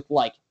around with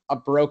like a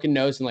broken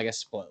nose and like a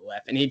split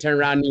lip, and he turned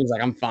around and he was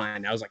like, I'm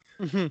fine. I was like,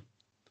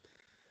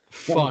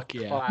 fuck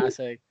yeah,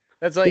 classic.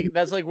 That's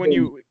like when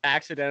you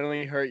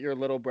accidentally hurt your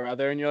little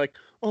brother and you're like,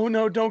 oh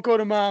no, don't go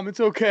to mom. It's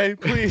okay.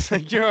 Please.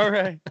 Like, you're all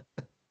right.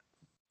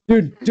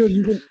 Dude,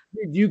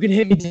 you can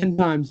hit me 10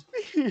 times.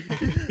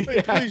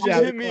 Like, please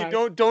just hit me.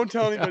 Don't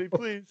tell anybody,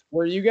 please.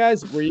 Were you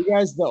guys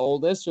the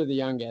oldest or the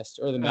youngest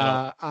or the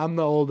middle? I'm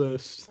the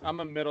oldest. I'm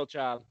a middle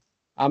child.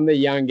 I'm the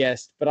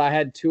youngest, but I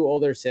had 2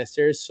 older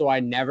sisters, so I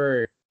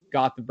never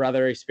got the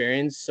brother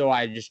experience. So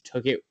I just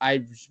took it.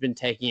 I've just been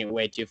taking it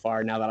way too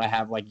far now that I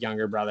have like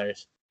younger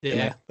brothers.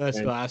 Yeah,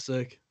 that's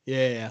classic.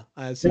 Yeah.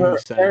 I see what you're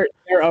saying.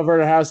 They're over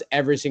at our house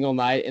every single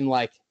night, and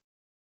like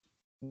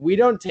we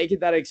don't take it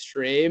that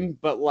extreme,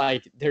 but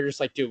like they're just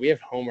like, dude, we have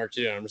homework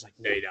to do. And I'm just like,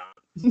 no, you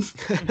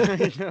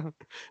don't.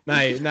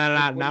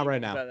 Not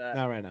right now.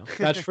 Not right now.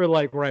 That's for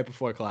like right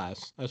before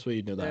class. That's what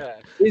you do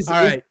that. Yeah.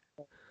 All right.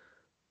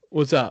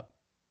 What's up?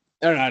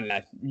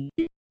 No. You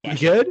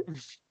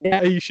good?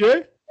 Yeah. Are you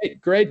sure?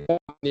 Great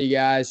talking to you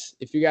guys.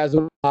 If you guys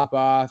want to hop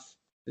off,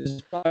 this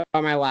is probably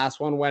my last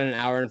one. Went an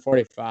hour and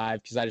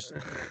 45 because I just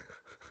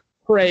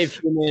crave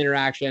human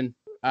interaction.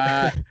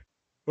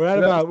 We're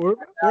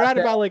at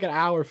about like an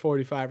hour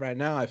 45 right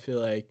now. I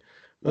feel like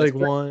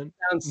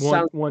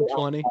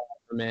 120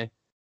 for me.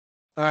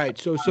 All right,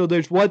 so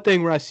there's one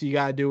thing, Rusty, you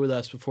gotta do with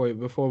us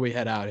before we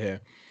head out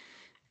here.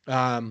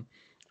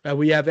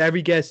 We have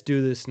every guest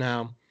do this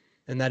now,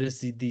 and that is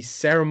the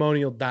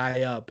ceremonial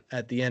die up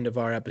at the end of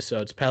our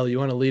episodes. Pally, you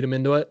want to lead them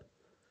into it?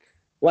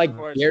 Like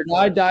your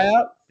die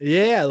up?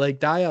 Yeah, like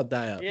die up.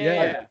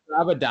 Yeah.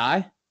 Have a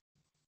die?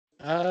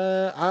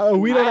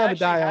 We don't have a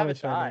die on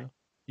us right now.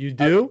 You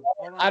do?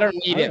 I don't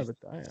need it.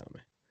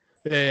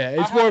 Yeah.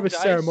 It's more of a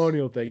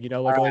ceremonial thing, you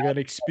know, like an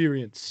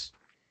experience.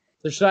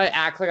 So should I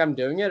act like I'm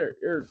doing it,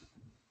 or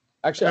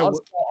actually,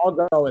 I'll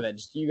go with it.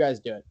 Just you guys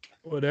do it.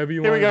 Whatever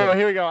you want.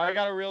 Here we go. I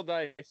got a real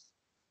dice.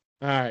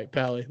 All right,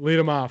 Pally, lead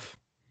them off.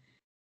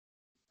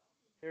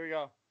 Here we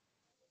go.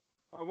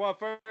 Well,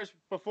 first,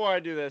 before I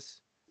do this,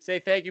 say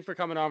thank you for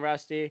coming on,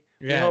 Rusty.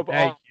 Yeah, we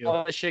hope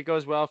all this shit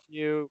goes well for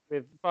you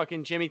with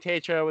fucking Jimmy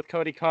Tatro with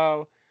Cody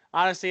Ko.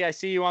 Honestly, I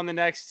see you on the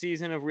next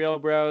season of Real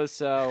Bros,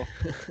 so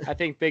I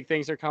think big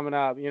things are coming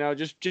up. You know,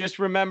 just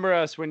remember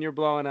us when you're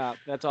blowing up.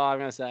 That's all I'm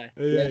gonna say.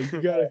 Yeah,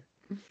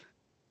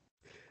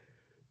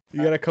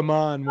 you gotta come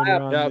on when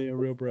you're on the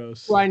Real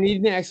Bros. Do I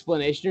need an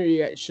explanation,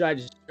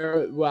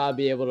 or will I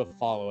be able to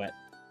follow it?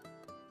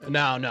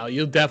 No,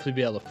 you'll definitely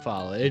be able to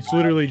follow it. It's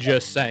literally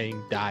just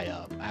saying die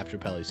up after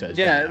Pelly says.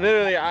 Yeah,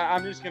 literally.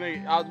 I'm just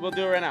gonna. We'll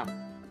do it right now.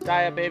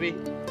 Die up, baby.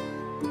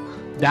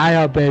 Die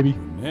up, baby.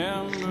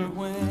 Remember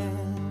when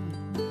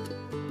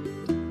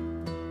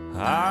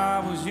I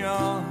was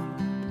young,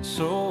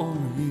 so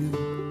were you,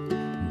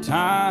 and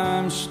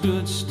time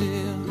stood still,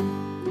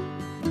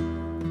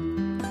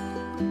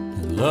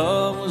 and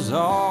love was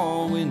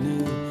all we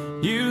knew.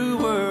 You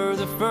were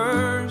the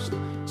first,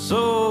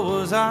 so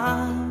was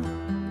I.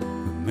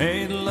 We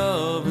made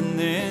love and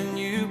then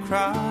you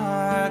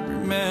cried.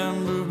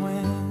 Remember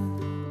when?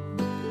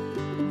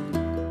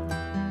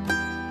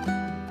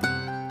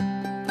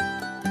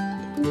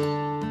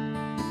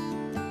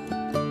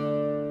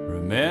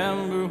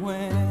 Remember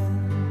when?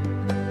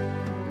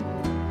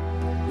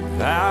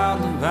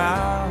 Vowed the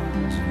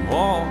vows and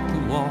walked the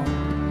walk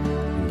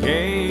and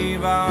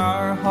gave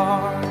our hearts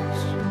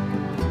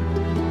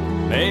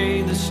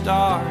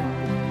start,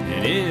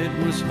 and it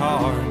was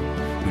hard.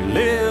 We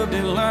lived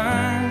and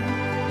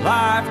learned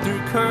life through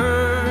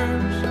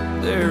curves.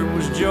 There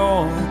was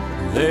joy,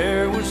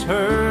 there was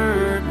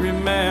hurt.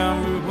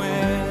 Remember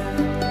when?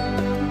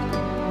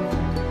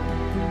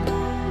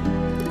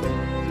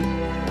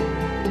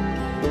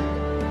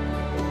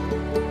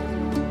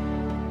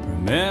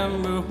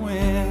 Remember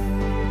when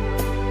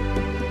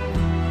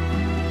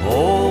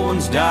old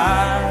ones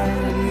died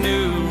and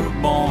new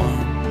were born,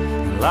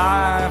 and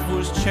life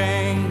was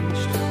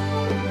changed,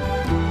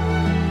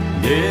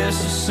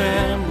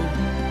 disassembled,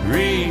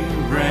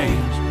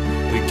 rearranged.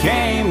 We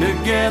came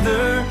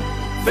together,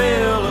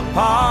 fell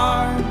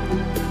apart,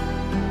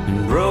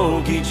 and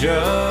broke each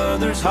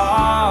other's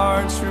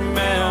hearts.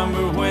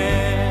 Remember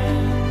when?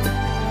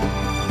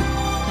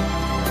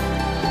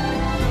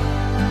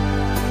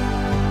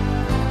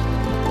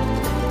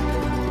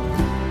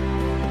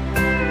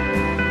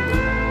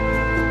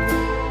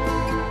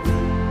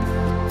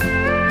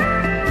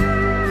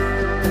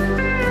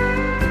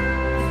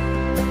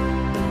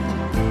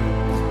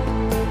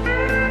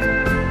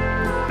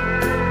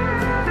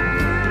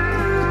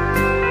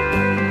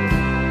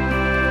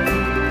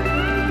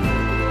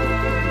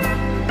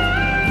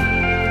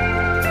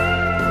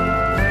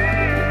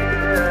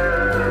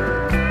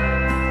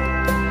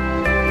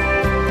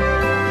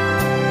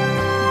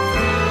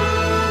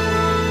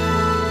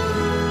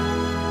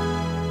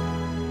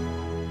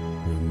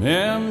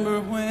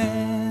 Remember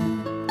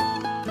when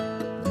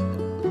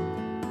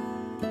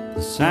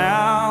the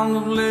sound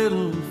of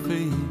little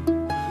feet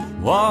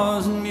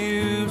wasn't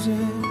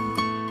music?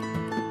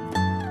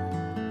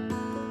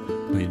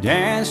 We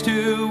danced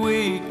to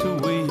week,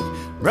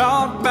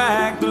 brought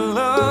back the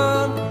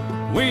love.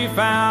 We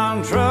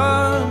found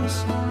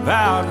trust,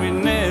 vowed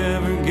we'd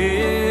never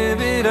give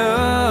it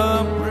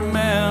up.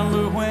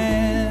 Remember when?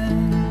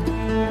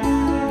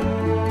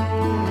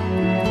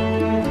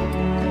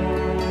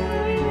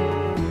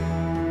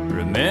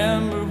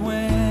 Remember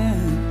when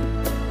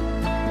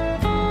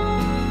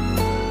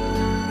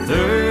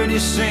 30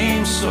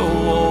 seems so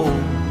old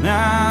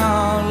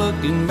now,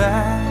 looking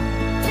back.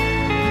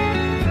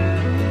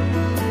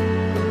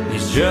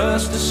 It's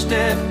just a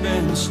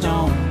stepping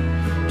stone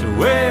to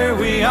where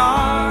we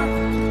are,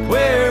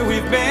 where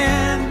we've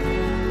been.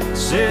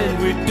 Said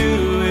we'd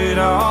do it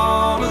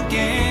all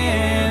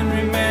again.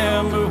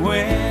 Remember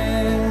when?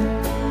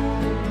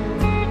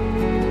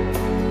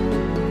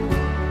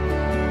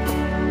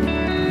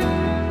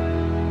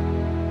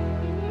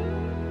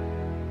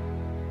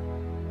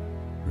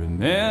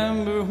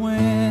 Remember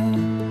when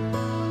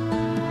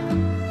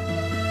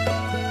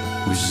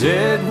we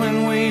said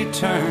when we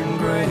turn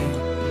gray,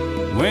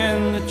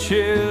 when the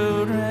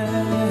children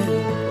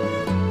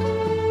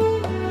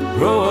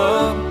grow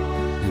up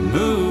and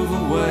move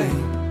away,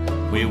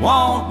 we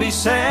won't be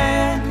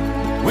sad,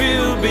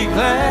 we'll be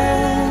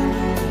glad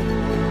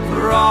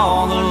for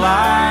all the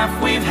life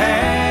we've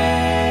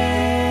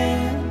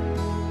had,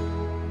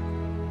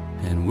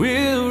 and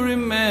we'll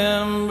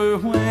remember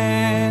when.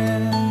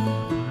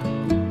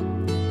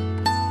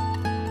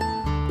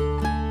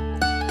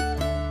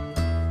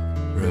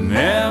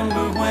 Remember